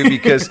them to you,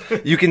 because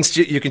you can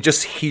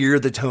just hear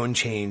the tone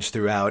change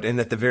throughout, and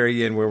at the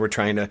very end where we're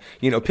trying to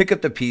pick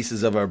up the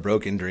pieces of our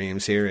broken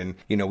dreams here, and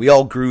we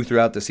all grew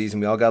throughout the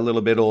season. We all got a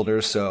little bit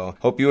older, so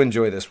hope you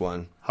enjoy this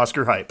one.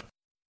 Husker Hype.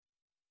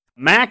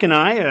 Mac and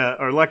I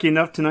are lucky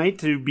enough tonight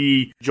to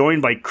be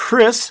joined by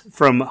Chris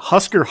from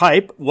Husker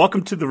Hype.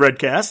 Welcome to the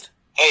Redcast.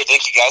 Hey,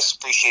 thank you guys.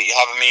 Appreciate you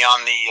having me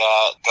on the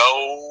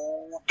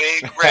Go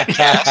Big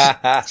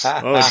Redcast.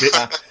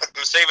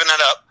 I'm saving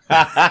that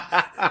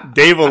up.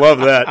 Dave will love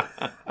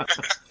that.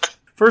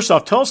 First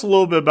off, tell us a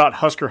little bit about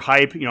Husker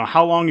Hype.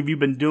 How long have you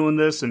been doing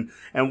this, and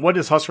what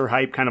is Husker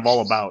Hype kind of all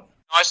about?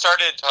 I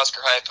started Husker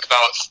Hype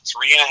about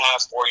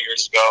 3.5, 4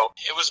 years ago.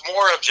 It was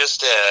more of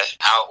just an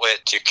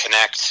outlet to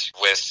connect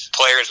with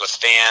players, with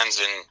fans,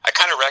 and I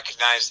kind of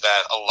recognized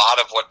that a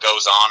lot of what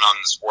goes on in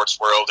the sports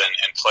world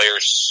and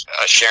players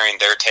sharing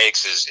their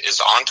takes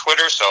is on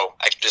Twitter, so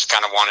I just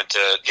kind of wanted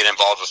to get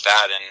involved with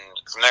that, and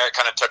from there it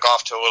kind of took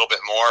off to a little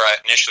bit more. I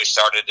initially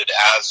started it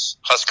as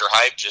Husker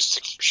Hype just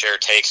to share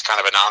takes kind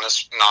of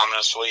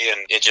anonymously,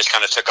 and it just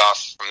kind of took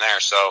off from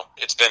there, so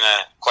it's been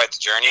quite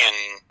the journey,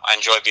 and I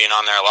enjoy being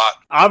on there a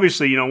lot.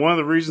 Obviously, one of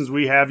the reasons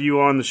we have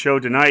you on the show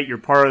tonight, you're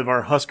part of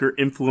our Husker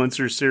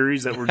Influencer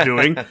series that we're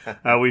doing.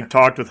 We've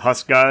talked with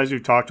Husk guys.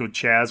 We've talked with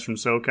Chaz from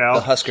SoCal.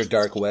 The Husker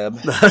Dark Web.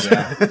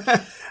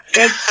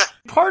 And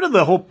part of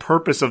the whole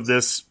purpose of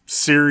this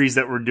series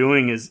that we're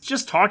doing is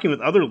just talking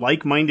with other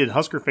like-minded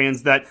Husker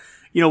fans that,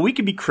 we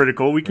can be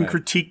critical, we can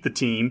critique the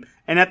team,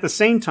 and at the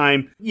same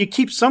time, you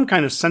keep some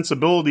kind of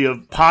sensibility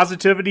of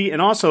positivity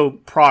and also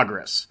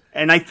progress.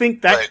 And I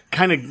think that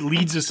kind of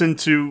leads us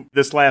into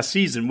this last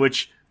season,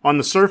 which on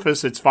the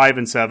surface, it's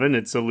 5-7.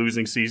 It's a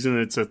losing season.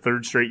 It's a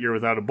third straight year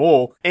without a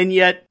bowl. And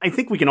yet, I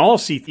think we can all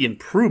see the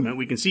improvement.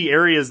 We can see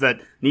areas that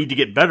need to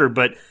get better,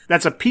 but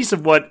that's a piece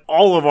of what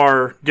all of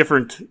our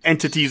different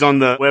entities on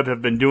the web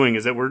have been doing,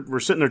 is that we're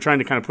sitting there trying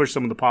to kind of push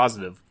some of the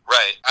positive.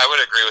 Right. I would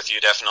agree with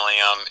you,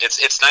 definitely.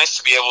 It's nice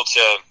to be able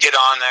to get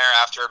on there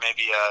after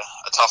maybe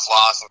a tough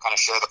loss and kind of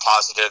share the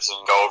positives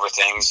and go over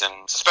things. And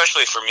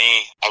especially for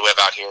me, I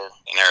live out here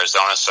in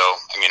Arizona, so,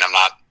 I'm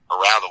not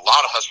around a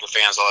lot of Husker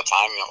fans all the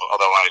time,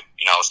 although I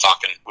was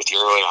talking with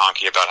you earlier,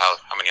 Honky, about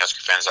how many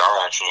Husker fans there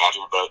are actually out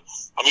here, but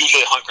I'm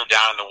usually hunkered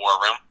down in the war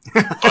room.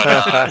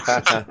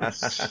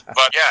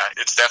 But yeah,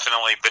 it's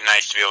definitely been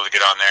nice to be able to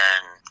get on there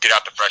and get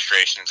out the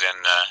frustrations and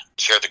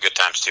share the good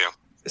times too.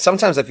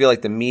 Sometimes I feel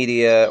like the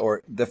media or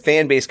the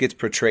fan base gets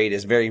portrayed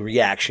as very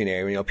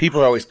reactionary.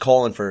 People are always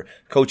calling for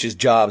coaches'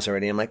 jobs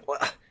already. I'm like, well,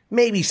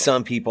 maybe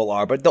some people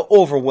are, but the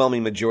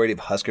overwhelming majority of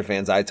Husker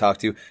fans I talk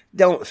to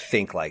don't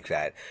think like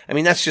that.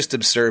 That's just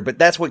absurd, but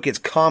that's what gets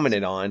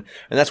commented on,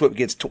 and that's what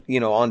gets,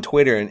 on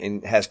Twitter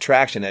and has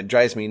traction. That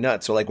drives me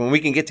nuts. So, when we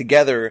can get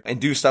together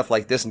and do stuff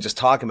like this and just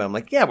talk about it, I'm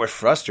like, yeah, we're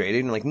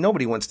frustrated, and,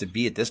 nobody wants to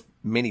be at this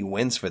many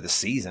wins for the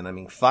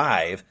season.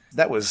 5,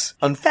 that was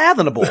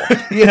unfathomable,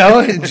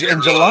 in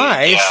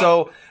July. Yeah.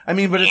 So,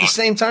 but at the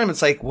same time,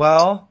 it's like,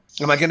 well,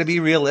 am I going to be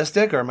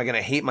realistic, or am I going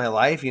to hate my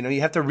life? You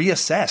have to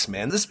reassess,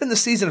 man. This has been the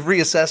season of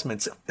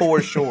reassessments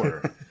for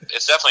sure.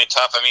 It's definitely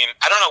tough.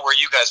 I don't know where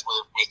you guys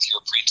were with your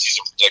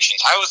preseason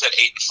predictions. I was at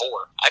 8-4.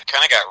 I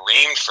kind of got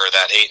reamed for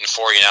that 8-4.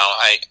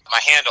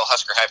 My handle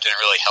Husker Hype didn't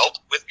really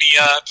help with me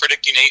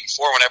predicting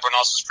 8-4 when everyone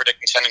else was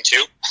predicting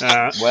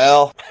 10-2.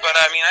 Well, but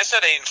I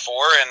said 8-4,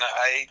 and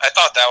I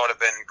thought that would have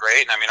been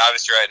great. And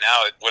obviously, right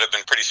now it would have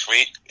been pretty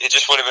sweet. It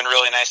just would have been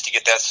really nice to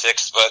get that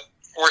 6th, but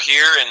we're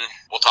here, and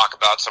we'll talk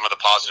about some of the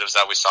positives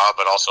that we saw,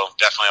 but also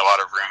definitely a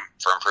lot of room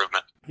for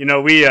improvement.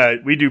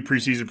 We do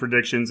preseason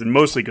predictions, and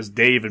mostly because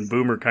Dave and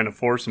Boomer kind of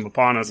force them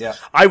upon us. Yeah.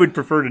 I would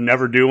prefer to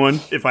never do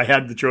one if I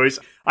had the choice.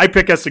 I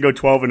pick us to go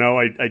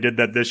 12-0. I did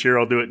that this year.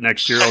 I'll do it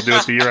next year. I'll do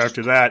it the year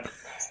after that.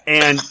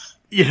 And,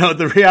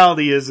 the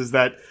reality is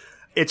that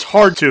it's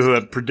hard to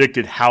have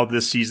predicted how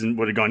this season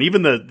would have gone.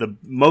 Even the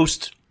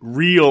most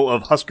real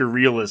of Husker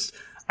realists,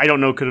 I don't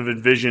know, could have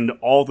envisioned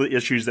all the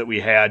issues that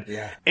we had.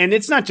 Yeah. And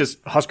it's not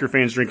just Husker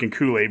fans drinking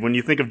Kool-Aid. When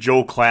you think of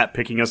Joel Klatt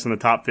picking us in the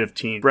top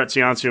 15, Brett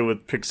Ciancio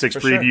with Pick 6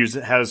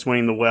 previews had us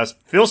winning the West.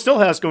 Phil still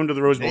has going to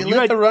the Rose Bowl. They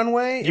lit the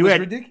runway. It was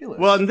ridiculous.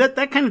 Well, and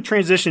that kind of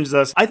transitions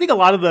us. I think a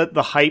lot of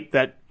the hype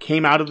that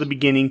came out of the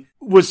beginning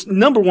was,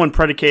 number one,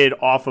 predicated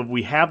off of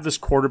we have this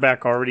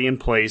quarterback already in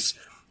place.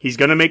 He's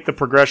going to make the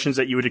progressions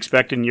that you would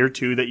expect in year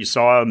 2 that you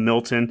saw in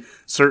Milton.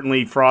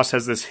 Certainly, Frost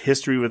has this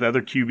history with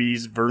other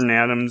QBs, Vernon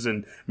Adams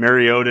and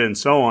Mariota and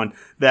so on,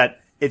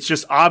 that it's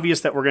just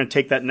obvious that we're going to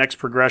take that next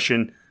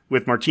progression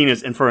with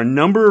Martinez, and for a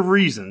number of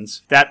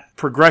reasons, that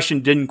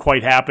progression didn't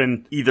quite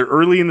happen either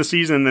early in the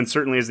season, and then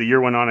certainly as the year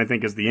went on, I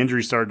think as the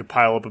injuries started to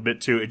pile up a bit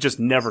too, it just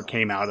never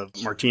came out of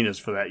Martinez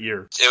for that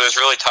year. It was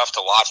really tough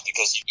to watch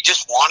because you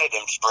just wanted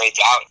him to break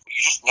out.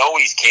 You just know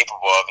what he's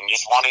capable of, and you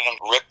just wanted him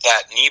to rip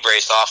that knee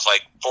brace off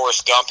like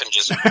Forrest Gump and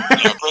just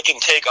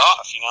freaking take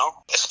off,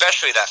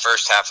 Especially that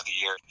first half of the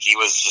year. He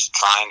was just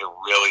trying to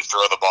really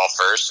throw the ball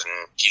first, and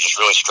he just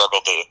really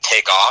struggled to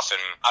take off.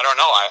 And I don't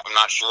know. I'm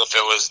not sure if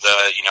it was the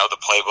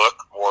playbook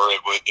or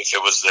if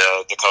it was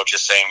the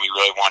coaches saying we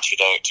really want you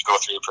to go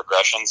through your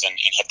progressions and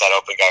hit that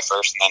open guy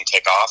first and then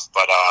take off.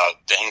 But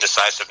the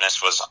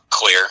indecisiveness was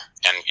clear,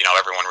 and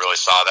everyone really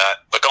saw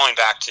that. But going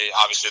back to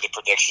obviously the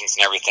predictions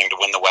and everything to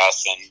win the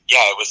West, and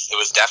it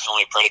was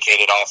definitely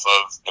predicated off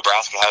of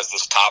Nebraska has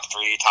this top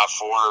 3, top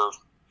 4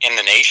 in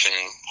the nation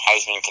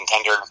Heisman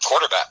contender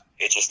quarterback.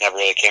 It just never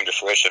really came to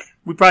fruition.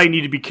 We probably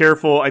need to be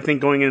careful, I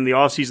think, going into the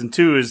offseason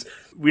too, is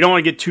we don't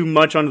want to get too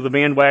much onto the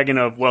bandwagon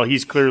of, well,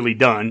 he's clearly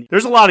done.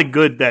 There's a lot of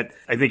good that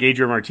I think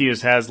Adrian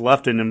Martinez has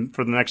left in him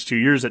for the next 2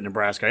 years at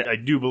Nebraska. I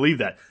do believe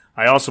that.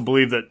 I also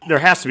believe that there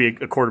has to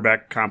be a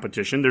quarterback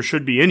competition. There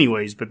should be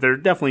anyways, but there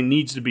definitely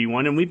needs to be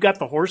one. And we've got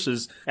the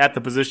horses at the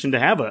position to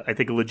have a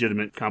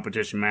legitimate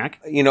competition,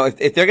 Mac.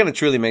 If they're going to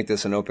truly make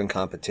this an open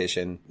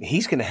competition,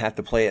 he's going to have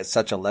to play at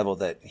such a level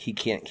that he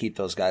can't keep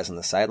those guys on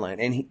the sideline.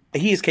 And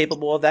he is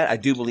capable of that. I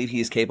do believe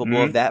he is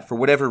capable of that. For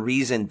whatever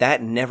reason,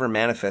 that never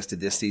manifested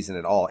this season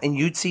at all. And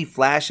you'd see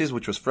flashes,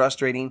 which was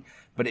frustrating,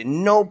 but at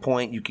no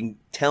point you can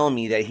tell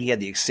me that he had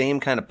the same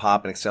kind of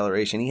pop and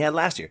acceleration he had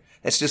last year.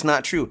 That's just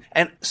not true.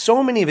 And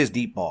so many of his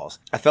deep balls,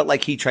 I felt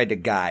like he tried to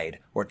guide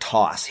or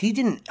toss. He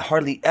didn't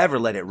hardly ever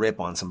let it rip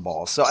on some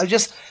balls. So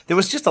there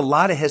was just a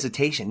lot of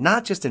hesitation,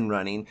 not just in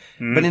running,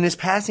 but in his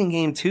passing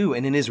game too,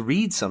 and in his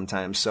reads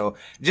sometimes. So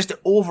just an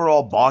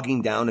overall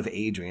bogging down of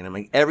Adrian. I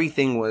mean,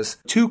 everything was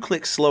 2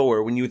 clicks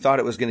slower when you thought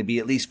it was going to be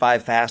at least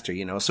 5 faster,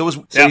 So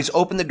he's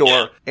opened the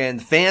door,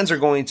 and fans are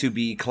going to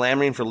be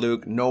clamoring for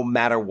Luke no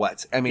matter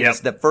what. I mean,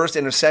 it's the first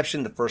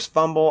interception, the first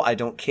fumble. I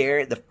don't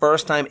care. The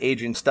first time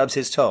Adrian stubs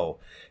his toe,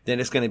 then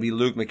it's going to be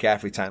Luke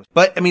McCaffrey time.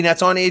 But, I mean,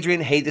 that's on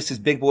Adrian. Hey, this is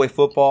big boy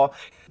football.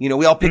 We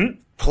all pick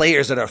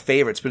players that are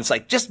favorites, but it's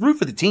like, just root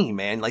for the team,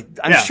 man. Like,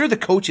 I'm sure the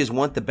coaches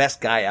want the best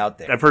guy out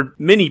there. I've heard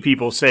many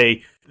people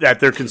say that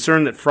they're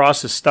concerned that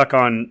Frost is stuck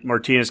on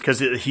Martinez because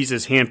he's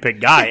his handpicked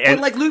guy. And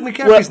like Luke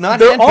McCaffrey's not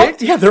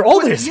handpicked? They're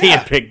all his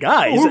handpicked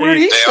guys. Where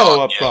did he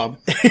show up from?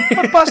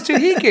 What bus did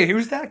he get?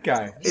 Who's that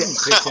guy?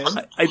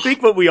 I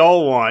think what we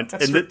all want,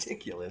 That's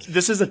ridiculous.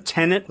 This is a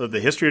tenet of the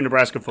history of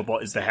Nebraska football,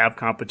 is to have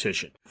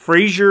competition.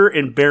 Frazier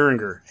and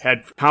Behringer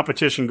had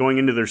competition going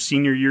into their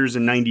senior years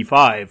in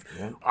 95.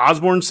 Yeah.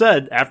 Osborne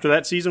said after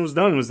that season was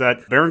done was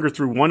that Behringer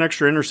threw 1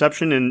 extra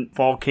interception in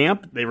fall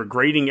camp. They were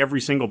grading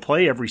every single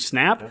play, every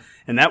snap. Yeah.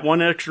 And that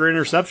 1 extra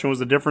interception was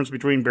the difference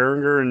between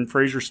Behringer and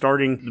Frazier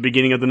starting the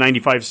beginning of the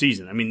 95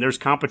 season. I mean, there's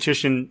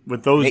competition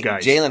with those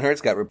guys. Jalen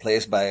Hurts got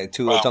replaced by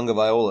Tua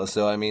Tagovailoa.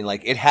 So, I mean,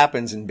 like, it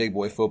happens in big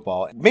boy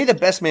football. May the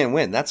best man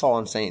win. That's all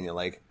I'm saying.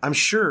 Like, I'm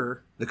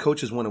sure the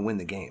coaches want to win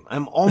the game.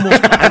 I'm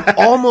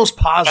almost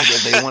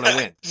positive they want to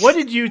win. What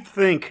did you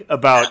think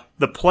about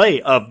the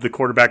play of the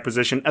quarterback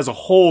position as a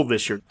whole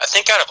this year? I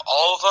think out of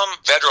all of them,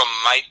 Vedral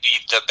might be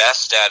the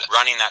best at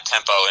running that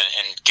tempo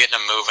and getting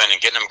them moving and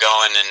getting them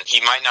going. And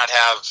he might not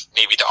have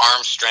maybe the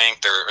arm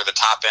strength or the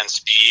top end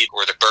speed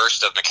or the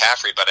burst of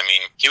McCaffrey, but I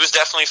mean, he was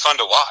definitely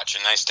fun to watch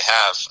and nice to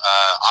have.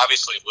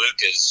 Obviously, Luke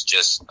is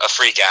just a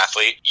freak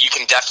athlete. You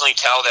can definitely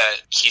tell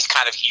that he's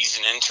kind of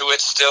easing into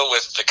it still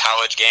with the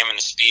college game and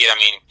the speed. I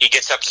mean, he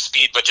gets up to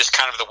speed, but just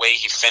kind of the way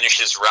he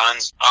finishes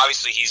runs.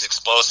 Obviously, he's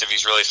explosive.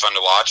 He's really fun to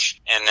watch.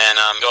 And then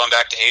going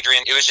back to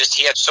Adrian, it was just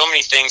he had so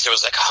many things. It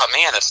was like, oh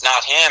man, that's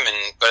not him.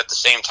 But at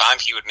the same time,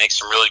 he would make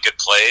some really good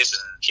plays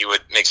and he would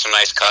make some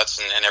nice cuts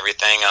and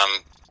everything.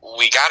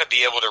 We got to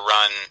be able to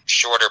run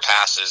shorter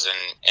passes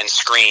and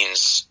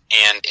screens.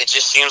 And it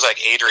just seems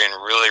like Adrian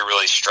really,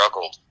 really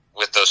struggled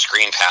with those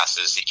screen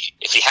passes.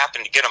 If he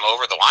happened to get them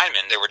over the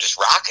lineman, they were just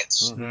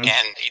rockets. Mm-hmm.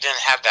 And he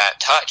didn't have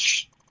that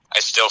touch. I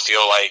still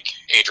feel like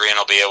Adrian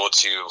will be able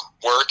to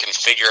work and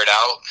figure it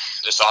out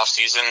this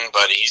offseason,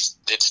 but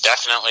it's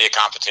definitely a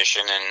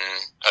competition,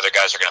 and other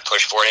guys are going to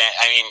push for it.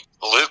 I mean,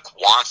 Luke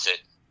wants it,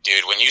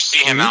 dude. When you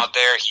see him out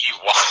there, he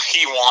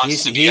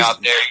wants to be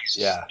out there.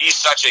 He's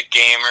such a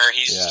gamer.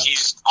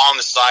 He's on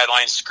the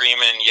sideline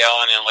screaming and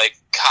yelling, and like,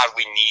 God,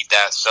 we need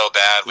that so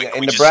bad. Like,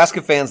 and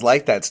Nebraska fans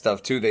like that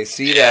stuff too. They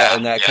see that,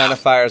 and that kind of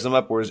fires them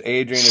up. Whereas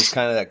Adrian is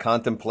kind of that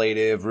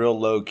contemplative, real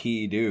low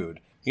key dude.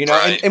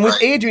 And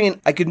with Adrian,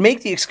 I could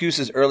make the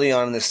excuses early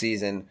on in the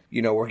season.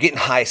 We're getting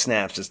high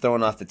snaps, just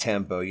throwing off the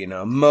tempo.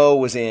 Mo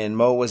was in,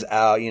 Mo was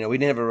out. We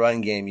didn't have a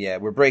run game yet.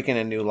 We're breaking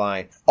a new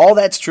line. All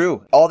that's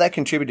true. All that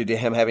contributed to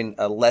him having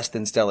a less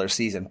than stellar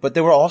season. But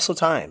there were also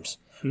times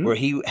where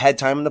he had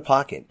time in the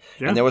pocket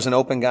and there was an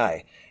open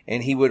guy.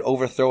 And he would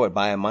overthrow it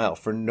by a mile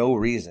for no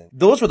reason.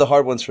 Those were the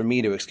hard ones for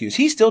me to excuse.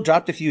 He still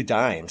dropped a few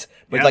dimes.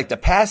 But like the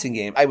passing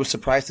game, I was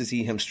surprised to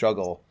see him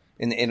struggle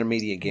in the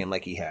intermediate game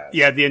like he has.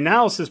 Yeah, the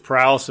analysis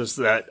paralysis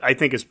that I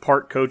think is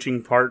part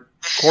coaching, part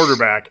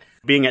quarterback.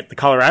 Being at the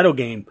Colorado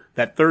game,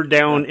 that third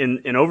down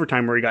in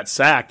overtime where he got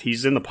sacked,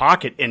 he's in the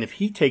pocket, and if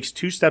he takes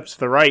 2 steps to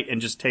the right and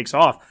just takes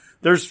off,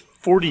 there's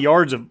 40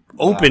 yards of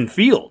open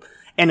field.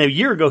 And a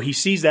year ago, he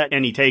sees that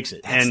and he takes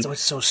it. That's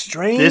what's so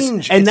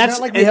strange. It's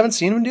not like we haven't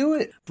seen him do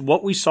it.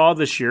 What we saw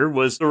this year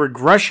was a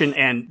regression,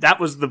 and that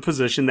was the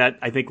position that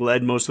I think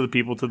led most of the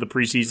people to the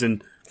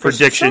preseason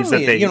predictions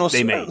that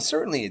they made.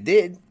 Certainly it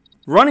did.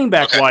 Running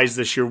back-wise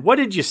this year, what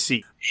did you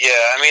see?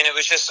 Yeah, I mean, it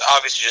was just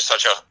obviously just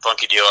such a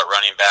funky deal at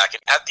running back. And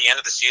at the end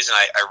of the season,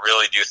 I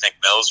really do think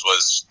Mills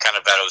was kind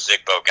of that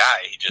Ozigbo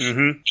guy. He just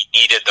he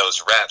needed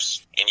those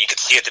reps. And you could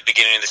see at the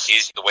beginning of the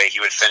season the way he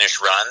would finish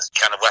runs,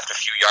 kind of left a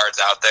few yards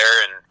out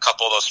there and a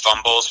couple of those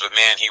fumbles. But,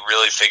 man, he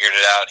really figured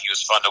it out. He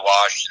was fun to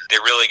watch. They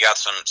really got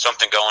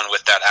something going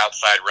with that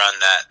outside run,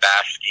 that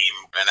bash scheme,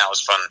 and that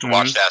was fun to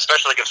watch that,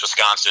 especially against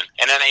Wisconsin.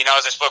 And then,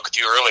 as I spoke with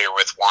you earlier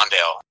with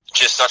Wandale,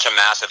 just such a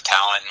massive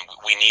talent.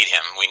 We need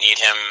him. We need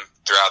him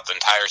throughout the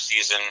entire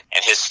season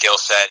and his skill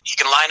set. He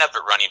can line up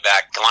at running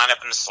back, he can line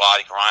up in the slot,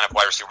 he can line up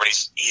wide receiver, but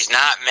he's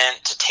not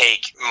meant to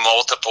take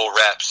multiple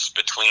reps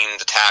between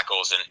the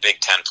tackles in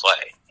Big Ten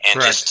play. And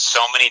just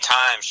so many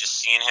times, just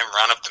seeing him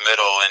run up the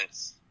middle, and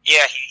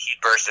yeah, he'd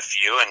burst a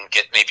few and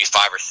get maybe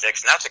 5 or 6,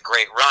 and that's a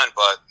great run,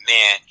 but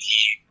man,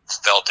 he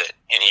felt it,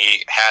 and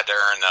he had to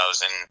earn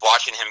those. And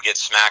watching him get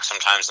smacked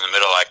sometimes in the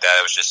middle like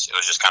that, it was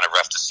just kind of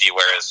rough to see.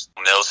 Whereas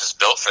Mills is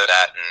built for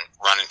that and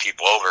running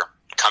people over.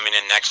 Coming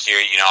in next year,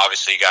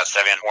 obviously you got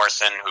Sevian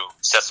Morrison, who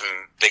set some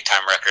big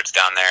time records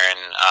down there, and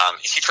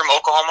is he from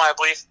Oklahoma, I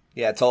believe?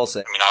 Yeah,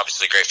 Tulsa. I mean,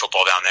 obviously great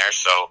football down there.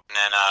 So, and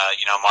then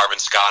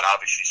Marvin Scott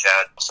obviously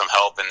had some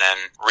help, and then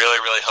really,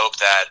 really hope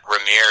that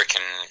Rahmir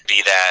can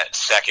be that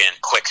second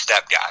quick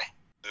step guy.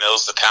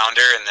 Mills the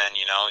pounder, and then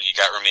you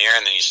got Rahmir,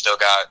 and then you still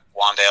got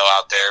Wandale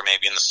out there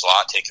maybe in the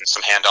slot taking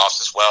some handoffs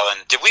as well.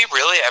 And did we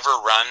really ever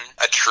run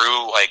a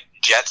true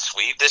jet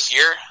sweep this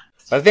year?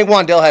 I think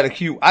Wandale had a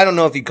few. I don't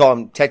know if you call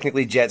them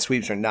technically jet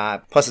sweeps or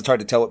not. Plus, it's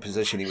hard to tell what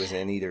position he was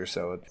in either.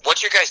 So,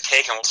 what's your guys'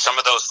 take on some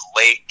of those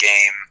late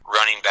game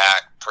running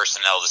back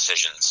personnel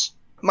decisions?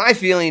 My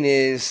feeling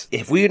is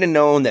if we would have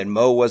known that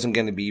Mo wasn't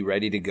going to be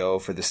ready to go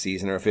for the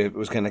season, or if it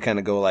was going to kind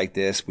of go like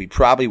this, we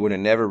probably would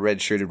have never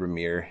redshirted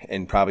Rahmir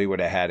and probably would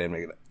have had him,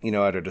 at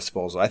our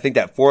disposal. I think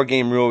that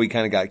 4-game rule we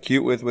kind of got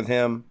cute with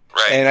him.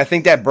 Right. And I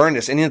think that burned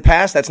us. And in the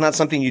past, that's not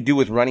something you do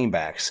with running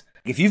backs.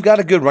 If you've got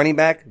a good running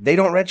back, they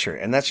don't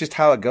redshirt, and that's just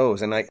how it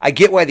goes. And I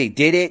get why they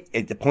did it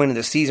at the point of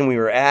the season we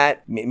were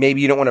at. Maybe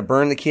you don't want to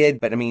burn the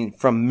kid, but I mean,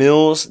 from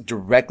Mills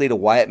directly to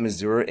Wyatt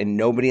Mazur and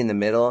nobody in the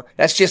middle,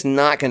 that's just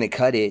not going to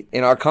cut it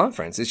in our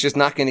conference. It's just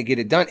not going to get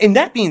it done. And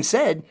that being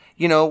said,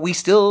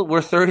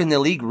 we're third in the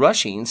league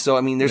rushing. So,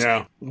 I mean,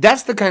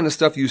 that's the kind of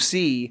stuff you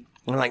see.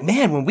 We're like,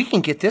 man, when we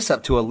can get this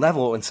up to a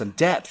level and some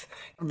depth.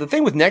 The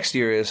thing with next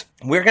year is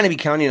we're going to be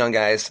counting on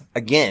guys,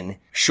 again,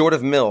 short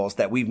of Mills,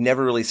 that we've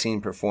never really seen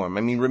perform.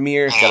 I mean,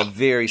 Rahmir's got a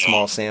very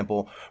small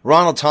sample.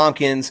 Ronald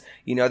Tompkins,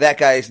 that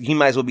guy, he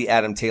might as well be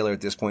Adam Taylor at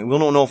this point. We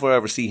don't know if we'll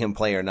ever see him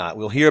play or not.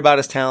 We'll hear about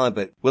his talent,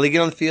 but will he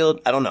get on the field?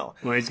 I don't know.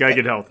 Well, he's got to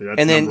get healthy. That's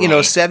and then,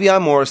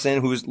 Sevion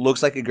Morrison, who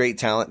looks like a great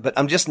talent, but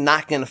I'm just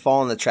not going to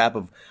fall in the trap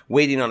of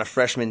waiting on a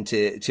freshman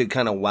to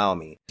kind of wow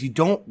me. You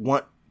don't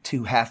want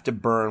to have to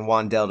burn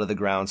Wandale to the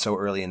ground so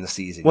early in the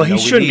season. Well, he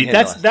shouldn't be.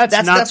 That's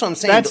what I'm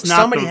saying.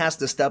 Somebody has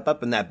to step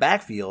up in that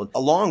backfield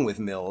along with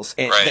Mills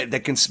and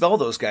that can spell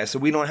those guys, so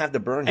we don't have to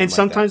burn him. And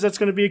sometimes that's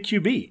going to be a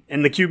QB,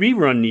 and the QB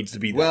run needs to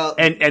be there. Well,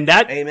 and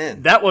that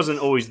amen. That wasn't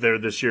always there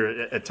this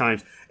year at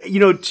times.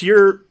 To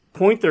your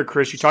point there,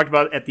 Chris, you talked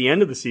about at the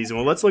end of the season.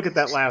 Well, let's look at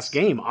that last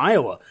game,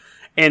 Iowa.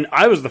 And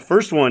I was the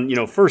first one,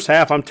 first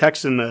half, I'm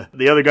texting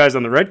the other guys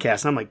on the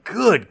Redcast, and I'm like,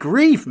 good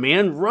grief,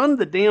 man, run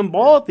the damn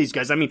ball at these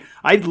guys. I mean,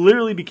 I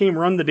literally became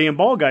run the damn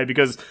ball guy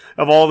because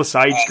of all the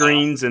side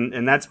screens,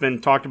 and that's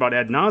been talked about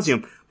ad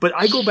nauseum. But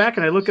I go back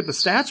and I look at the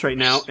stats right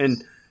now,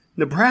 and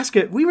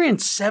Nebraska, we ran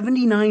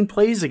 79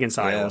 plays against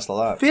Iowa. Yeah, that's a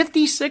lot.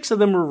 56 of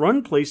them were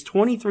run plays,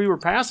 23 were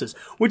passes,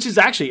 which is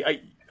actually...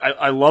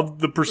 I love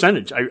the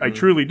percentage. I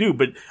truly do.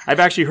 But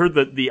I've actually heard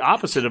the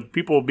opposite of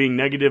people being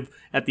negative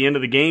at the end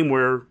of the game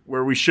where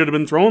we should have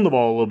been throwing the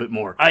ball a little bit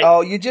more.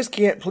 You just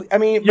can't. You're not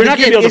going to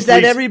be able to. Is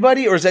that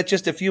everybody, or is that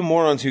just a few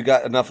morons who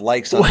got enough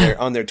likes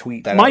on their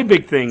tweet? My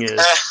big thing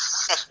is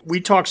we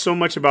talk so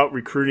much about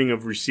recruiting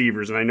of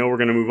receivers, and I know we're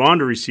going to move on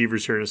to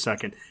receivers here in a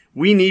second.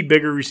 We need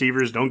bigger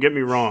receivers. Don't get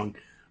me wrong.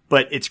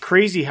 But it's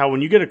crazy how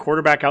when you get a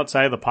quarterback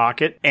outside of the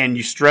pocket and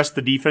you stress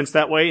the defense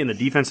that way, and the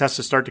defense has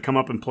to start to come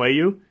up and play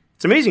you,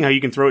 it's amazing how you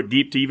can throw it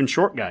deep to even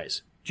short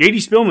guys. J.D.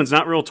 Spielman's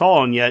not real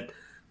tall, and yet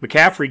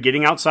McCaffrey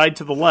getting outside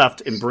to the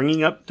left and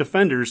bringing up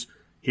defenders,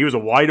 he was a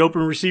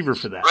wide-open receiver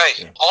for that. Right.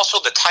 Yeah. Also,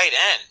 the tight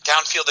end,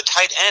 downfield, the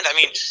tight end. I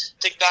mean,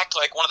 think back to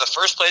one of the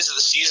first plays of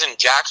the season,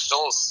 Jack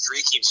Stoll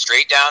streaking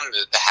straight down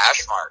the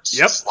hash marks.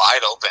 Yep.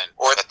 Wide open.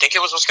 Or I think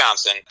it was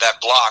Wisconsin,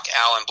 that block,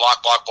 Allen,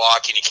 block,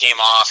 and he came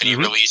off, and he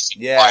released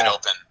wide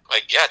open.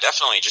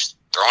 Definitely just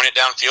throwing it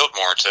downfield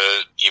more to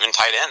even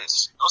tight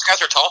ends. Those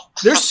guys are tall.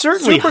 They're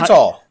certainly Super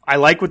tall. I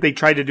like what they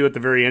tried to do at the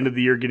very end of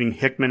the year, getting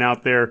Hickman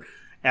out there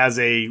as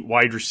a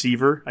wide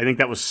receiver. I think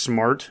that was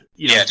smart.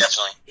 Yeah,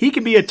 definitely. He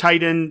could be a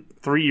tight end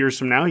 3 years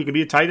from now. He could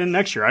be a tight end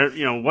next year.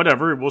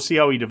 Whatever. We'll see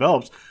how he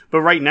develops.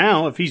 But right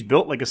now, if he's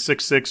built like a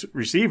 6'6"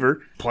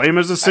 receiver, play him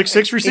as a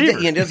 6'6" receiver.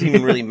 It doesn't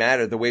even really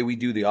matter the way we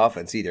do the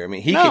offense either. I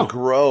mean, he can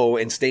grow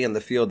and stay on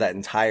the field that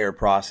entire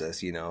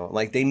process,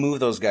 Like, they move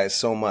those guys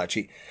so much.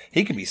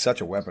 He could be such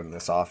a weapon in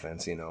this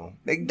offense,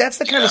 Like, that's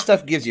the kind of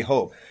stuff gives you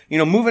hope.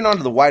 Moving on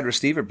to the wide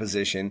receiver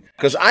position,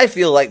 because I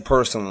feel like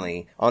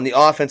personally, on the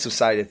offensive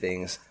side of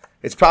things,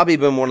 it's probably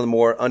been one of the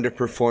more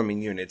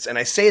underperforming units. And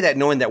I say that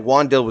knowing that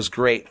Wan'Dale was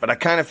great, but I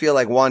kind of feel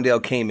like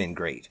Wan'Dale came in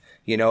great,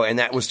 and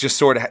that was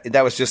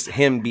just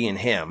him being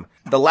him.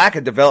 The lack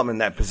of development in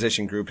that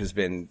position group has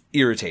been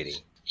irritating.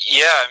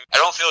 Yeah, I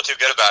don't feel too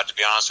good about it, to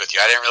be honest with you.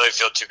 I didn't really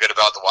feel too good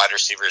about the wide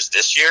receivers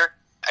this year.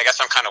 I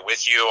guess I'm kind of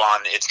with you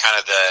on it's kind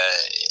of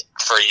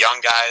for young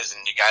guys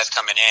and you guys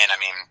coming in. I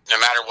mean, no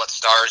matter what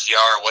stars you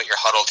are, what your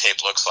huddle tape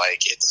looks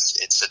like,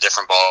 it's a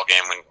different ball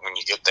game when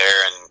you get there.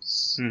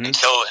 And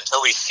until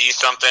we see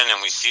something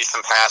and we see some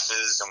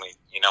passes and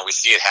we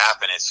see it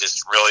happen, it's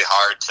just really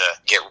hard to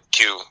get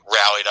too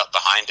rallied up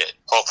behind it.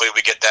 Hopefully we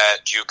get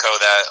that JUCO,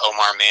 that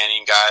Omar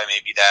Manning guy,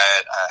 maybe that,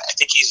 I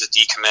think he's a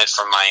decommit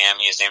from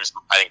Miami. His name's,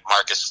 I think,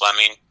 Marcus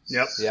Fleming.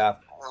 Yep.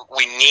 Yeah.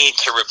 We need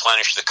to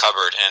replenish the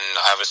cupboard, and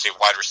obviously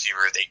wide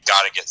receiver, they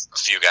got to get a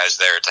few guys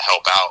there to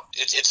help out.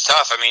 It's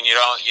tough. I mean, you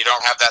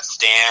don't have that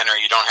Stan or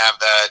you don't have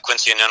that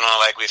Quincy Anunua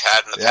like we've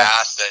had in the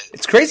past.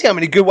 It's crazy how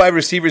many good wide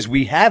receivers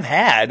we have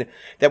had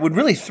that would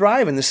really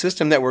thrive in the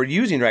system that we're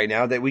using right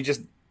now that we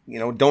just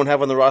don't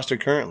have on the roster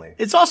currently.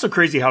 It's also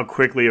crazy how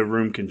quickly a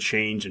room can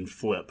change and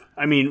flip.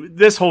 I mean,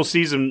 this whole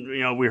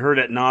season, we heard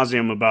ad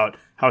nauseum about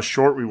how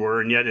short we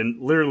were, and yet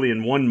literally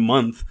in 1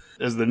 month,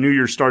 as the new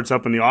year starts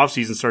up and the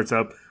offseason starts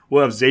up,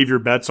 we'll have Xavier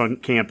Betts on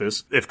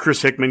campus. If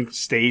Chris Hickman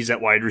stays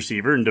at wide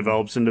receiver and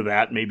develops into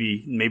that,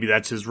 maybe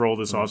that's his role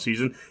this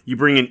offseason. You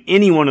bring in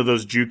any one of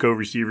those JUCO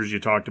receivers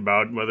you talked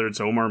about, whether it's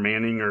Omar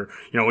Manning or,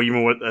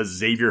 even with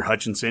Xavier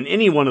Hutchinson,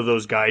 any one of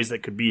those guys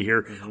that could be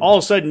here, all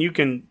of a sudden you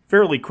can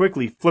fairly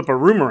quickly flip a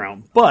room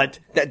around. But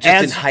that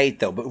just in height,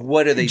 though. But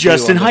what do they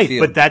just do in on height? the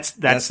field? But that's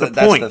the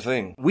point. That's the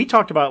thing. We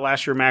talked about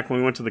last year, Mac, when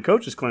we went to the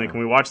coaches clinic and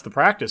we watched the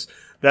practice.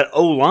 That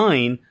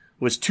O-line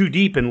was too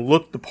deep and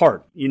looked the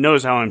part. You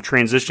notice how I'm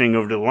transitioning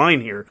over to the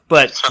line here.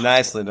 But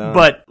nicely done.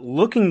 But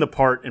looking the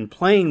part and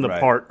playing the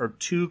part are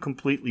two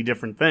completely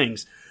different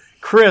things.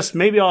 Chris,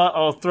 maybe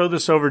I'll throw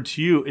this over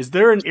to you. Is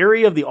there an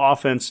area of the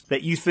offense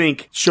that you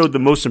think showed the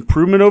most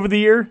improvement over the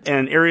year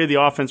and an area of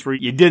the offense where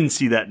you didn't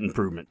see that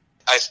improvement?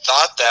 I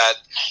thought that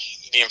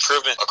the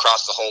improvement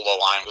across the whole low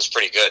line was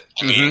pretty good.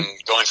 I mean,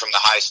 going from the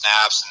high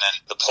snaps and then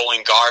the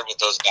pulling guard with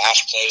those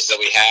bash plays that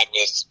we had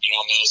with,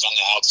 Mills on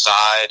the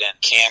outside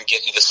and Cam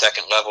getting to the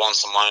second level on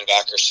some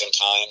linebackers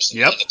sometimes.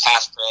 And the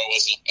pass pro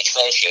wasn't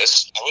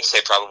atrocious. I would say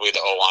probably the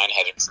O-line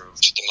had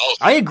improved the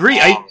most. I agree.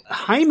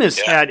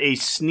 Hymas had a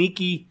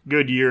sneaky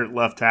good year at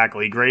left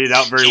tackle. He graded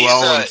out very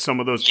well on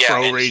some of those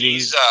pro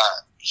ratings.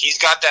 He's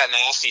got that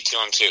nasty to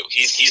him too.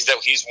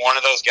 He's one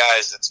of those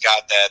guys that's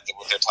got that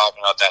what they're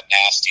talking about, that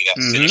nasty, that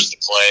finish the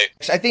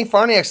play. I think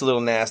Farniak's a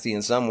little nasty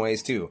in some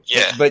ways too.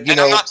 Yeah, but I'm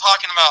not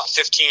talking about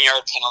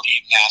 15-yard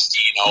penalty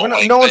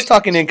nasty. No one's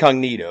talking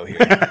incognito here.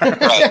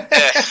 Right.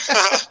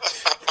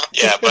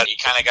 Yeah, but you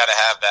kind of got to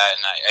have that,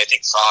 and I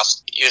think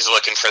Frost is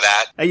looking for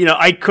that.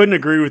 I couldn't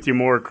agree with you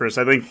more, Chris.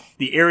 I think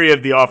the area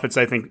of the offense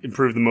I think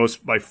improved the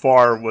most by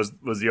far was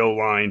the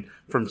O-line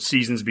from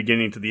season's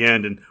beginning to the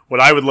end. And what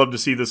I would love to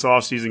see this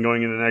offseason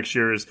going into next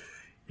year is,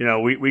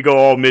 we go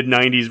all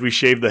mid-90s, we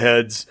shave the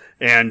heads,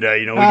 and we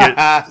get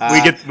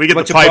bunch the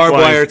of pipeline. barbed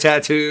wire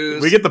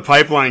tattoos. We get the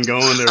pipeline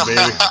going there,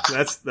 baby.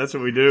 That's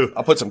what we do.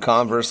 I'll put some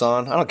Converse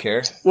on. I don't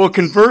care. Well,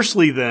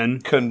 conversely,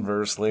 then.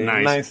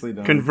 Nicely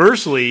done.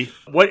 Conversely,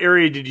 what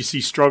area did you see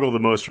struggle the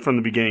most from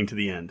the beginning to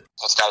the end?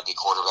 That's got to be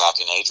quarterback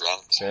and Adrian.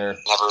 Sure.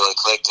 Never really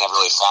clicked, never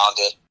really found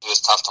it. It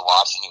was tough to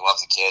watch, and you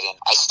love the kid, and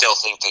I still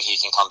think that he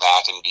can come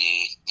back and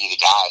be the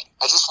guy.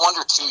 I just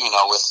wonder, too,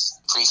 with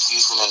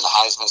preseason and the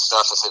Heisman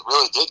stuff, if it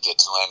really did get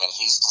to him, and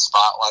he's the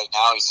spotlight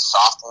now. He's a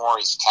sophomore,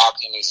 he's a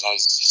captain, he's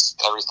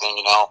everything,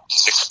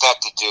 He's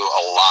expected to do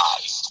a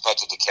lot. He's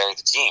expected to carry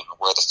the team,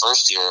 where the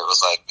first year it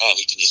was like, man,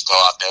 he can just go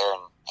out there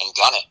and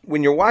gun it.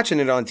 When you're watching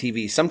it on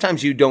TV,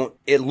 sometimes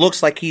it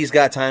looks like he's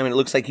got time and it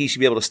looks like he should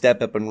be able to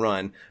step up and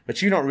run,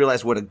 but you don't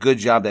realize what a good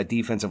job that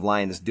defensive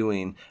line is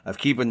doing of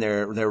keeping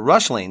their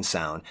rush lane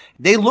sound.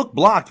 They look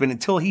blocked, but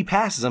until he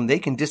passes them, they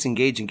can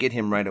disengage and get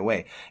him right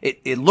away.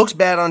 It looks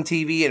bad on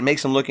TV, it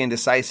makes him look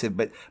indecisive,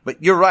 but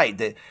you're right.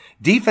 The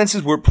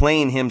defenses were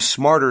playing him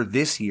smarter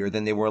this year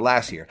than they were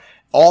last year.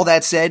 All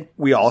that said,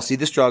 we all see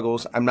the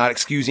struggles. I'm not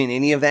excusing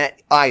any of that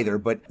either,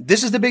 but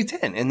this is the Big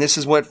Ten, and this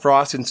is what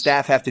Frost and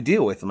staff have to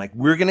deal with. I'm like,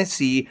 we're going to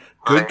see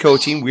good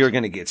coaching. We are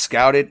going to get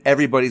scouted.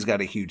 Everybody's got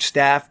a huge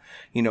staff.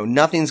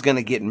 Nothing's going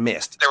to get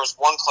missed. There was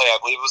one play, I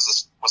believe it was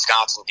this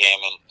Wisconsin game,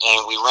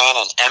 and we ran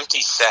an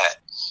empty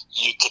set.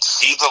 You could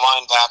see the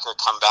linebacker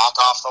come back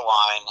off the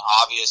line.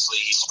 Obviously,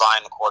 he's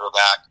spying the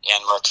quarterback,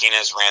 and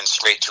Martinez ran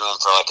straight to him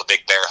for like a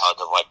big bear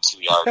hug of like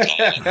 2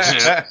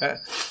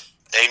 yards.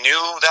 They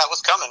knew that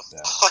was coming.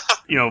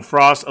 You know,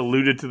 Frost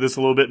alluded to this a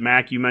little bit.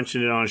 Mac, you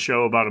mentioned it on a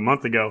show about a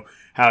month ago,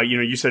 how, you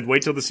know, you said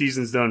wait till the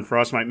season's done.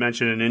 Frost might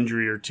mention an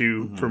injury or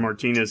two for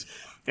Martinez.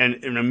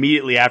 And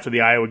immediately after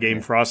the Iowa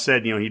game, Frost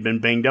said, you know, he'd been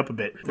banged up a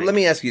bit. Well, let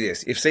me ask you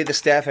this. If, say, the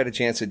staff had a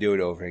chance to do it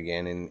over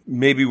again, and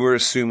maybe we're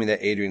assuming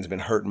that Adrian's been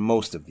hurt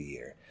most of the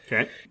year.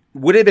 Okay.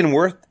 Would it have been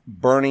worth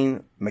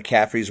burning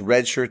McCaffrey's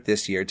red shirt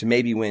this year to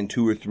maybe win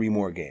 2 or 3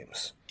 more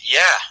games? Yeah,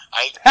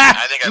 I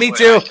think I me would.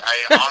 too. I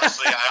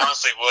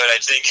honestly would. I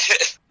think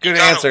Good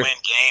you answer. gotta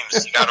win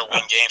games. You gotta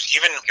win games.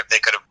 Even if they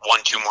could have won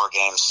 2 more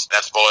games,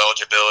 that's bowl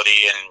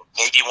eligibility, and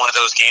maybe one of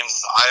those games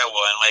is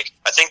Iowa. And like,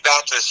 I think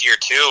back to this year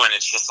too, and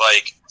it's just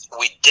like,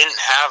 we didn't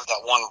have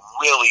that one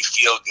really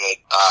feel-good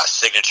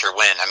signature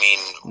win. I mean,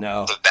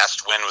 the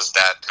best win was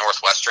that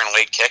Northwestern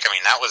late kick. I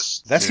mean,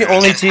 that's the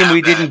only team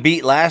we didn't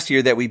beat last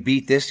year that we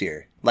beat this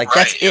year. Like,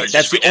 right. That's it.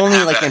 That's the only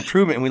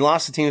improvement. And we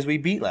lost the teams we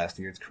beat last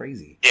year. It's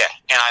crazy. Yeah,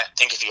 and I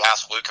think if you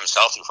asked Luke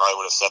himself, he probably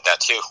would have said that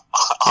too.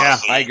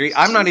 Honestly, yeah, I agree.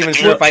 I'm not even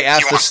sure if I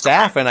asked the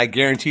staff and I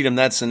guaranteed them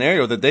that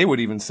scenario that they would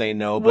even say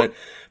no. But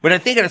I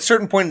think at a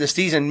certain point in the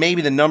season,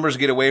 maybe the numbers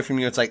get away from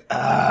you. It's like,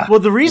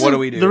 what do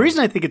we do? The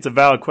reason I think it's a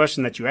valid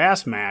question that you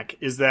asked, Mac,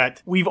 is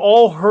that we've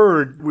all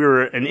heard we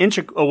were an inch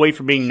away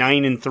from being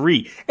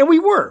 9-3, and we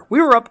were.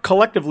 We were up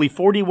collectively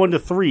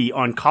 41-3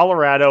 on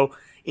Colorado,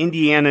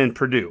 Indiana, and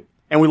Purdue.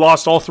 And we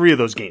lost all 3 of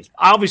those games.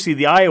 Obviously,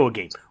 the Iowa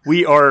game,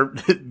 we are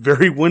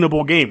very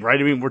winnable game, right?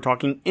 I mean, we're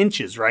talking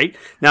inches, right?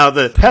 Now,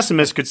 the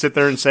pessimist could sit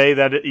there and say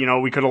that, you know,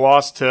 we could have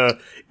lost to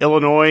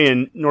Illinois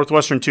and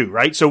Northwestern too,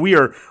 right? So we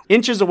are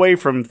inches away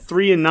from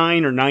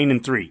 3-9 or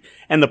 9-3.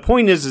 And the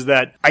point is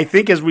that I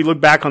think as we look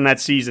back on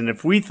that season,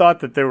 if we thought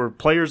that there were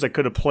players that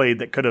could have played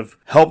that could have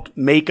helped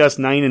make us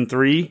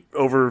 9-3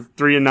 over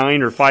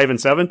 3-9 or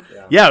 5-7,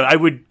 yeah, I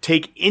would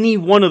take any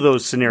one of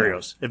those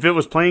scenarios. If it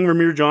was playing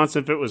Ramir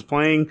Johnson, if it was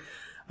playing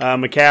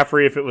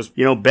McCaffrey, if it was,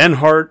 you know, Ben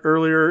Hart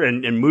earlier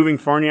and moving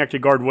Farniak to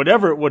guard,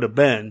 whatever it would have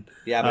been.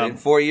 Yeah, but in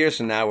 4 years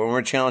from now, when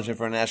we're challenging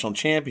for a national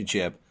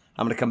championship,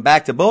 I'm going to come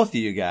back to both of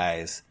you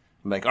guys.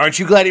 I'm like, aren't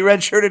you glad he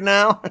redshirted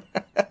now?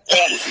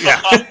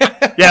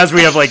 Yeah, as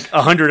we have like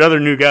 100 other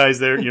new guys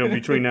there, you know,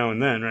 between now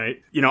and then,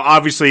 right? You know,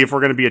 obviously, if we're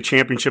going to be a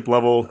championship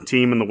level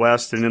team in the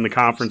West and in the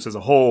conference as a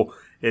whole,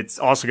 it's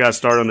also got to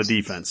start on the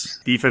defense.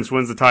 Defense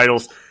wins the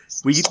titles.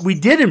 We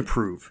did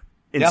improve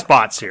in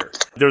spots here.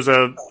 There's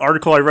an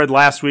article I read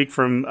last week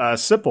from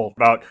Sipple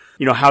about,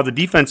 you know, how the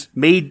defense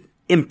made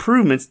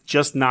improvements,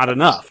 just not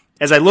enough.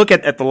 As I look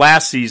at the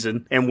last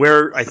season and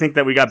where I think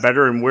that we got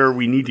better and where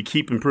we need to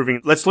keep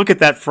improving, let's look at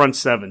that front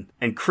 7.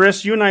 And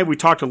Chris, you and I, we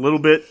talked a little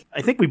bit.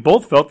 I think we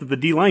both felt that the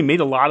D-line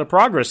made a lot of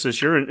progress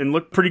this year and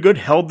looked pretty good,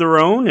 held their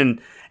own, and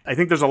I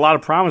think there's a lot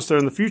of promise there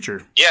in the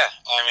future. Yeah,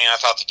 I mean, I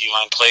thought the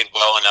D-line played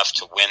well enough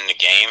to win the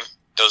game.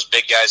 Those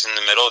big guys in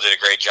the middle did a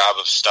great job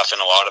of stuffing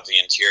a lot of the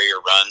interior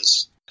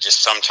runs.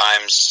 Just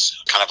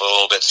sometimes kind of a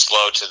little bit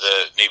slow to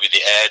maybe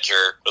the edge,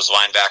 or those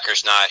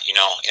linebackers not, you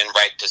know, in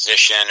right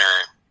position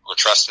or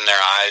trusting their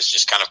eyes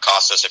just kind of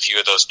cost us a few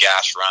of those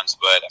gash runs.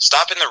 But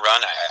stopping the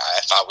run,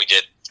 I thought we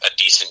did a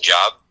decent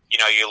job. You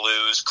know, you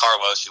lose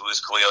Carlos, you lose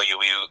Khalil, you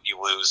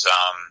lose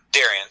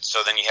Darian.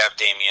 So then you have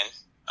Damian,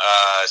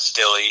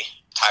 Stilley,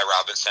 Ty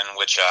Robinson,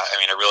 which, I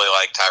mean, I really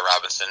like Ty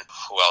Robinson.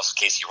 Who else?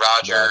 Casey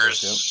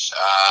Rogers,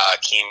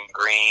 Keem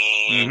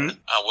Green,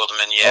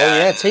 Wilderman, Oh,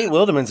 yeah, Tate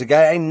Wilderman's a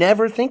guy I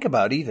never think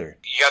about either.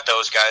 You got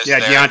those guys. Yeah,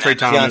 DeAndre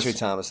Thomas. DeAndre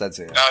Thomas, that's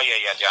it. Oh,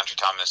 yeah, DeAndre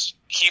Thomas.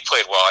 He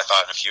played well, I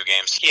thought, in a few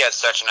games. He had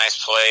such a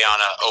nice play on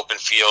an open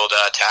field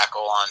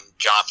tackle on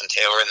Jonathan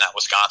Taylor in that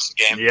Wisconsin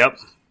game. Yep.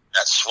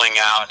 That swing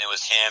out, and it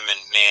was him, and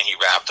man, he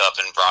wrapped up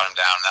and brought him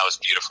down. That was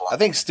beautiful. I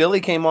think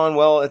Stilley came on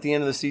well at the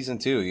end of the season,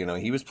 too. You know,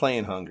 he was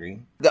playing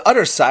hungry. The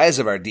utter size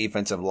of our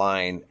defensive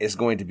line is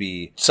going to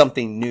be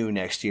something new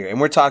next year. And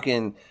we're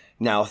talking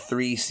now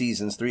 3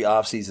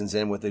 off seasons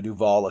in with the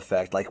Duval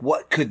effect. Like,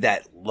 what could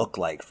that look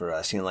like for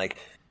us? You know, like,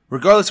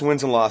 regardless of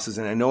wins and losses,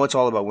 and I know it's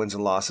all about wins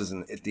and losses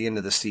at the end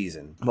of the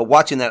season, but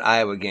watching that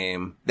Iowa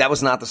game, that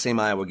was not the same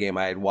Iowa game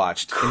I had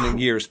watched in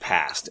the years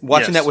past.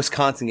 Watching that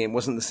Wisconsin game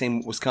wasn't the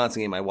same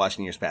Wisconsin game I watched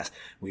in years past.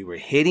 We were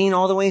hitting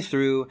all the way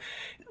through.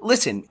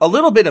 Listen, a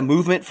little bit of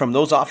movement from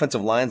those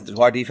offensive lines to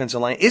our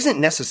defensive line isn't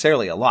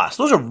necessarily a loss.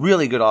 Those are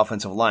really good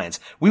offensive lines.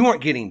 We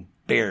weren't getting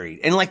buried.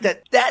 And like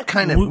that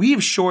kind of,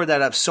 we've shored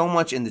that up so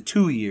much in the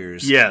 2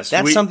 years. Yes.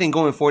 That's something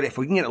going forward. If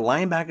we can get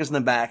linebackers in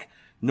the back,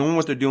 knowing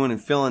what they're doing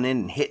and filling in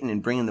and hitting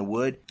and bringing the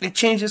wood, it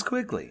changes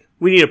quickly.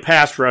 We need a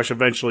pass rush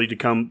eventually to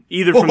come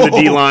either from the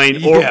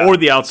D-line or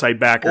the outside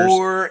backers.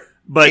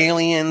 But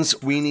aliens,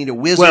 we need a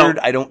wizard.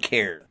 I don't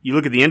care. You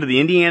look at the end of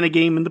the Indiana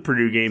game and the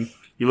Purdue game.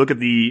 You look at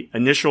the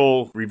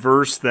initial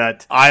reverse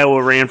that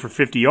Iowa ran for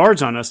 50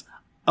 yards on us.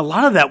 a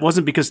lot of that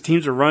wasn't because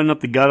teams were running up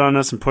the gut on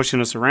us and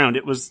pushing us around.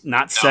 It was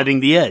not setting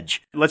the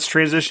edge. Let's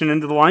transition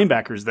into the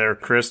linebackers there,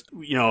 Chris.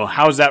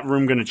 How's that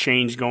room going to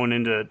change going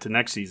into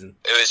next season?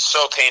 It was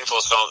so painful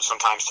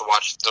sometimes to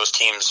watch those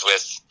teams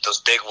with those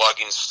big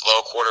lugging,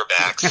 slow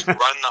quarterbacks run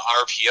the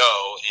RPO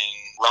and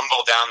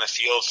rumble down the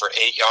field for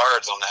 8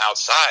 yards on the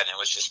outside. And it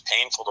was just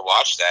painful to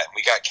watch that.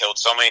 We got killed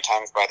so many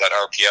times by that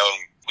RPO,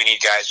 and we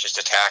need guys just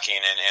attacking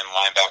and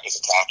linebackers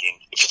attacking.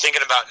 If you're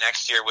thinking about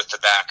next year with the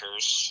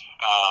backers,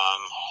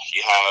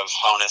 you have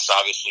Honus,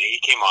 obviously. He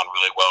came on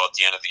really well at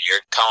the end of the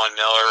year. Colin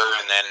Miller,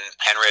 and then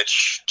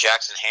Henrich,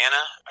 Jackson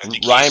Hanna.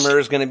 Reimer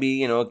is going to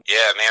be, Yeah,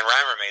 man,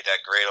 Reimer made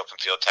that great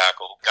open field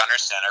tackle.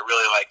 Gunnarsson, I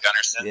really like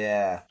Gunnarsson.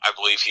 Yeah. I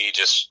believe he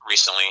just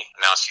recently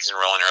announced he's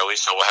enrolling early,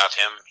 so we'll have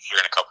him here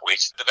in a couple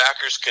weeks. The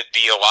backers could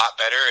be a lot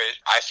better,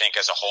 I think,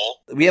 as a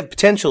whole. We have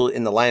potential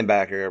in the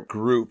linebacker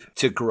group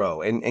to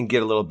grow and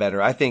get a little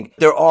better. I think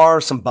there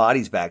are some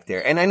bodies back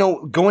there. And I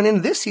know going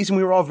into this season,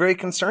 we were all very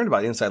concerned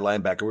about the inside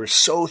linebacker. We were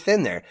so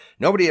thin there.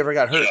 Nobody ever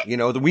got hurt.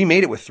 We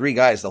made it with 3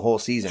 guys the whole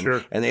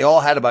season, and they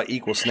all had about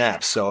equal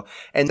snaps. So,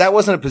 and that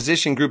wasn't a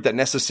position group that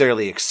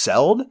necessarily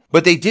excelled,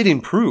 but they did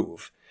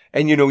improve.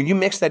 And, you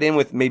mix that in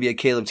with maybe a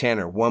Caleb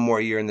Tanner, 1 more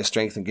year in the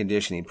strength and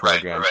conditioning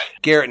program. Right.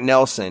 Garrett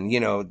Nelson,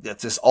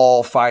 that's this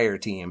all fire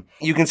team.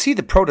 You can see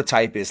the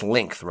prototype is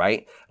length,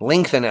 right?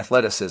 Length and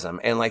athleticism.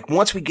 And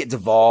once we get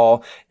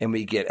Duvall and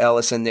we get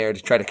Ellis in there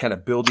to try to kind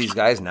of build these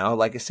guys now,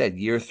 like I said,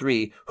 year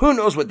 3, who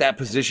knows what that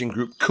position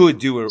group could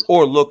do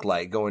or look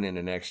like going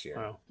into next year.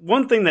 Wow.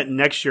 One thing that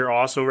next year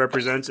also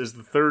represents is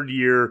the 3rd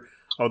year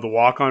of the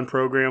walk-on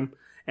program.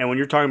 And when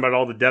you're talking about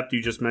all the depth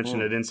you just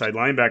mentioned at inside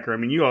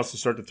linebacker, you also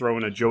start to throw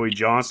in a Joey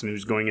Johnson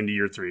who's going into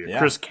year 3,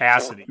 Chris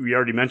Cassidy. We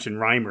already mentioned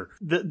Reimer.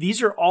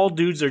 These are all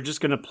dudes that are just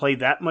going to play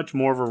that much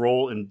more of a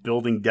role in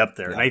building depth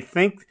there. Yeah. And I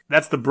think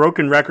that's the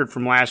broken record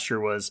from last year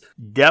was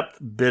depth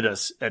bit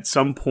us at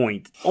some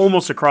point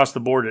almost across the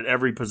board at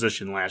every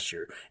position last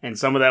year. And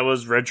some of that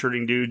was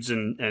redshirting dudes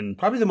and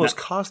probably the most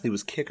costly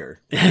was kicker.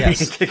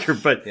 Yes. Kicker,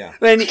 but yeah.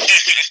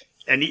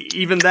 And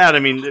even that,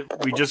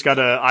 we just got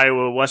an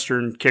Iowa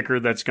Western kicker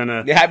that's going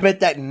to... Yeah, I bet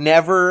that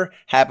never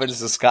happens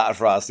to Scott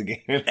Frost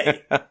again.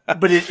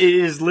 But it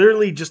is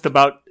literally just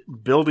about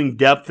building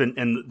depth,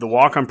 and the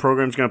walk-on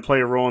program is going to play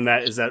a role in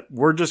that, is that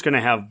we're just going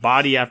to have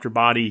body after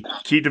body,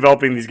 keep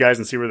developing these guys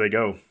and see where they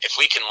go. If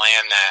we can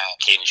land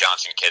that Caden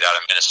Johnson kid out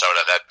of Minnesota,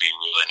 that'd be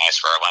really nice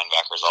for our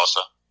linebackers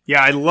also.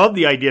 Yeah, I love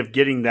the idea of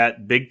getting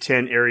that Big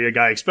Ten area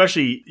guy,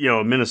 especially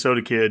a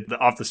Minnesota kid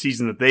off the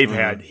season that they've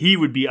had. He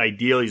would be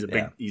ideal.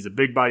 He's a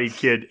big bodied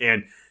kid,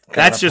 and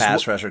that's just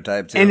pass rusher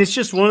type too. And it's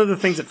just one of the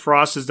things that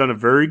Frost has done a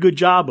very good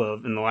job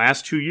of in the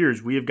last 2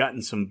 years. We have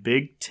gotten some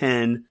Big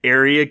Ten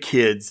area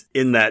kids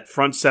in that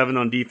front 7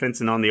 on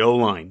defense and on the O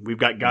line. We've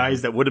got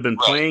guys that would have been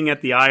playing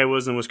at the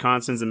Iowas and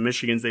Wisconsins and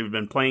Michigans. They've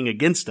been playing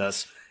against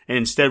us, and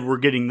instead we're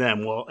getting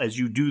them. Well, as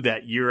you do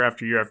that year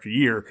after year after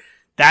year,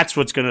 that's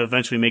what's going to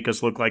eventually make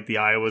us look like the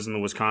Iowas and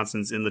the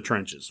Wisconsins in the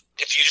trenches.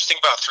 If you just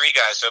think about 3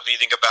 guys, so if you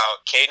think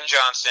about Caden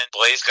Johnson,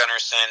 Blaze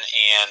Gunnarsson,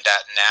 and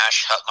that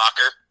Nash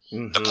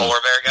Hutmacher, the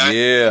polar bear guy.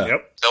 Yeah.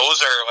 Yep.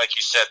 Those are, like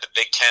you said, the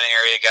Big Ten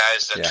area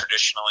guys that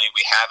traditionally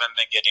we haven't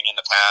been getting in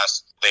the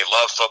past. They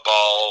love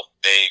football.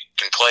 They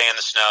can play in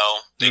the snow.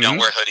 They don't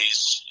wear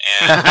hoodies.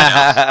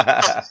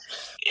 And,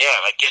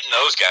 getting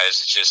those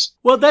guys, it's just...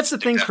 Well, that's the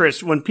thing,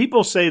 Chris. When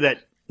people say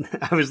that,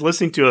 I was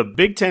listening to a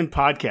Big Ten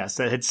podcast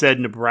that had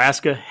said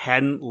Nebraska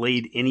hadn't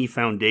laid any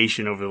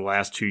foundation over the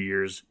last 2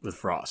 years with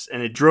Frost,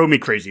 and it drove me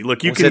crazy.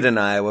 Look, was it an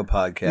Iowa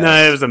podcast?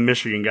 No, it was a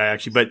Michigan guy,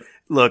 actually. But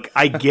look,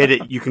 I get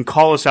it. You can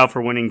call us out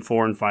for winning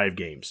 4 and 5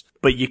 games,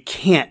 but you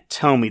can't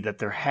tell me that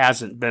there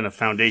hasn't been a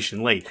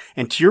foundation laid.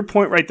 And to your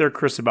point right there,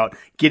 Chris, about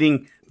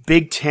getting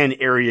Big Ten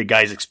area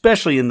guys,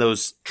 especially in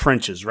those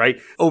trenches,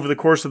 right? Over the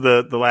course of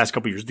the last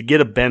couple of years, to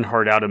get a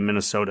Benhart out of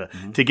Minnesota,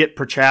 to get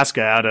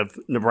Prochaska out of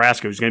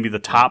Nebraska, who's going to be the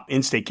top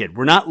in-state kid.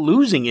 We're not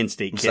losing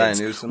in-state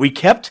kids. We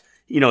kept,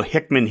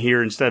 Hickman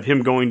here instead of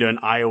him going to an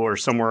Iowa or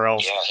somewhere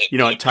else,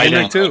 at tight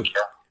end too.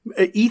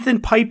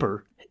 Ethan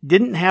Piper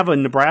didn't have a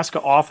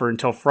Nebraska offer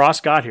until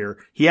Frost got here.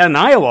 He had an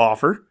Iowa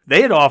offer.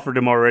 They had offered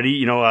him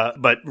already,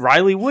 but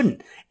Riley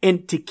wouldn't.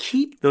 And to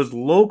keep those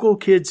local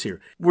kids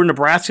here, where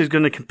Nebraska is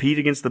going to compete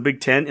against the Big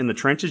Ten in the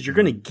trenches, you're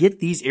going to get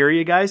these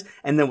area guys.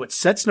 And then what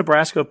sets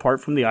Nebraska apart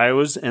from the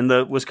Iowas and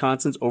the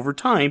Wisconsins over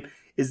time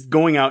is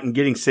going out and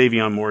getting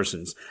Savion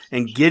Morrisons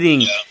and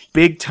getting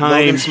big time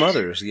Logan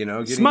Smothers,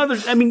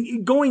 Smothers.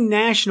 Going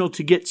national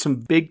to get some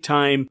big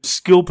time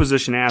skill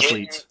position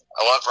athletes.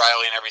 I love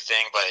Riley and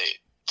everything, but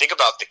think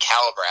about the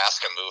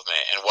Calabrasca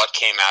movement and what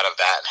came out of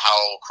that and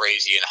how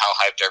crazy and how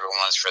hyped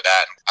everyone was for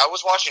that. I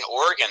was watching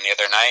Oregon the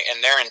other night,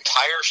 and their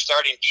entire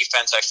starting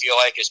defense, I feel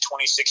like, is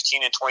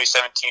 2016 and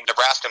 2017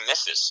 Nebraska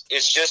misses.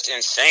 It's just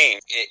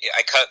insane.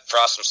 I cut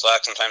Frost some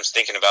slack sometimes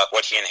thinking about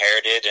what he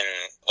inherited, and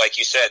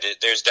like you said,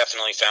 there's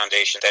definitely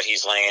foundation that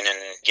he's laying and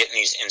getting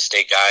these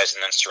in-state guys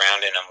and then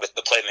surrounding them with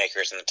the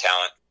playmakers and the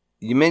talent.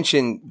 You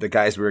mentioned the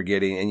guys we were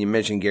getting, and you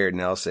mentioned Garrett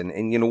Nelson.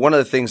 And, one of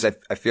the things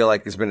I feel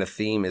like has been a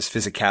theme is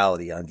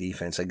physicality on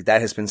defense. Like,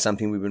 that has been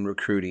something we've been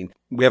recruiting.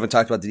 We haven't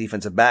talked about the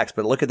defensive backs,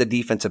 but look at the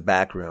defensive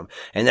back room.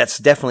 And that's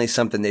definitely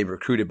something they've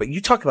recruited. But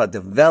you talk about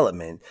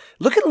development.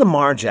 Look at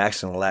Lamar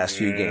Jackson in the last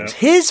few games.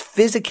 His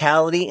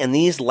physicality in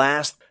these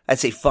last, I'd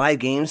say 5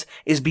 games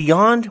is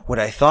beyond what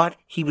I thought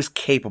he was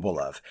capable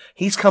of.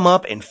 He's come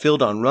up and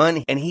filled on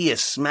run, and he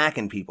is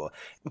smacking people.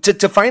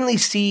 To finally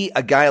see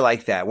a guy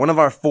like that, one of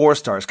our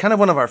 4-stars, kind of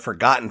one of our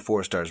forgotten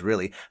 4-stars,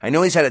 really. I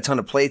know he's had a ton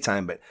of play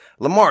time, but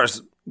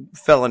Lamar's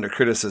fell under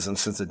criticism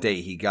since the day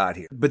he got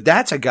here. But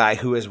that's a guy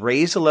who has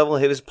raised the level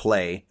of his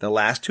play the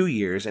last 2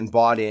 years and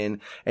bought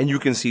in, and you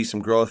can see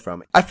some growth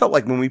from it. I felt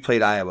like when we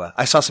played Iowa,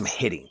 I saw some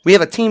hitting. We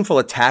have a team full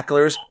of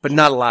tacklers, but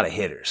not a lot of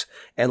hitters.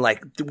 And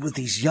like with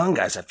these young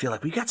guys, I feel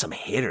like we got some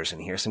hitters in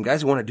here, some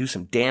guys who want to do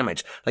some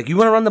damage. Like, you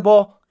want to run the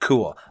ball?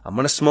 Cool. I'm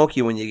going to smoke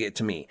you when you get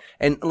to me.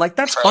 And like,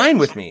 that's fine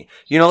with me.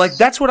 Like,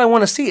 that's what I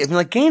want to see. I mean,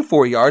 like, gain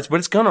 4 yards, but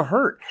it's going to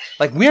hurt.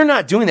 Like, we're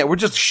not doing that. We're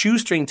just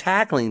shoestring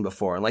tackling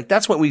before. And like,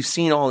 that's what we've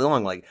seen all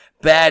along. Like,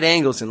 bad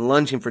angles and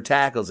lunging for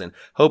tackles and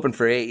hoping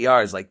for 8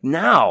 yards. Like,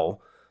 now,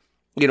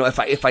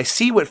 if I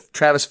see what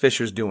Travis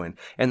Fisher's doing,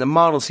 and the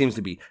model seems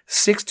to be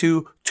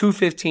 6'2",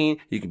 215,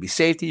 you can be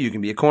safety, you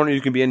can be a corner,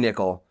 you can be a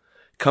nickel.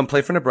 Come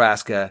play for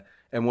Nebraska,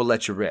 and we'll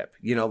let you rip.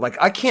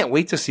 Like, I can't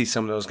wait to see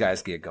some of those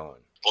guys get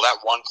going. Well, that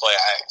one play,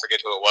 I forget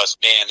who it was.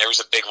 Man, there was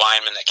a big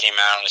lineman that came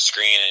out on the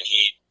screen, and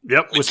he...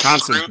 Yep,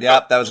 Wisconsin.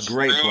 Yep, that was a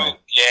great play.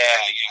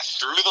 Yeah,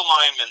 through the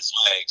lineman's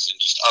legs and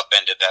just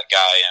upended that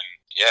guy. And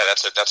yeah,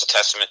 that's a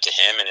testament to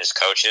him and his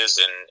coaches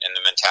and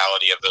the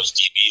mentality of those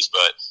DBs.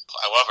 But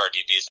I love our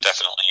DBs.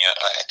 Definitely,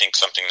 I think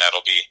something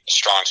that'll be a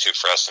strong suit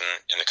for us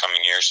in the coming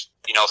years.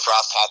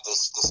 Frost had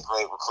this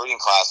great recruiting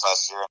class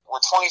last year.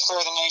 We're 23rd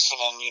in the nation,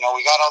 and we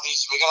got all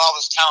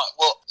this talent.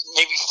 Well,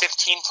 maybe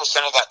 15%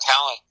 of that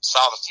talent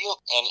saw the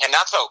field, and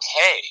that's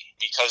okay,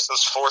 because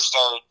those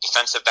 4-star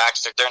defensive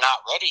backs, they're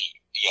not ready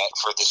yet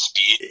for the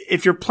speed.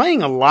 If you're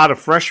playing a lot of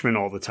freshmen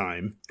all the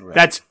time,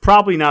 that's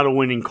probably not a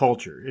winning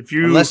culture.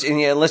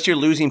 Unless you're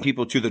losing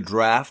people to the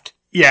draft.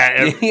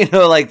 Yeah.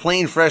 Like,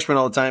 playing freshmen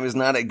all the time is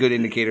not a good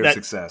indicator of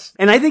success.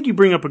 And I think you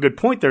bring up a good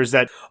point there, is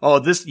that,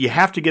 you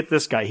have to get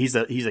this guy. He's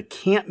a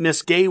can't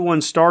miss day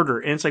one starter.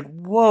 And it's like,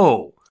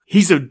 whoa,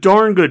 he's a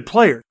darn good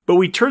player. But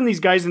we turn these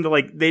guys into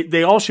like,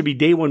 they all should be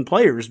day one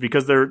players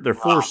because they're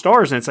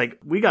 4-stars. And it's like,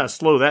 we got to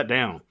slow that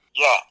down.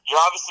 Yeah, you're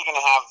obviously going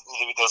to have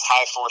maybe those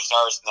high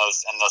 4-stars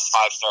and those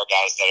 5-star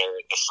guys that are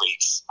the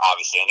freaks,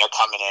 obviously, and they're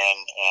coming in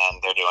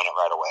and they're doing it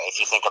right away. If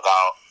you think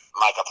about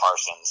Micah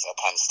Parsons at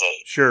Penn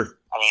State, sure.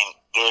 I mean,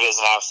 dude is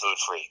an absolute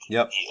freak.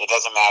 Yep. It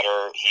doesn't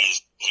matter.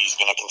 He's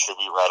going to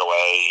contribute right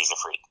away. He's a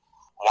freak.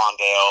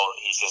 Wandale,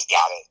 he's just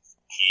got it.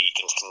 He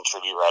can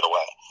contribute right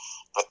away.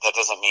 But that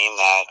doesn't mean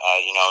that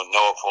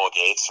Noah Poole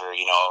Gates or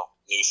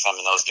Newsome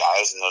and those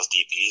guys and those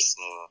DBs,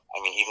 and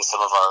I mean, even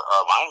some of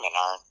our linemen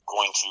aren't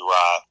going to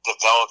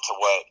develop to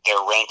what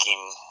their ranking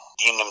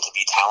deem them to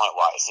be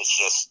talent-wise. It's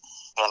just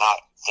they're not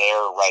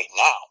there right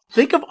now.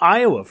 Think of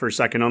Iowa for a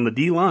second on the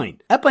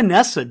D-line.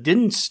 Epinesa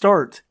didn't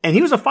start, and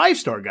he was a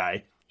 5-star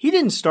guy. He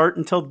didn't start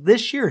until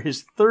this year,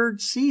 his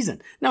 3rd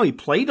season. Now, he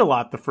played a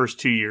lot the first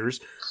 2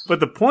 years, but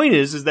the point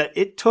is that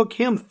it took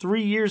him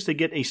 3 years to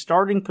get a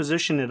starting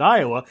position at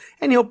Iowa,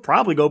 and he'll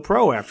probably go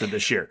pro after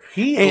this year.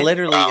 He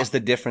literally is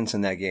the difference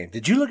in that game.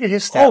 Did you look at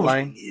his stat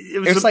line?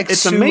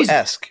 It's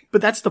amazing.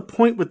 But that's the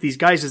point with these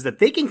guys, is that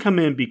they can come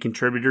in and be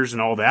contributors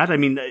and all that. I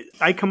mean,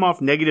 I come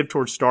off negative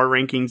towards star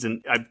rankings,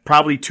 and I'm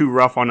probably too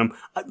rough on them.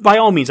 By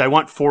all means, I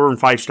want 4- and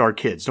 5-star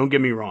kids. Don't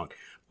get me wrong.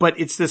 But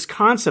it's this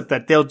concept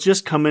that they'll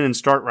just come in and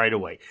start right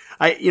away.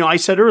 I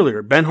said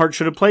earlier, Ben Hart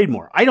should have played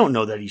more. I don't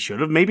know that he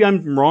should have. Maybe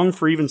I'm wrong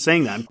for even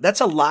saying that. That's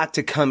a lot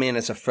to come in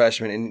as a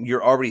freshman, and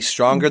you're already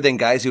stronger than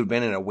guys who've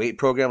been in a weight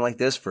program like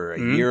this for a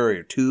year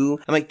or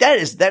 2. I'm like,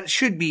 that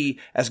should be,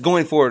 as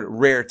going forward,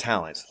 rare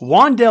talent.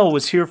 Wandale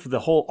was here for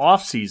the whole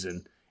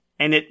offseason.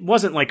 And it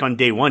wasn't like on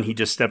day one he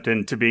just stepped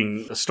into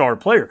being a star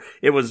player.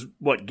 It was,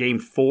 game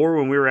 4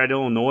 when we were at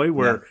Illinois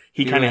where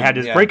he kind of had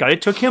his breakout.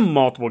 It took him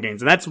multiple games.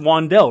 And that's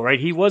Wandale, right?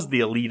 He was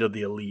the elite of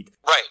the elite.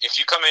 Right. If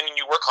you come in and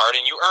you work hard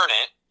and you earn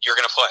it, you're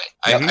going to play.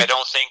 I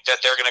don't think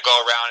that they're going to go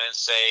around and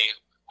say,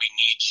 we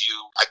need you.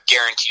 I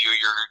guarantee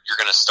you're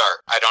going to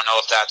start. I don't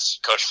know if that's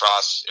Coach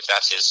Frost, if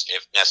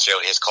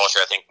necessarily his culture.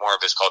 I think more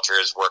of his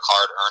culture is work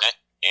hard, earn it,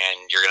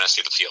 and you're going to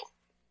see the field.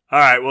 All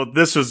right, well,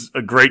 this was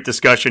a great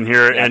discussion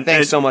here. Yeah, and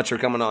thanks so much for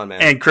coming on,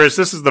 man. And Chris,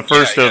 this is the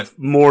first of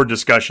more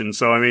discussion.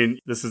 So, I mean,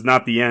 this is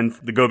not the end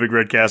for the Go Big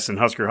Redcast and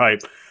Husker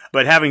Hype.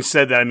 But having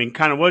said that, I mean,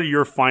 kind of what are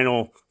your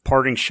final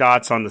parting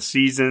shots on the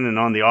season and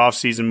on the off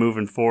season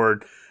moving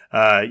forward,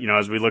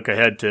 as we look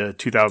ahead to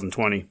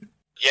 2020?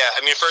 Yeah,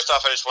 I mean, first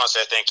off, I just want to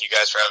say thank you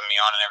guys for having me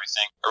on and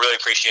everything. I really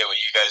appreciate what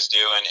you guys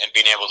do, and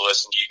being able to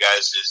listen to you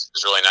guys is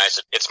really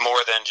nice. It's more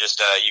than just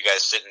you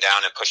guys sitting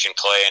down and pushing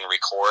play and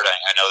record.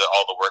 I know that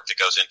all the work that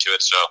goes into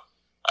it, so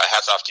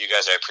hats off to you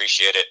guys. I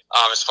appreciate it.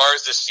 As far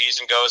as this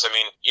season goes, I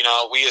mean,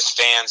 we as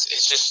fans,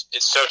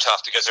 it's so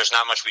tough because there's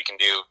not much we can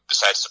do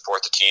besides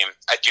support the team.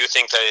 I do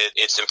think that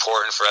it's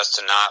important for us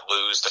to not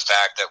lose the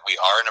fact that we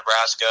are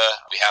Nebraska.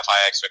 We have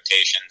high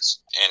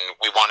expectations, and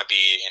we want to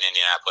be in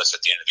Indianapolis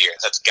at the end of the year.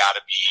 That's got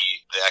to be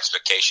the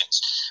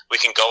expectations. We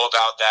can go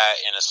about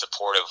that in a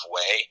supportive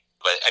way,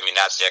 but I mean,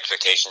 that's the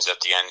expectations at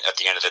the end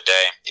of the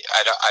day.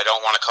 I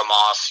don't want to come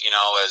off,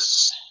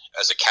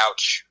 as a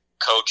couch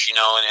coach,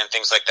 and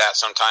things like that.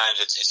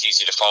 Sometimes it's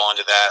easy to fall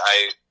into that.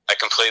 I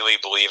completely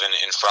believe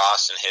in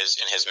Frost and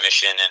his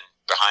mission and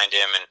behind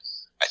him, and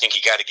I think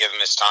you got to give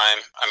him his time.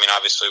 I mean,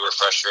 obviously we're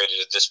frustrated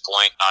at this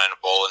point, not in a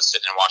bowl and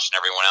sitting and watching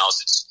everyone else.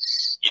 It's,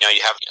 you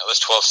have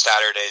those 12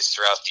 Saturdays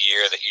throughout the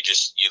year that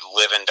you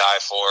live and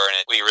die for,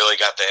 and we really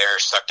got the air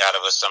sucked out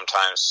of us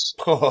sometimes.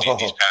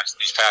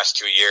 These past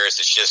 2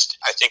 years. It's just,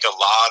 I think a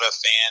lot of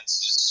fans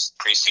this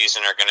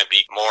preseason are going to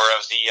be more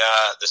of the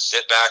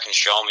sit back and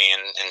show me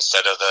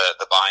instead of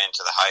the buy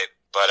into the hype.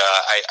 But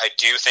I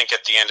do think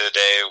at the end of the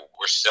day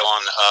we're still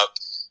on the up.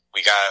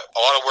 We got a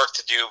lot of work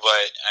to do, but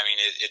I mean,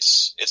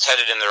 it's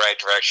headed in the right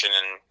direction,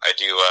 and I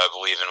do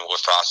believe in what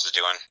Frost is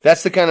doing.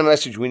 That's the kind of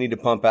message we need to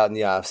pump out in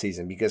the off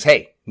season because,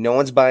 hey, no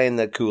one's buying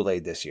the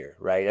Kool-Aid this year,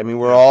 right? I mean,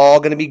 we're all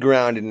going to be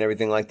grounded and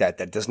everything like that.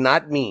 That does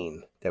not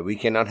mean that we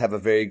cannot have a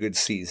very good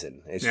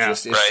season. It's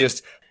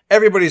just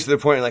everybody's to the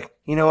point like,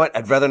 you know what?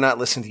 I'd rather not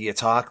listen to you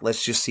talk.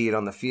 Let's just see it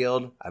on the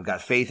field. I've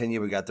got faith in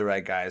you. We got the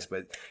right guys.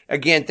 But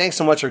again, thanks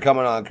so much for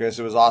coming on, Chris.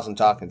 It was awesome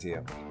talking to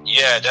you.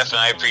 Yeah,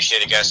 definitely. I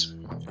appreciate it, guys.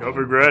 Go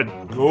Big Red.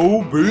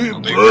 Go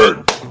Big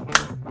Red.